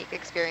such a unique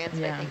experience.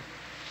 Yeah. And I think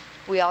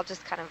we all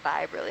just kind of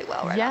vibe really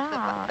well right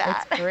off the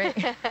bat. It's great.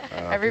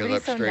 If you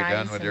look so straight nice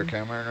down with your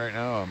camera right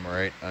now, I'm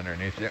right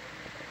underneath you.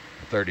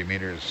 30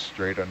 meters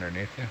straight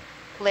underneath you.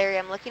 Larry,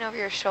 I'm looking over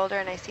your shoulder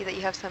and I see that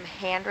you have some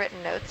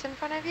handwritten notes in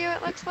front of you,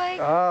 it looks like.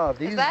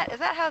 These... Is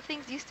that how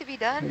things used to be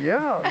done?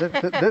 Yeah,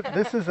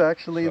 this is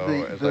actually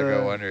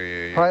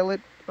the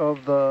pilot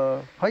of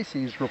the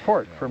Pisces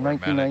report from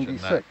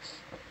 1996.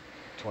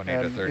 20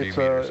 and to 30 it's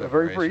meters a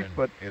very brief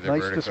but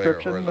nice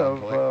description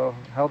of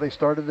how they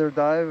started their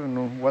dive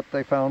and what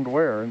they found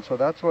where. And so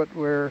that's what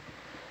we're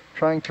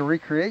trying to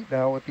recreate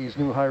now with these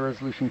new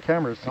high-resolution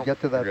cameras to get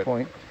to that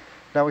point.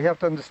 Now we have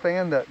to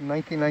understand that in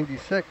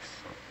 1996,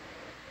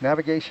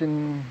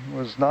 navigation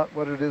was not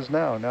what it is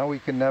now. Now we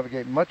can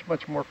navigate much,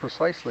 much more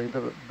precisely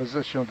the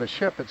position of the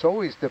ship. It's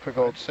always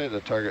difficult I'd say the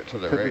target to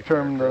the to right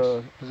determine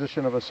the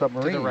position of a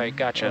submarine. To the right,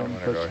 gotcha. I'm going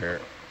to go here.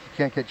 You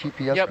can't get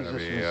GPS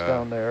positions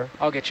down there.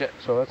 I'll get you.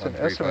 So that's an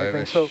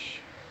estimate thing.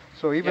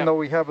 So even though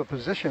we have a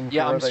position for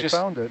where they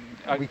found it,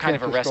 we kind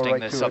can't of just go arresting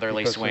right the to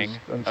southerly it because swing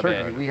a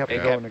bit. We have to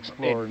go and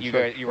explore.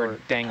 You were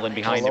dangling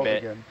behind a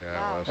bit.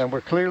 And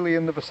we're clearly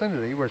in the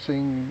vicinity. We're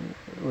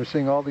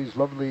seeing all these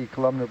lovely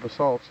columnar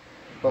basalts,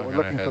 but we're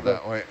looking for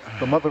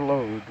the mother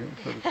lode,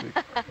 so to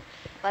speak.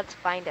 Let's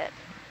find it.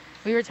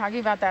 We were talking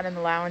about that in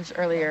the lounge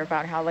earlier,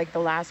 about how like the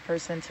last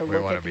person to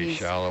look at these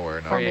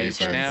formations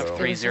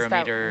was just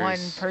that one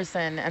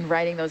person and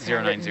writing those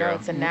handwritten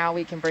notes, and now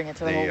we can bring it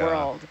to the whole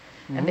world,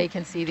 and they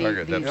can see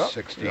these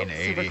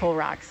super cool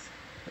rocks.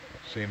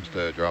 Seems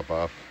to drop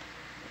off.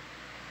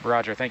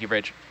 Roger, thank you,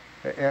 Bridge.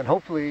 And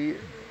hopefully,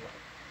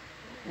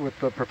 with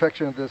the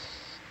perfection of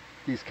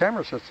these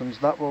camera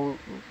systems, not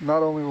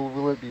only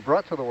will it be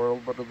brought to the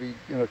world, but it'll be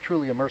a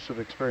truly immersive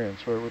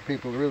experience where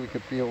people really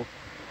could feel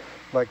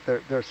like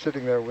they're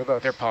sitting there with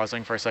us. They're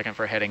pausing for a second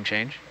for heading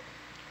change.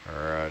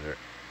 Roger.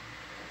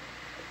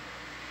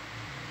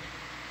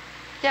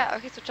 Yeah,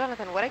 okay, so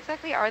Jonathan, what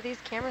exactly are these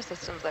camera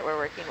systems that we're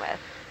working with?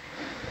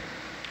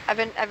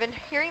 I've been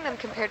hearing them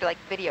compared to like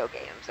video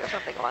games or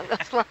something along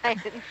those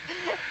lines.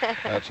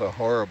 That's a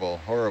horrible,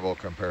 horrible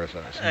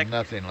comparison. It's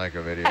nothing like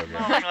a video game.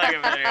 Nothing like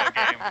a video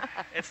game.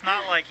 It's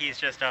not like he's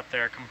just up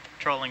there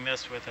controlling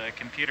this with a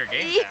computer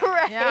game pad.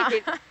 Right. Yeah.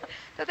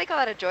 Don't they call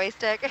that a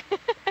joystick?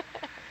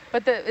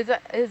 But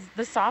is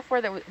the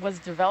software that was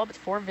developed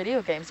for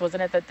video games,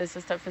 wasn't it that this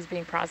stuff is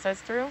being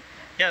processed through?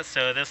 Yeah,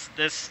 so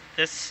this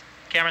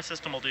camera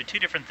system will do two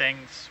different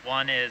things.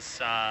 One is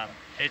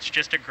it's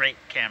just a great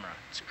camera.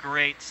 It's a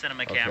great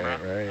cinema camera,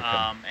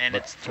 and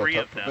it's 3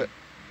 of them.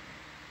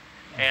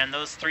 And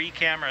those 3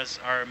 cameras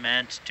are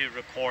meant to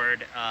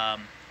record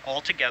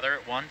all together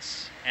at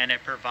once, and it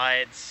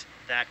provides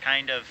that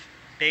kind of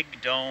big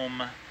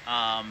dome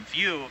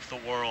view of the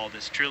world.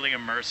 It's truly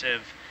immersive.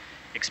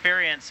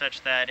 experience,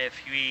 such that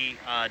if we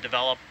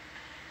develop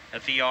a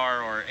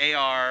VR or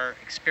AR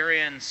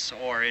experience,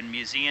 or in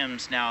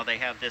museums now they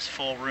have this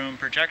full room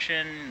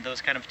projection,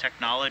 those kind of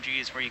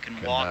technologies where you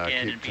can walk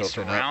in and be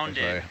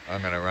surrounded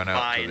I'm going to run out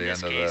by, to in the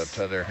this end case, of the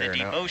tether the here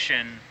deep now.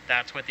 ocean.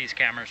 That's what these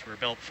cameras were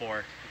built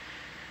for.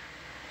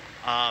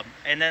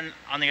 And then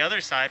on the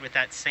other side, with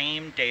that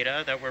same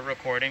data that we're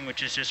recording,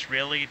 which is just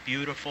really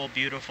beautiful,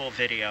 beautiful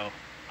video,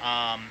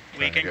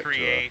 we can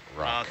create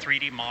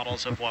 3D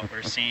models of what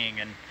we're seeing.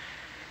 And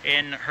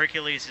in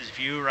Hercules'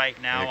 view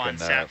right now on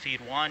Sat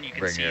Feed 1, you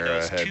can see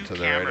those two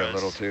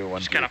cameras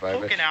just kind of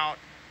poking out.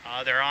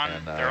 They're on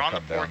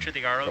the porch of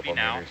the ROV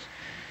now.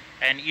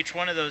 And each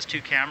one of those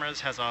two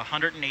cameras has a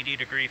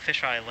 180-degree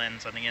fisheye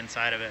lens on the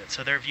inside of it.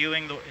 So they're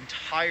viewing the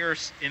entire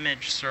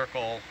image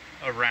circle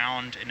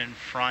around and in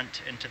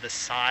front and to the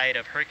side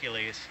of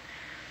Hercules.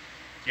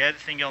 The other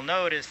thing you'll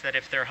note is that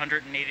if they're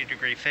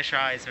 180-degree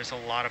fisheyes, there's a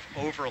lot of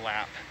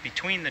overlap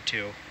between the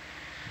two.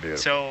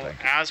 So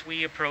as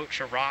we approach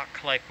a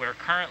rock like we're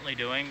currently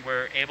doing,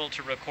 we're able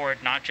to record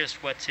not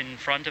just what's in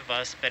front of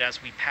us, but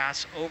as we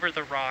pass over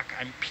the rock,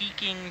 I'm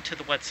peeking to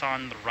what's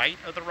on the right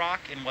of the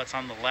rock and what's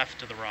on the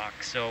left of the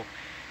rock. So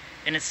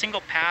in a single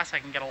pass, I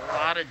can get a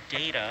lot of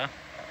data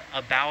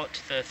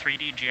about the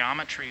 3D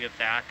geometry of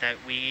that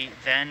we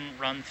then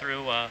run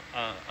through a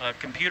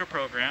computer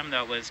program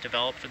that was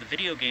developed for the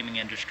video gaming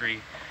industry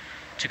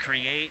to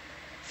create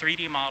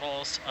 3D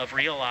models of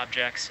real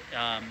objects,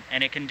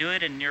 and it can do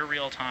it in near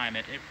real time.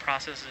 It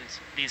processes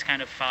these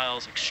kind of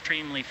files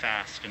extremely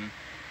fast, and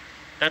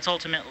that's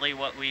ultimately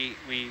what we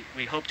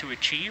hope to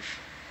achieve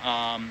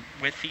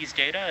with these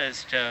data,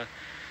 is to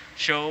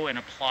show and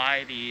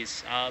apply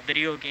these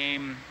video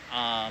game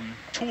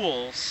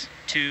tools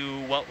to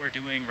what we're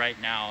doing right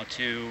now,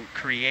 to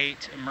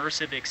create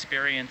immersive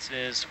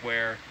experiences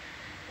where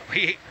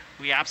we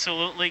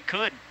absolutely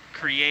could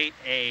create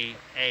a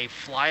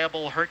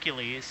flyable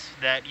Hercules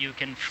that you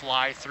can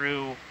fly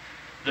through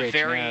the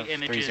very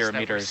images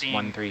that we're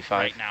seeing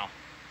right now.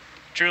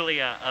 Truly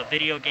a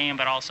video game,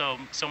 but also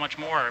so much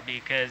more,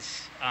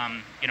 because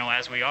you know,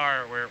 as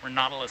we're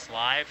Nautilus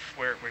Live,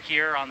 we're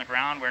here on the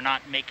ground, we're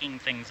not making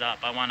things up.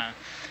 I want to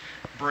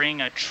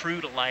bring a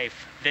true to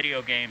life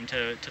video game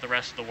to the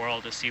rest of the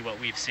world to see what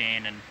we've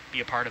seen and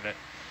be a part of it.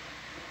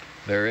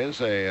 There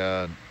is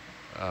a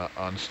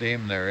on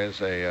Steam, there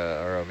is a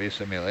ROV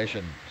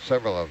simulation,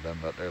 several of them,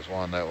 but there's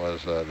one that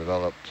was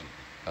developed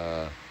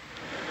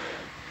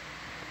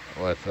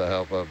with the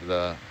help of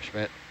the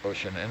Schmidt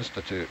Ocean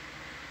Institute.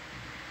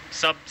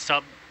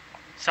 Sub-ROV,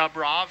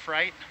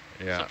 right?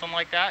 Yeah. Something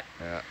like that?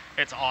 Yeah.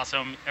 It's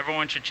awesome.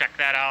 Everyone should check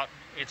that out.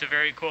 It's a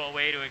very cool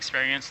way to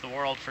experience the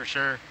world for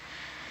sure.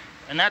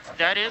 And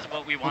that is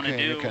what we want to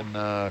do. You can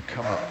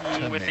come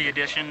up with the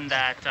addition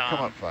that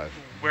come up 5.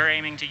 We're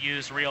aiming to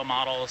use real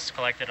models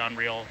collected on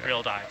real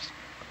dives.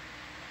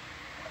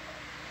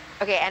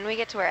 Okay, and we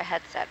get to wear a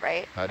headset,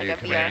 right? How do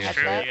like you VR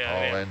headset?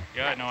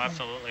 Yeah, no,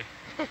 absolutely.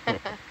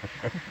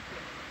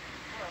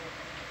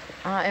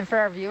 And for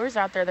our viewers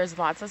out there, there's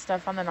lots of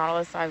stuff on the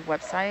Nautilus Live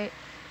website.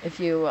 If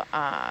you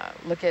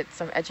look at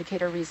some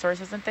educator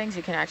resources and things,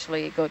 you can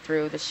actually go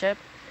through the ship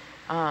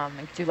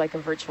and do like a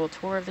virtual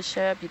tour of the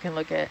ship. You can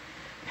look at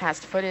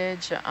past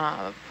footage,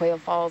 whale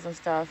falls and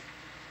stuff,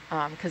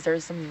 because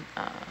there's some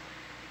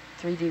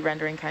 3D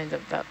rendering kinds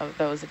of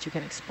those that you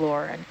can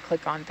explore and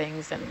click on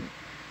things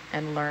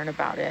and learn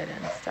about it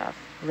and stuff.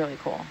 Really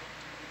cool.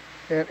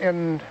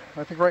 And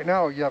I think right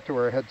now you have to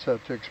wear a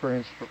headset to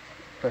experience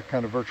that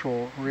kind of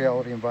virtual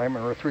reality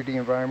environment or a 3D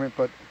environment,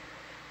 but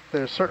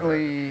there's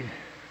certainly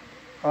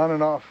on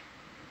and off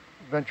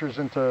ventures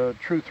into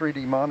true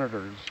 3D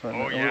monitors.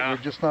 And we're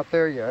just not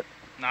there yet.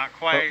 Not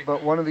quite.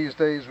 But one of these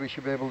days we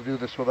should be able to do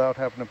this without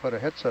having to put a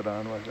headset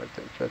on, which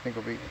I think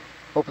will be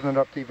opening it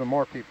up to even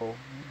more people.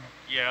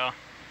 Yeah.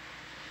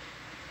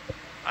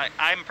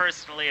 I'm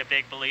personally a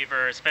big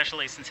believer,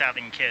 especially since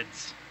having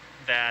kids,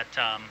 that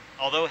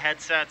although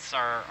headsets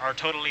are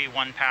totally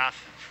one path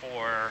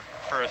for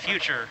a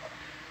future,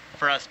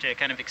 for us to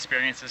kind of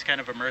experience this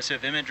kind of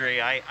immersive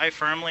imagery, I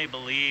firmly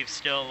believe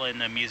still in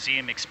the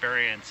museum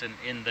experience and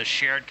in the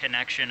shared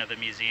connection of a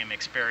museum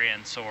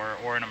experience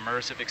or an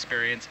immersive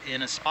experience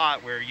in a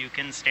spot where you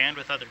can stand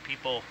with other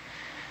people.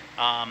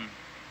 And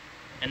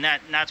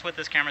that's what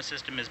this camera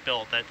system is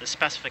built, that the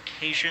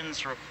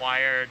specifications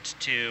required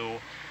to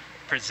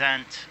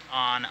present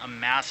on a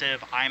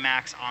massive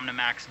IMAX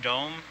Omnimax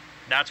dome,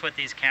 that's what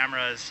these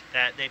cameras,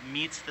 that it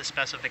meets the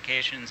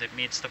specifications, it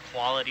meets the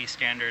quality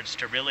standards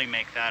to really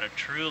make that a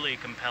truly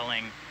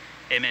compelling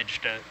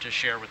image to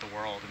share with the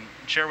world and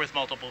share with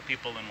multiple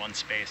people in one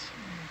space.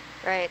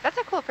 Right, that's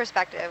a cool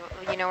perspective.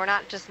 You know, we're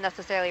not just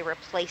necessarily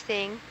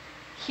replacing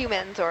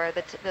humans or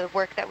the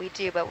work that we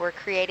do, but we're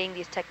creating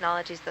these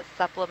technologies that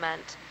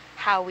supplement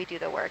how we do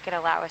the work and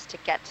allow us to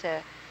get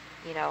to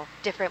you know,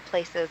 different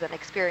places and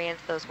experience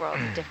those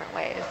worlds in different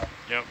ways.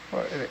 Yep.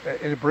 Well,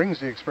 it brings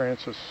the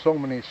experience to so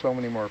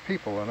many more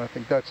people, and I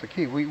think that's the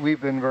key.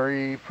 We've been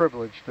very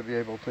privileged to be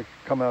able to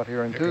come out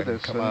here and do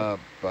this. Come up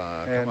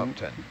 10.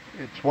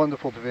 It's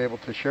wonderful to be able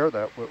to share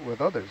that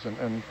with others,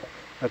 and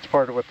that's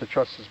part of what the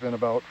Trust has been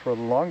about for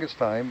the longest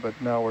time, but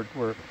now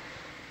we're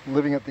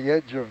living at the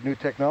edge of new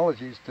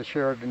technologies to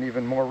share it in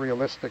even more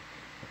realistic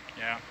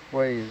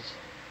ways.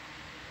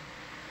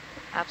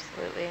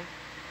 Absolutely.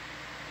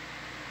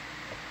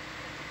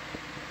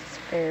 It's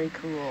very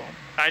cool.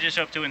 I just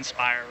hope to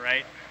inspire,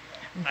 right?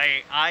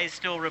 I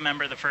still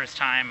remember the first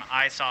time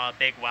I saw a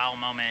big wow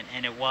moment,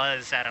 and it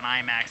was at an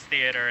IMAX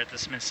theater at the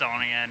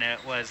Smithsonian. It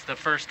was the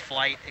first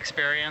flight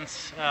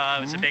experience.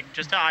 It was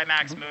just an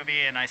IMAX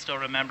movie, and I still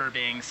remember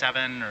being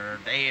 7 or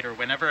 8 or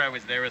whenever I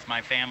was there with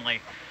my family,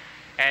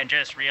 and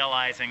just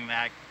realizing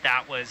that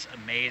that was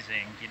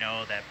amazing. You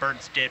know, that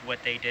birds did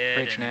what they did.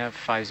 Bridge nav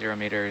 50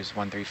 meters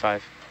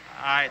 135.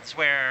 It's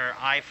where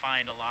I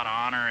find a lot of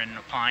honor in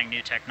applying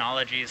new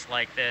technologies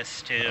like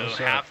this to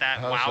have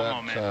that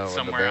wow moment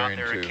somewhere out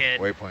there, a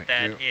kid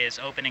that is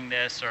opening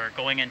this or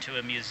going into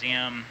a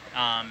museum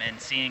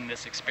and seeing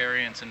this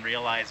experience and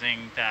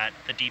realizing that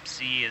the deep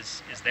sea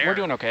is there. We're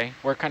doing okay.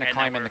 We're kind of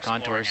climbing the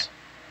contours.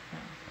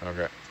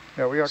 Okay.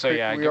 Yeah, we are. So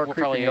yeah, we'll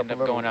probably end up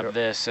going up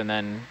this and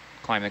then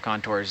climb the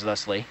contours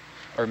thusly,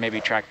 or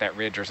maybe track that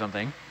ridge or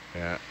something.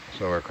 Yeah.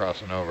 So we're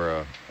crossing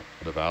over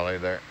the valley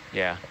there.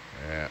 Yeah.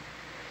 Yeah.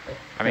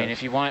 I mean,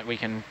 if you want, we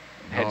can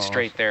head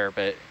straight there,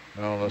 but...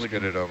 No, let's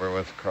get it over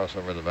with, cross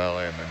over the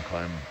valley and then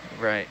climb.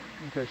 Right.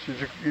 Okay, so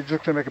you're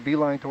just going to make a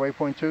beeline to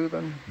waypoint 2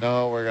 then?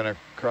 No, we're going to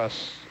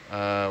cross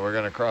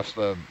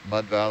the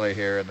mud valley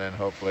here, and then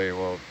hopefully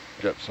we'll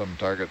get some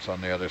targets on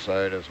the other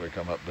side as we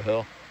come up the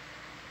hill.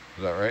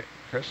 Is that right,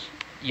 Chris?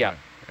 Yeah.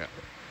 Yeah.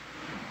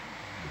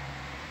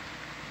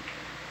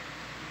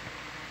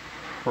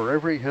 For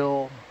every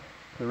hill,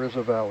 there is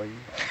a valley.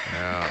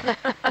 Yeah.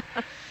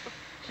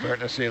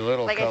 Starting to see a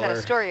little like color. I said,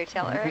 a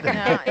storyteller.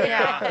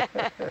 Yeah.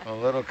 A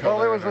little color. Well,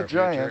 there was a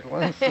giant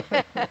once.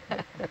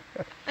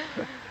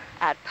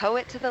 Add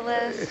poet to the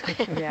list.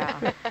 Yeah.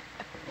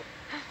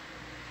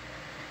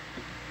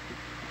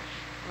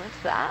 What's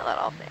that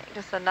little thing?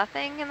 Just a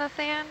nothing in the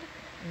sand?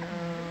 No.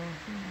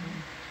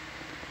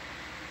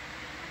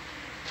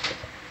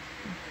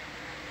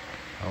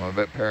 I'm a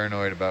bit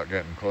paranoid about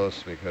getting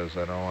close because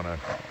I don't want to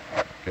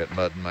get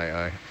mud in my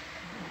eye.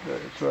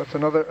 So that's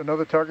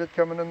another target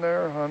coming in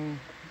there on.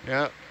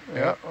 Yeah,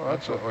 well,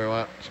 that's what we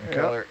want. Some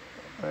color.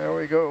 There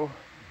we go.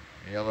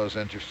 Yellow's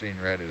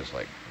interesting. Red is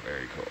like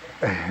very cool.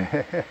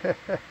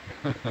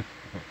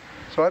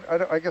 So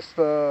I guess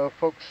the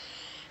folks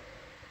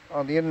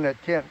on the internet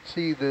can't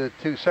see the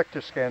 2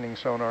 sector scanning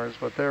sonars,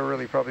 but they're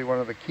really probably one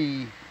of the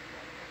key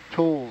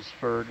tools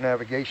for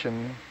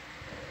navigation.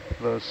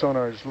 The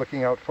sonars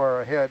looking out far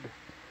ahead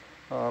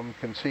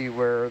can see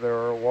where there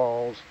are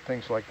walls,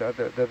 things like that.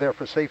 They're there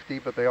for safety,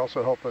 but they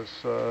also help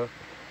us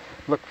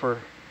look for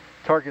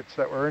targets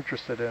that we're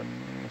interested in.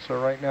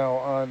 So right now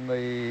on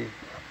the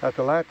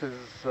Atalanta's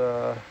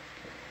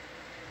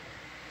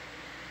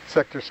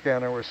sector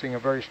scanner, we're seeing a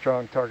very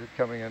strong target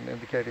coming in,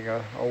 indicating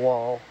a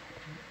wall.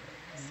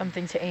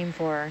 Something to aim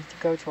for, to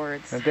go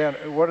towards. And Dan,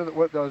 what are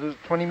those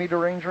 20-meter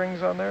range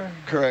rings on there?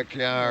 Correct.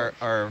 Yeah,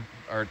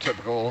 our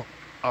typical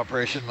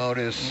operation mode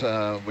is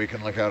we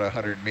can look out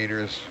 100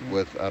 meters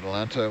with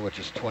Atalanta, which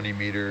is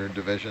 20-meter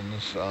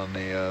divisions on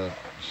the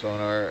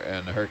sonar,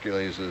 and the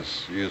Hercules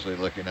is usually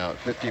looking out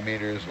 50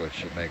 meters,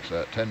 which makes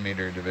that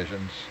 10-meter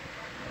divisions.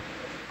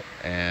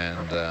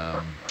 And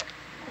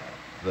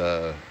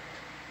the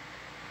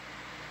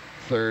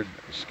third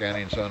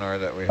scanning sonar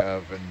that we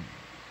have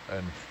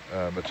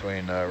in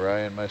between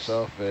Ryan and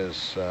myself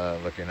is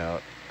looking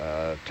out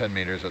 10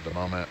 meters at the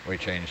moment. We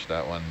changed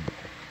that one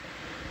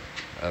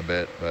a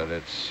bit, but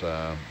it's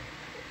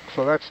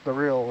so that's the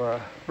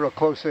real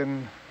close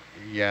in.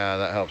 Yeah,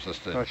 that helps us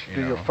to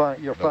do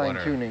your fine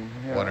tuning.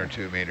 1 or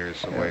 2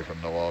 meters away from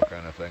the wall,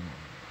 kind of thing.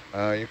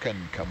 You can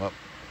come up.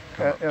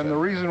 And the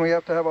reason we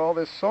have to have all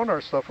this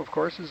sonar stuff, of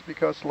course, is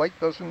because light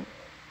doesn't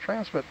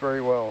transmit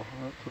very well.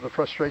 To the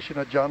frustration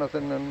of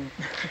Jonathan and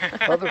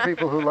other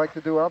people who like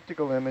to do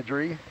optical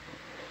imagery,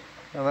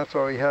 and that's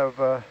why we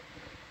have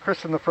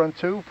Chris in the front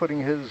too,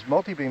 putting his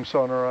multi-beam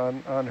sonar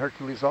on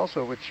Hercules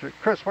also. Which,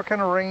 Chris, what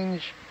kind of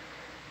range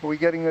are we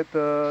getting at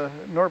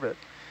Norbit?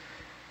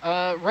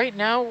 Right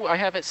now, I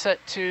have it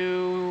set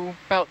to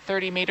about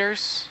 30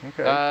 meters.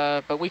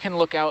 Okay. But we can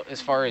look out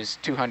as far as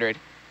 200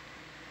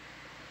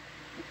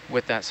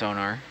 with that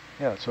sonar.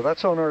 Yeah, so that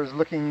sonar is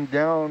looking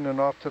down and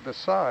off to the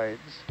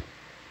sides,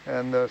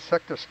 and the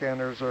sector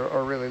scanners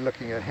are really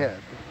looking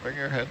ahead. Bring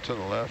your head to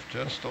the left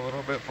just a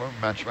little bit for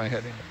match my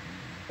heading.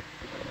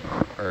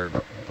 Or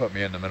put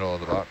me in the middle of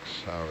the box,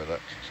 however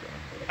that's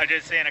going. I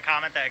just seen a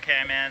comment that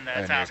came in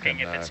that's asking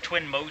can, if it's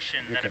twin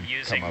motion that I'm can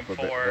using come up a bit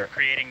for there.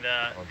 creating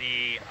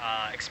the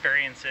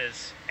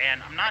experiences.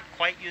 And I'm not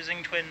quite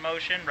using twin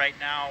motion. Right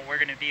now we're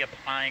going to be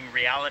applying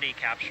reality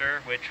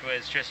capture, which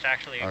was just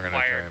actually I'm going to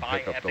try acquired and by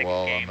pick up Epic the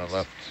wall Games. on the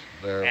left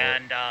there.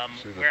 And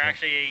see the we're thing?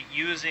 actually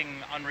using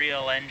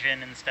Unreal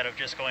Engine instead of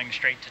just going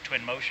straight to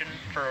twin motion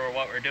for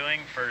what we're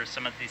doing for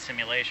some of these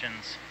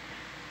simulations.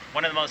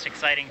 One of the most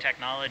exciting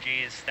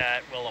technologies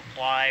that will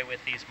apply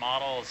with these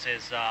models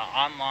is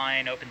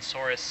online open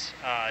source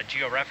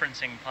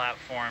georeferencing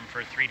platform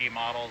for 3D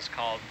models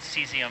called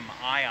Cesium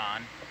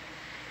Ion.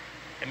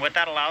 And what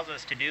that allows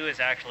us to do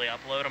is actually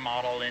upload a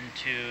model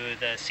into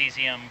the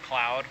Cesium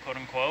cloud, quote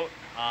unquote,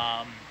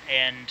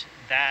 and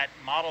that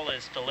model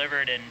is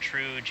delivered in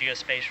true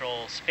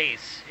geospatial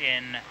space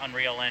in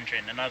Unreal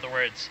Engine. In other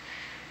words,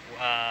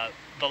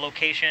 the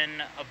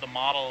location of the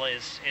model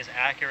is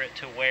accurate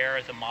to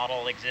where the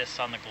model exists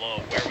on the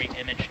globe, where we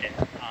imaged it.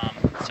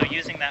 So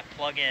using that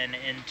plugin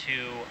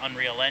into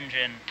Unreal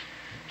Engine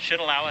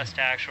should allow us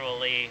to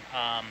actually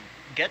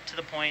get to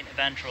the point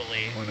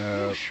eventually.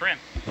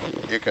 Shrimp.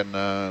 You can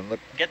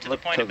get to the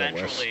point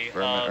eventually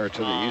or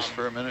to the east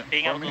for a minute.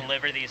 Being able to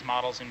deliver these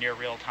models in near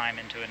real time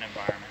into an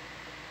environment.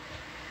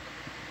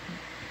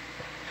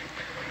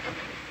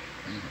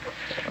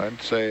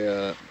 I'd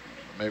say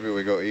maybe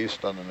we go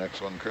east on the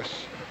next one,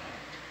 Chris.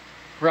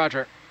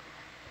 Roger.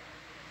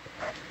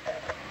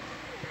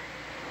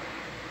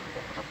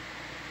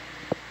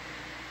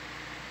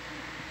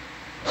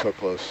 So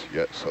close,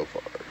 yet so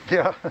far.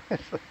 Yeah.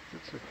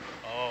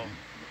 Oh.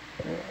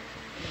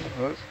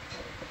 Yeah.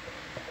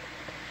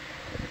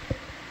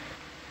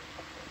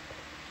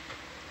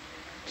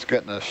 It's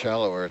getting us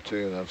shallower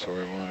too, that's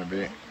where we want to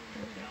be.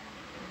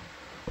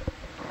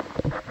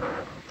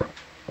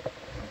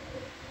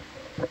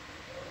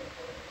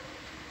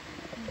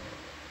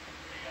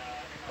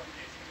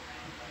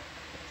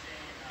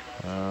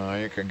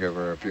 You can give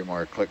her a few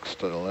more clicks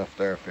to the left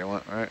there if you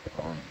want, right?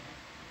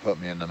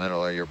 Put me in the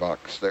middle of your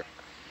box there.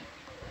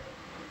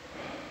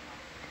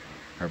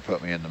 Or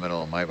put me in the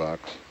middle of my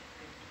box.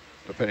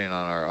 Depending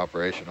on our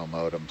operational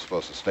mode, I'm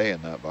supposed to stay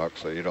in that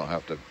box so you don't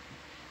have to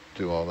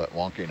do all that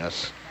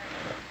wonkiness.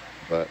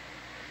 But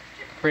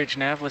Bridge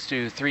nav, let's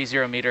do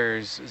 30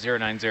 meters,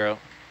 090.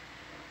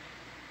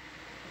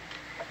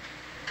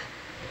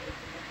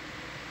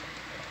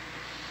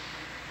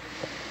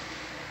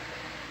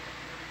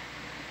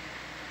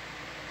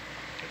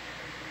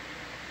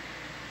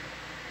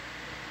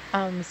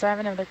 So I have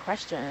another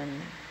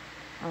question.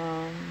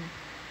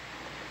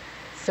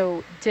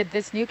 So did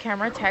this new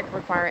camera tech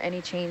require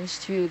any change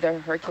to the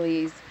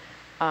Hercules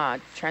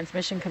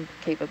transmission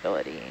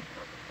capability?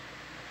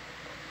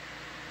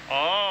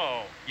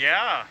 Oh,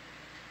 yeah.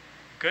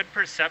 Good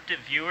perceptive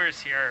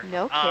viewers here.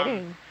 No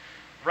kidding.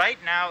 Right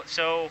now,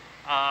 so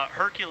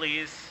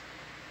Hercules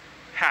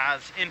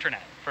has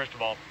internet, first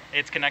of all.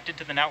 It's connected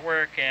to the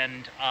network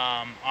and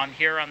on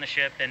here on the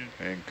ship, and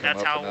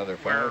that's how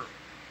we're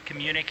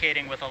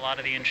communicating with a lot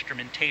of the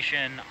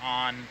instrumentation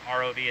on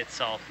ROV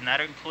itself. And that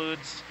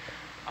includes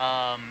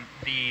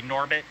the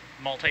Norbit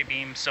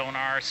multi-beam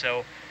sonar.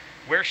 So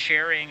we're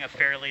sharing a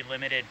fairly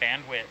limited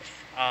bandwidth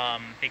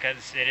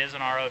because it is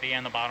an ROV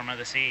in the bottom of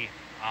the sea,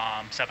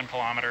 7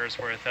 kilometers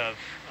worth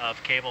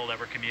of cable that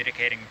we're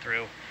communicating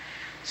through.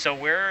 So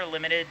we're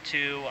limited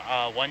to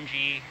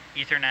 1G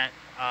Ethernet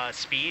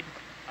speed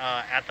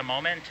at the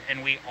moment,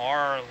 and we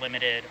are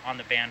limited on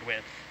the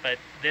bandwidth. But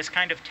this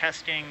kind of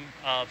testing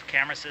of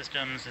camera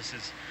systems, this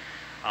is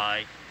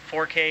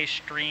 4K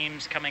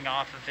streams coming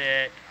off of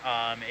it.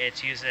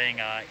 It's using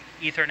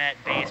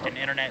Ethernet-based and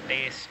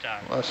internet-based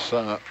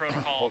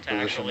protocol to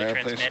actually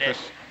transmit it.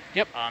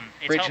 Yep.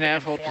 Bridge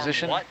nav, hold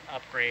position. What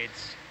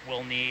upgrades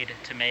we'll need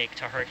to make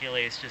to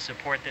Hercules to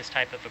support this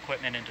type of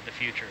equipment into the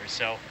future.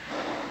 So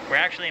we're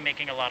actually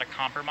making a lot of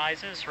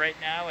compromises right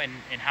now in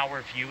how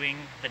we're viewing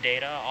the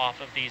data off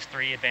of these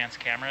 3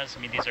 advanced cameras.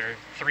 I mean, these are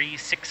 3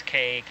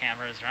 6K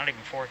cameras, they're not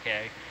even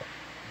 4K.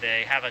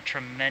 They have a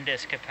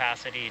tremendous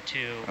capacity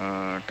to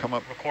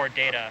record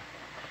data.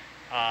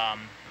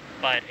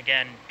 But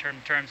again,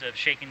 in terms of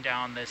shaking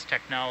down this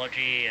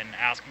technology and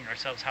asking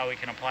ourselves how we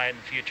can apply it in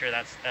the future,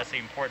 that's the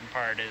important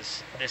part.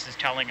 Is this is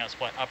telling us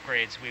what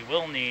upgrades we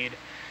will need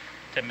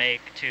to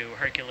make to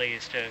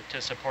Hercules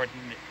to support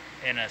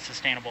in a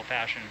sustainable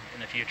fashion in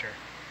the future.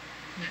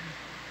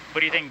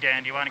 What do you think,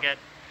 Dan? Do you want to get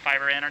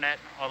fiber internet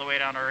all the way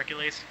down to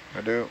Hercules?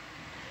 I do.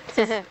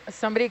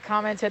 Somebody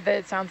commented that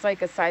it sounds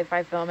like a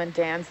sci-fi film and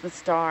Dan's the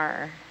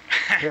star.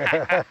 Come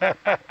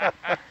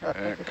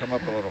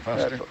up a little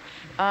faster.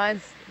 I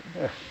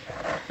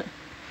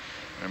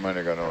might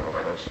have got a little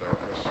close there,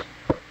 Chris.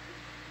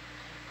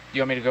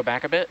 You want me to go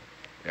back a bit?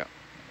 Yeah.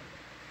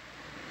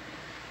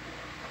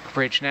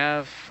 Bridge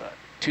nav,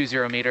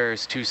 20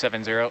 meters,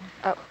 270.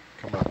 Oh.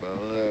 Come up a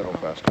little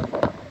faster.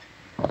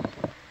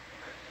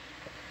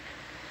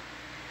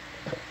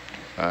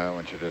 I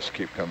want you to just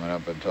keep coming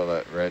up until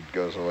that red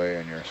goes away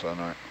in your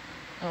sonar.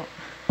 Oh.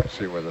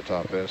 See where the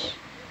top is.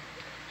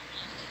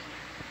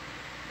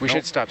 We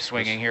should stop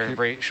swinging here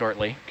very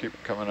shortly.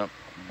 Keep coming up.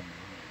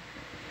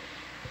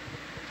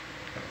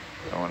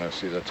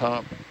 see the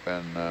top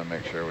and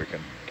make sure we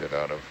can get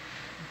out of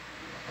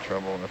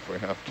trouble if we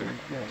have to.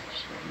 Yes,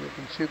 you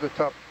can see the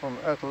top from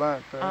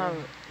Atlanta.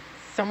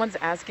 Someone's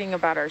asking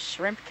about our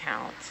shrimp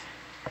count.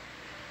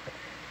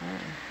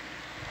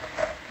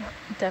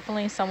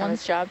 Definitely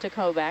someone's job to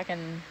go back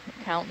and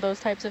count those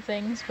types of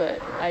things, but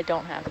I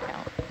don't have a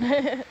count.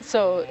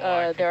 So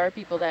there are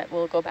people that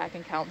will go back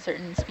and count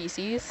certain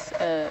species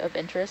of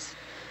interest.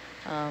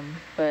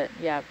 But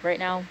yeah, right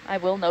now I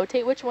will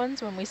notate which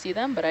ones when we see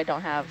them, but I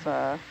don't have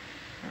a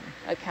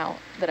count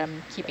that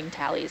I'm keeping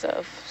tallies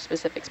of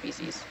specific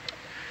species.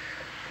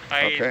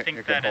 I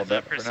think that is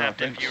a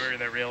perceptive viewer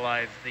that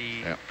realized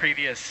the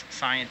previous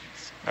science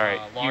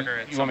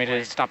logger you want me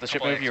to stop the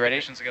ship move? You ready?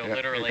 Ago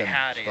literally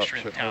had a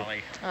shrimp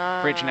tally.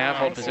 Bridge nav,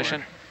 hold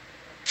position.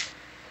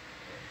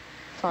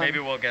 Fun. Maybe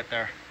we'll get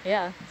there.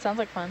 Yeah, sounds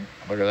like fun.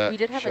 Look at that. We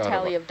did have a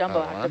tally of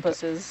Dumbo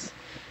octopuses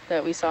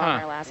that we saw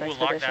on our last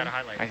expedition. Log that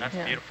highlight. That's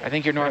beautiful. I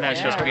think you're normally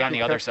supposed to be on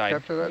the other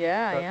side.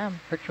 Yeah, I am.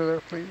 Picture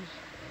there, please.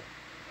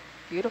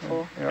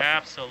 Beautiful.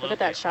 Absolutely. Look at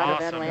that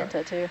shot of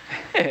Atlanta too.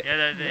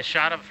 Yeah, the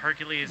shot of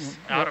Hercules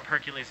out of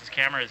Hercules'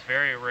 camera is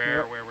very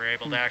rare, where we're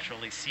able to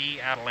actually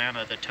see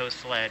Atalanta, the tow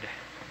sled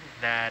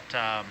that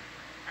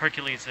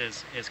Hercules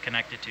is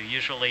connected to.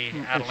 Usually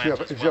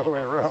Atalanta's it's the other way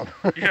around.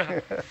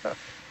 Yeah.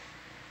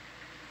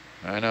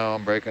 I know,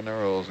 I'm breaking the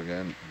rules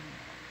again.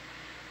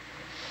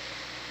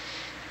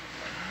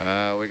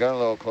 We got a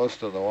little close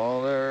to the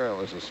wall there. I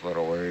was just a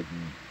little worried,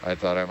 and I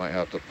thought I might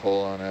have to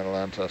pull on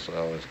Atalanta, so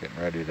I was getting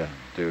ready to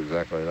do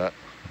exactly that.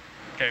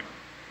 Okay.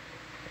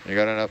 You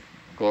got enough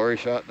glory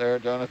shot there,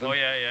 Jonathan? Oh,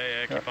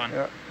 yeah. Keep on.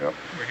 Yep.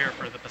 We're here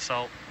for the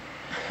basalt.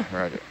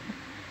 Roger.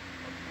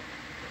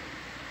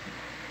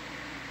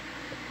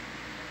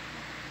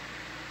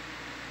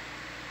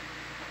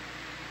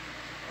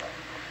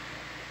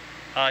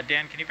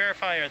 Dan, can you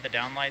verify are the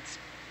downlights?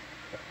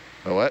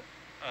 The what?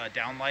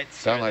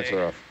 Downlights. Downlights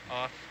are off.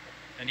 Off.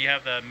 And you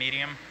have the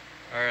medium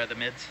or the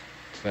mids?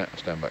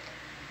 Stand by.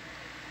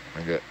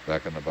 I'll get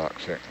back in the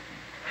box here.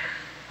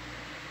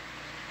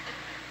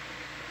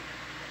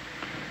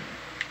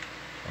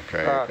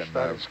 Okay, you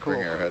can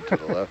bring your head to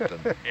the left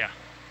and yeah.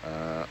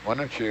 why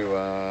don't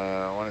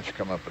you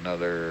come up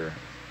another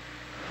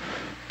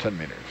 10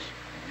 meters?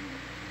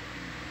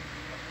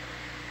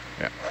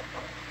 Yeah.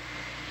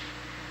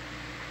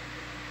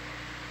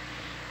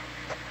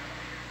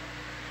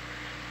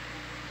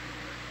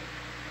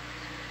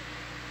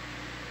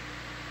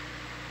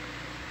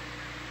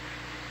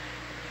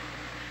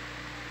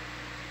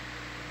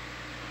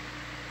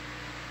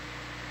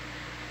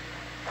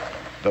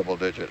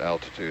 Double-digit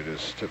altitude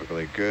is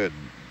typically good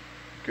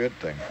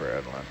thing for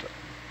Atalanta.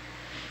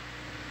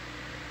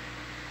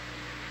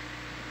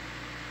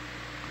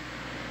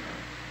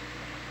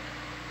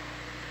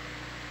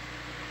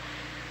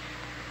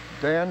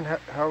 Dan,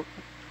 how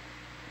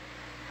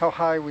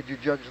high would you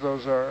judge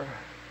those are?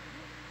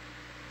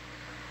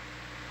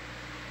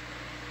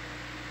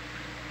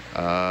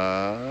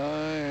 I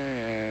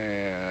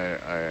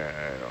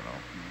don't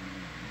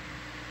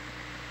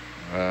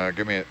know.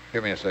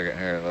 Give me a second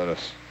here. Let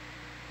us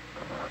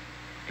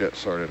get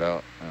sorted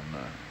out. And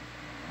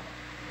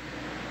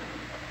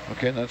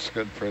okay, that's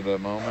good for the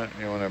moment.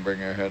 You want to bring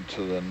your head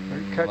to the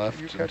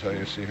left until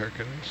you see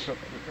Hercules?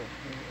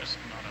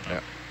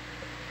 Yeah.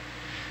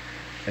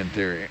 In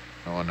theory,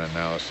 I want to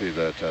now see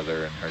the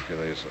tether in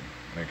Hercules and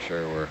make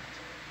sure we're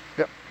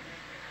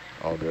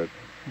all good.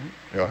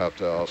 You'll have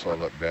to also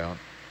look down.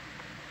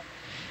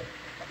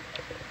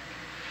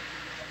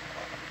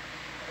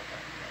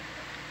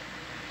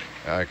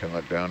 I can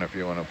look down if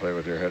you want to play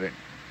with your heading.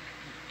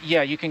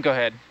 Yeah, you can go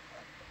ahead.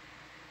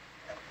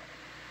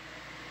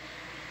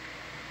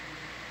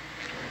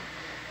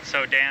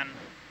 So Dan.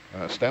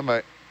 Stand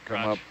by.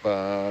 Come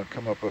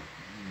up with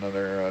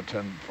another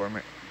 10 for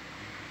me.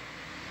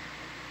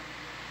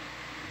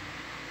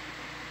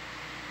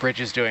 Bridge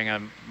is doing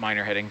a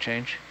minor heading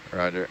change.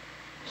 Roger.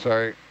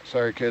 Sorry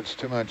kids,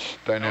 too much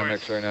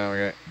dynamics right now.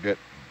 We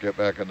get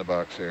back in the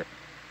box here.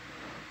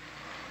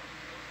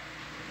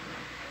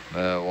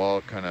 The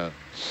wall kind of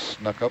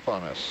snuck up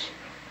on us.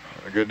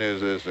 The good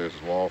news is there's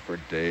a wall for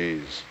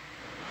days.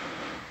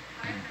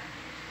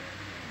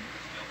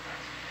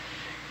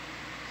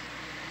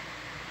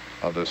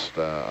 I'll just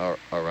I'll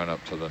run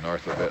up to the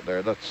north a bit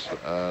there.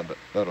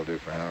 That'll do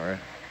for now, right?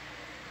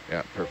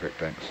 Yeah, perfect.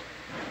 Thanks.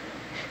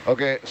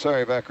 Okay,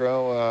 sorry, back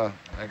row.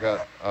 I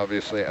got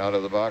obviously out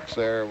of the box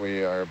there.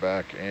 We are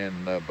back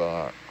in the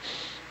box.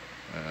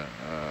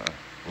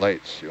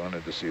 Lights. You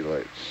wanted to see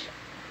lights.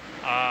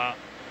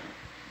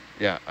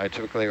 Yeah, I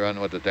typically run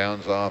with the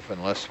downs off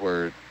unless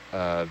we're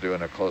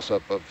doing a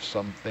close-up of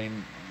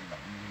something.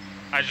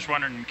 I just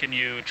wondered, can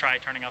you try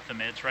turning off the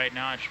mids right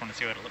now? I just want to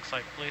see what it looks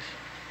like, please.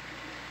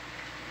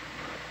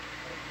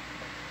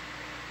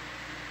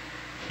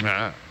 Look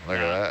at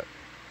that.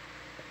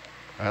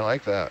 I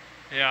like that.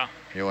 Yeah.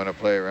 You want to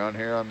play around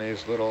here on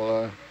these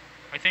little...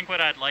 I think what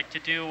I'd like to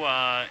do,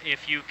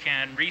 if you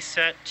can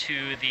reset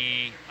to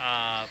the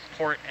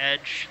port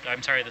edge,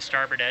 I'm sorry, the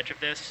starboard edge of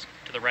this,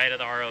 to the right of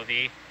the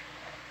ROV.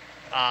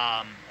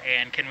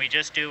 And can we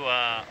just do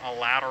a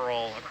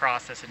lateral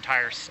across this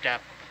entire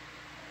step?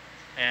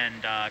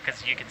 And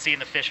because you can see in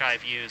the fisheye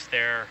views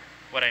there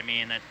what I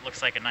mean, it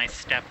looks like a nice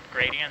step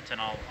gradient,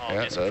 and I'll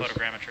do some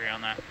photogrammetry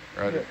on that.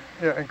 Right.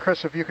 Yeah, and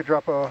Chris, if you could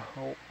drop a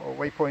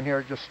waypoint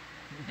here, just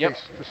in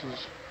case this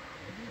is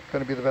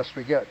going to be the best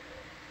we get.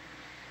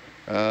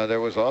 There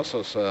was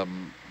also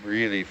some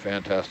really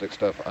fantastic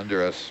stuff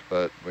under us,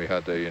 but we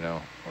had to, you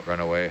know, run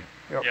away.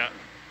 Yep. Yeah.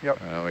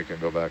 Yep. We can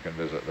go back and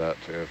visit that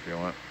too if you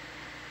want.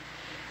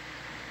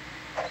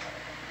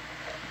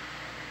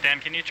 Dan,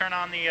 can you turn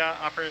on the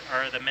upper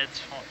or the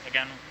mids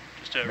again,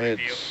 just to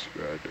Mids, review?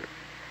 Roger.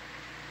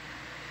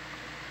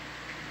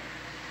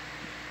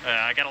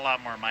 I got a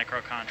lot more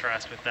micro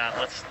contrast with that.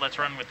 Let's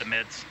run with the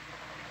mids.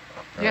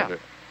 Roger.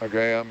 Yeah.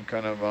 Okay, I'm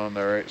kind of on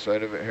the right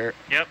side of it here.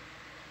 Yep.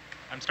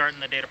 I'm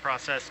starting the data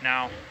process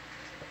now.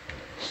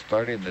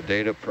 Starting the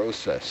data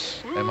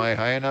process. Woo. Am I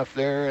high enough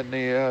there in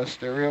the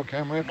stereo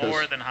camera?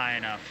 More than high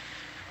enough.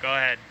 Go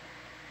ahead.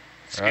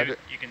 Scoot.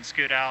 You can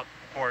scoot out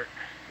port.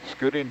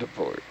 Scooting to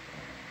port.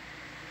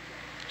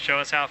 Show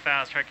us how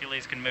fast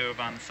Hercules can move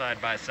on the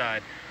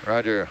side-by-side.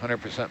 Roger,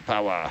 100%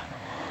 power.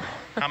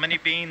 How many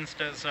beans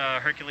does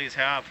Hercules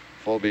have?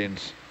 Full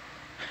beans.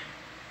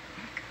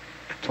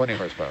 20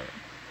 horsepower.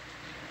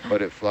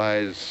 But it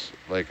flies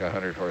like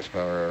 100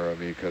 horsepower ROV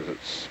because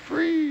it's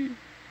free.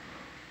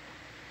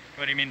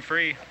 What do you mean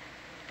free?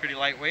 Pretty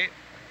lightweight?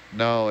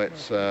 No,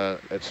 it's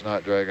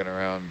not dragging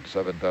around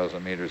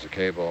 7,000 meters of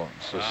cable.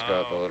 It's just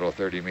got the little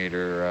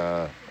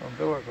 30-meter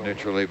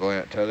neutrally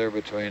buoyant tether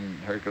between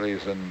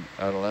Hercules and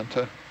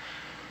Atalanta.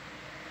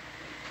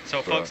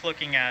 So folks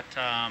looking at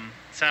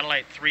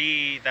satellite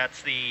 3,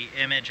 that's the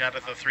image out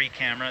of the 3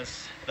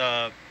 cameras.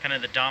 The kind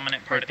of the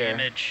dominant part of the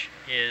image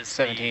is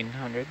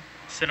 1700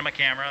 cinema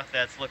camera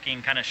that's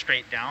looking kind of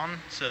straight down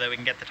so that we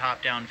can get the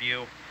top-down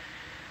view.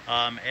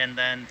 And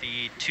then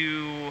the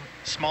 2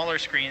 smaller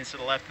screens to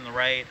the left and the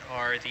right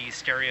are the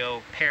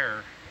stereo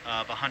pair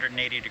of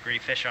 180-degree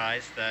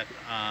fisheyes that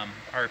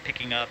are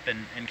picking up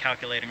and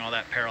calculating all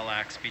that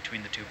parallax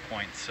between the 2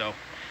 points. So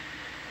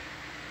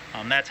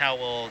that's how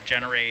we'll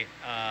generate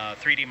a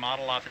 3D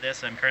model off of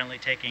this. I'm currently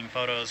taking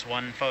photos,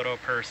 1 photo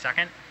per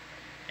second,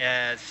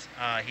 as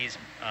he's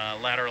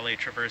laterally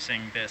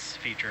traversing this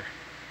feature.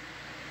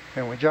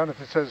 And when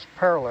Jonathan says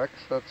parallax,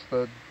 that's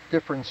the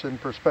difference in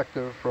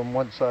perspective from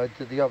one side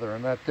to the other,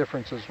 and that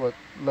difference is what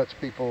lets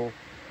people,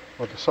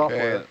 or the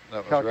software,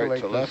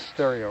 calculate the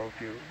stereo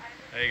view.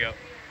 There you go.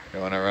 You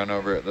want to run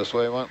over it this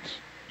way once?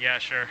 Yeah,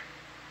 sure.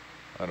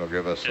 That'll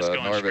give us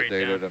Norbit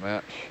data to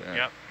match. Yeah.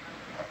 Yep.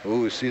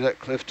 Ooh, see that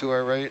cliff to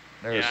our right?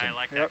 There's some I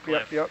like that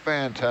cliff. Yep.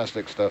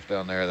 Fantastic stuff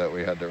down there that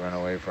we had to run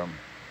away from.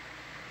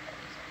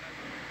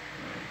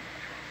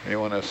 You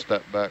want to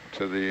step back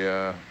to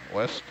the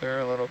west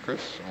there a little,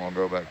 Chris? And we'll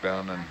go back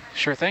down and...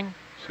 Sure thing.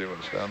 See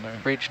what's down there.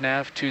 Bridge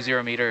nav,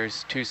 20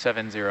 meters,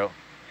 270.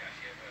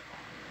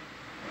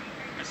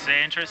 It's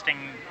interesting.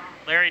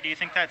 Larry, do you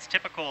think that's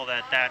typical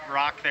that that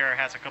rock there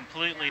has a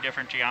completely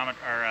different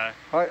geometry?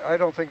 I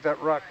don't think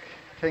that rock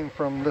came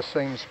from this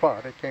same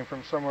spot. It came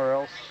from somewhere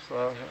else,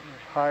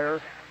 higher.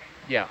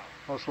 Yeah.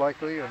 Most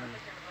likely, and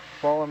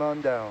fallen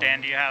on down. Dan,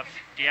 do you have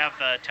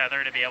the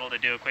tether to be able to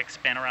do a quick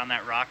spin around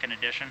that rock in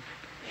addition?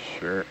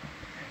 Sure.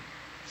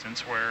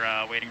 Since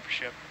we're waiting for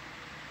ship.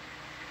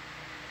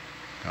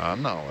 No,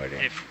 I'm not waiting.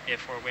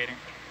 If we're waiting.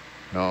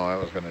 No, I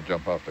was going to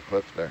jump off the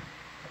cliff there.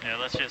 Yeah,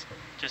 let's just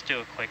do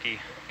a quickie.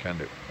 Can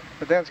do.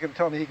 But Dan's going to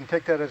tell me he can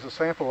take that as a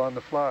sample on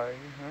the fly. Right?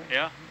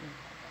 Yeah.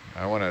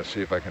 I want to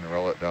see if I can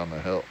roll it down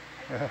the hill.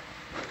 Yeah.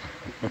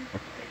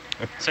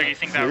 So you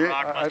think that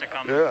rock must have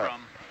come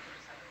from?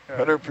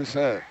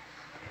 100%.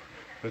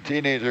 The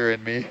teenager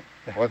in me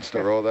wants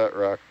to roll that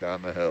rock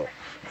down the hill.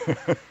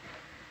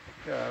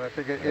 Yeah, and I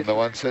think and the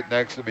one sitting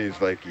next to me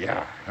is like,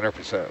 yeah,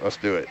 100%, let's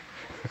do it.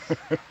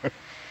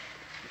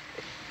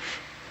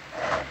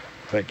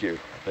 Thank you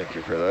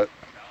for that.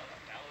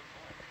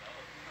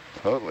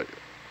 Totally.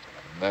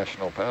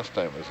 National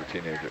pastime as a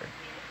teenager.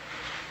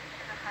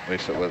 At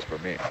least it was for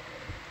me.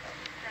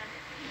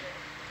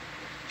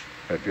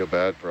 I feel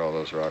bad for all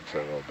those rocks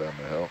that rolled down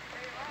the hill.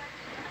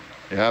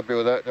 You happy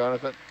with that,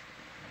 Jonathan?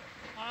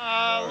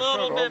 A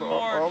little bit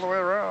more. All the way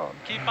around.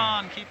 Keep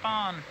on.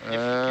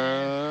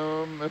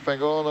 If I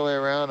go all the way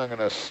around, I'm going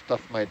to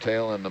stuff my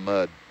tail in the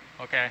mud.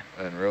 Okay.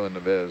 And ruin the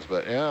biz,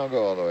 but yeah, I'll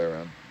go all the way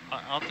around.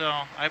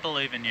 I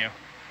believe in you.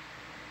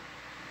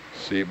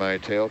 See my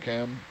tail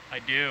cam? I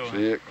do.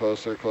 See it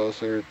closer,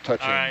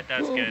 touching. All right,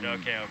 that's good.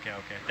 Okay.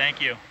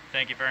 Thank you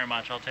very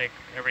much. I'll take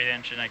every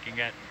inch that I can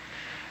get.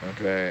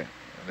 Okay.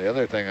 The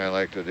other thing I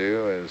like to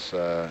do is,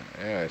 I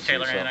see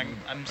Taylor, something. and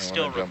I'm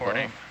still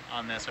recording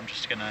on this. I'm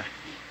just gonna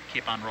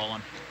keep on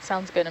rolling.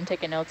 Sounds good. I'm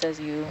taking notes as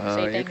you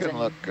say you things can and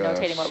look,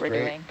 notating what we're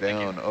doing.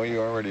 Down. Oh,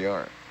 you already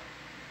are.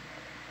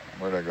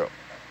 Where'd I go?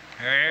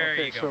 There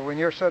you go. So when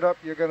you're set up,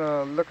 you're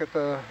gonna look at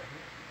the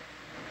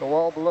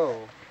wall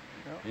below.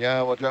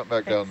 Yeah, we'll jump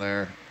back down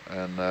there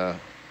and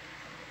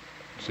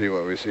see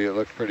what we see. It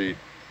looks pretty.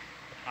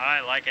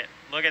 I like it.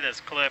 Look at this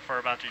cliff we're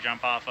about to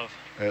jump off of.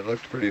 It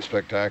looked pretty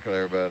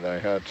spectacular, but I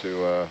had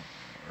to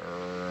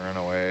run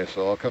away.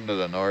 So I'll come to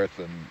the north,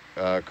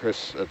 and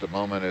Chris at the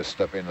moment is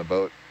stepping the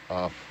boat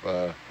off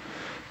to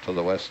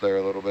the west there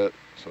a little bit.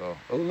 So,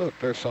 oh look,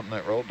 there's something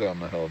that rolled down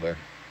the hill there.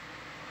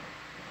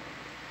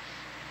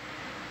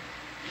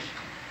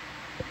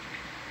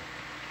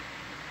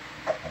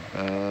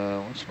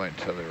 What's my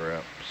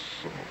telewrap?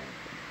 So.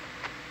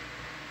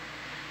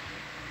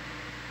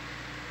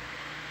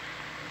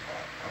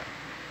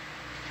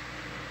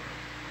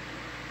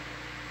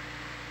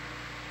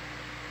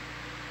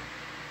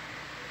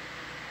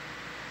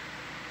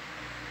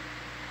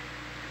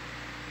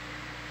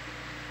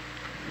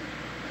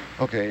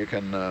 Okay, you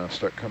can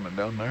start coming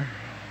down there.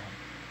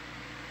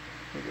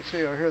 You can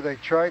see out here they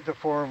tried to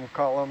form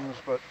columns,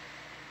 but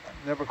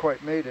never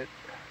quite made it.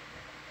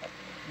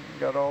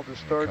 Got all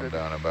distorted. Come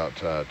down about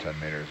 10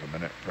 meters a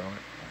minute from it.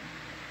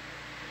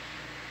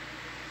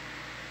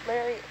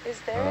 Larry,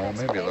 is there an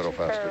maybe a little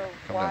explanation faster.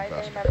 for Come why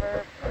down they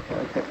faster.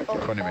 never fully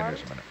 20 formed?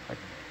 meters a minute.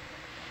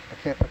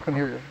 I couldn't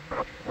hear you.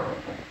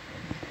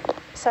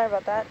 Sorry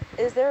about that.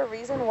 Is there a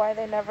reason why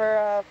they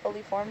never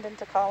fully formed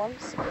into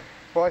columns?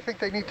 Well, I think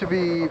they need to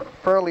be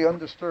fairly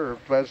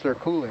undisturbed as they're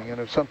cooling, and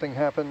if something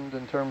happened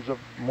in terms of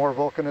more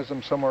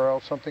volcanism somewhere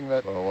else, something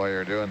that So while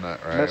you're doing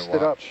that, right, messed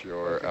it up, watch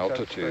your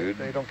altitude,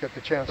 they don't get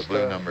the chance the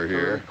blue to number really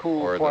here,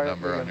 cool or the quietly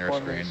number on and your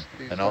form screen,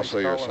 these and nice also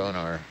your columns.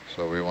 sonar.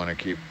 So we want to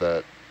keep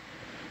that,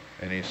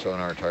 any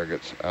sonar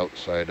targets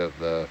outside of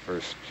the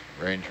first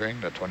range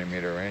ring, the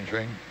 20-meter range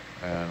ring,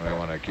 and we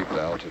want to keep the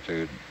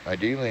altitude,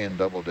 ideally in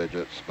double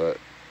digits, but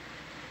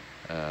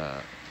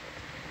if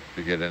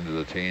you get into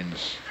the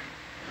teens,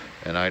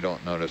 and I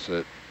don't notice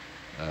it,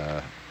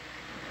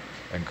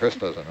 and Chris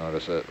doesn't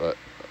notice it, but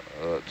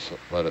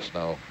let us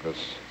know, because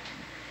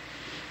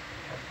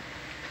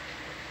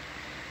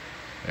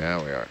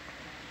yeah, we are.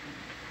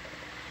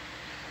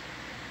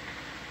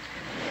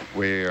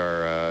 We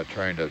are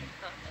trying to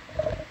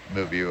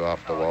move you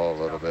off the wall a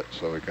little bit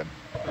so we can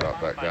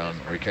drop back down.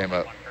 We came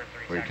up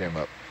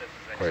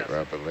quite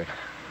rapidly.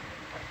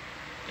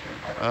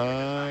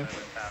 I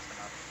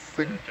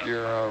think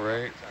you're all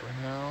right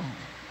for now.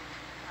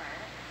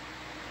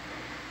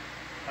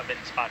 I've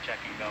been spot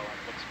checking going.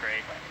 Looks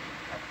great.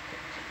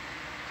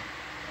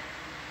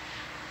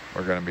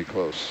 We're going to be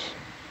close.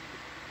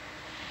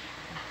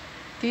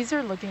 These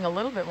are looking a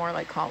little bit more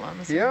like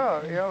columns.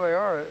 Yeah, they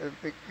are.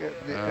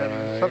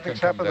 And something's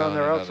happened on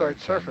their outside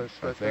surface,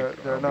 but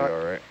they're not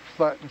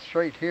flat and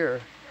straight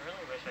here.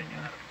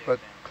 But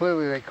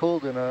clearly they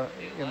cooled in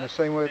the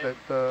same way that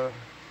the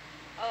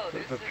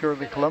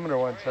purely columnar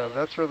ones have.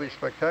 That's really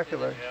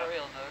spectacular.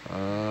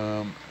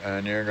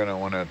 And you're going to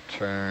want to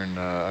turn,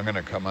 I'm going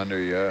to come under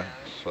you,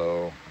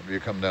 so if you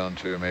come down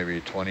to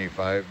maybe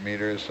 25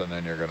 meters, and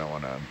then you're going to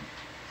want to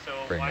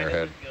bring your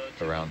head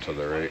around to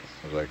the right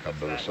as I come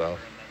to the south,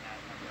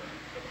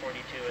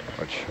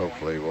 which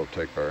hopefully will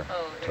take our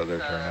tether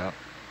turn out.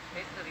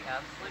 Basically the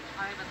absolute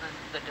time and then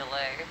the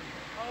delay.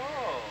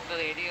 Oh. So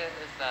the idea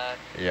is that...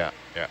 Yeah,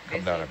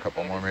 come down a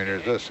couple more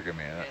meters. Just give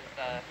me a minute.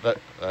 Like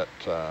we're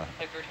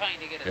trying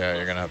to get yeah,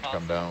 you're going to have to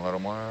come down a little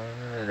more.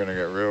 You're going to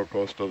get real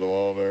close to the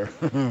wall there.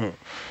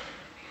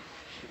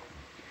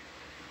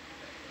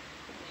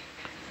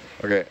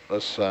 Okay,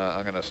 let's,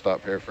 I'm going to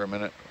stop here for a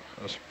minute.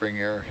 Let's bring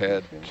your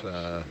head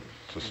to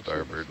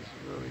starboard.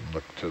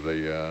 Look to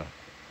the...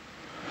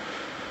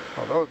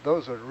 Oh,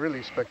 those are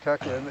really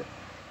spectacular. And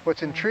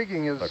what's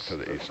intriguing is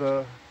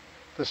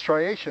the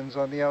striations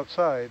on the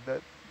outside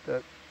that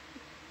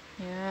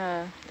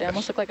yeah, they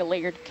almost look like a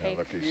layered cake.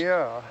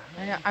 Yeah.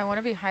 I want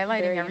to be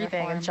highlighting Very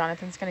everything, uniform. and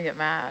Jonathan's going to get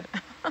mad.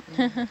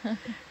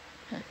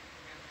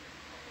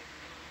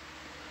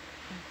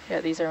 Yeah,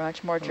 these are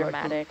much more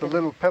dramatic. Like the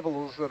little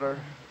pebbles that are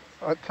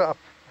on top.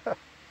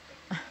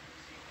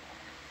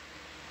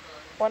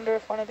 Wonder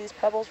if one of these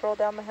pebbles roll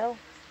down the hill.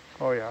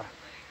 Oh yeah.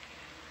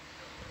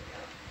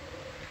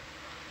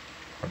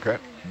 Okay,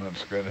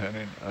 that's good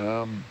heading.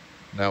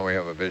 Now we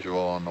have a visual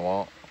on the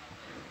wall.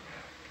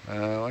 Why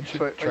don't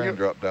you try and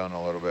drop down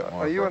a little bit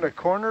more? Are you in a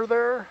corner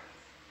there?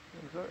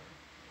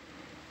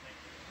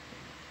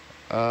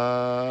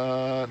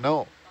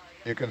 No.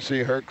 You can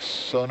see Herc's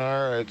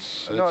sonar.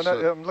 No,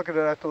 I'm looking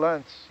at the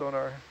lens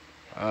sonar.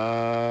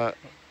 No,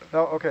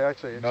 okay, I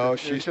see. No,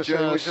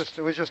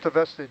 it was just a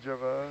vestige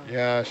of a...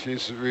 Yeah,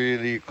 she's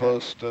really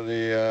close to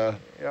the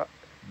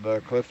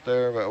cliff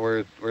there, but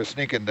we're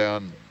sneaking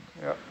down.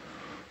 Yeah.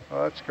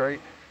 Oh, that's great.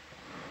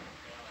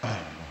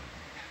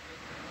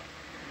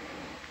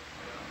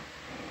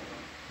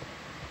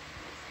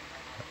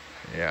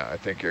 Yeah, I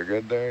think you're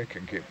good there. You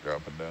can keep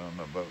dropping down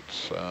the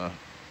boats.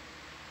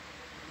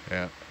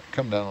 Yeah,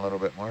 come down a little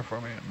bit more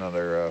for me.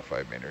 Another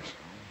 5 meters.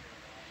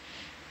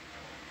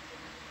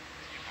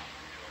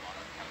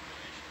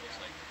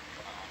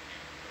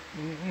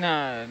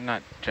 No,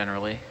 not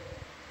generally.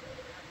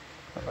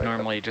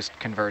 Normally just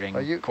converting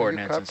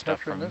coordinates and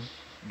stuff from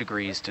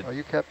degrees to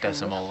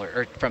decimal,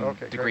 or from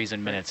degrees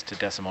and minutes to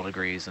decimal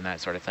degrees and that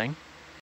sort of thing.